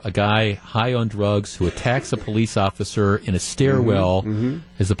for a guy high on drugs who attacks a police officer in a stairwell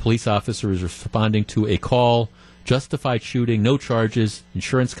as the police officer is responding to a call. Justified shooting, no charges.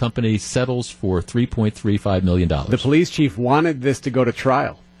 Insurance company settles for $3.35 million. The police chief wanted this to go to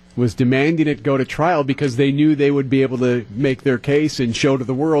trial. was demanding it go to trial because they knew they would be able to make their case and show to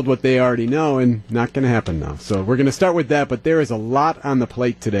the world what they already know, and not going to happen now. So we're going to start with that, but there is a lot on the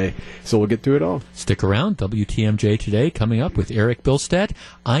plate today, so we'll get to it all. Stick around. WTMJ Today coming up with Eric Bilstead.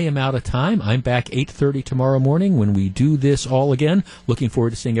 I am out of time. I'm back 8:30 tomorrow morning when we do this all again. Looking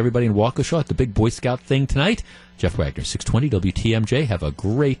forward to seeing everybody in Waukesha at the big Boy Scout thing tonight. Jeff Wagner, 620 WTMJ. Have a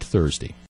great Thursday.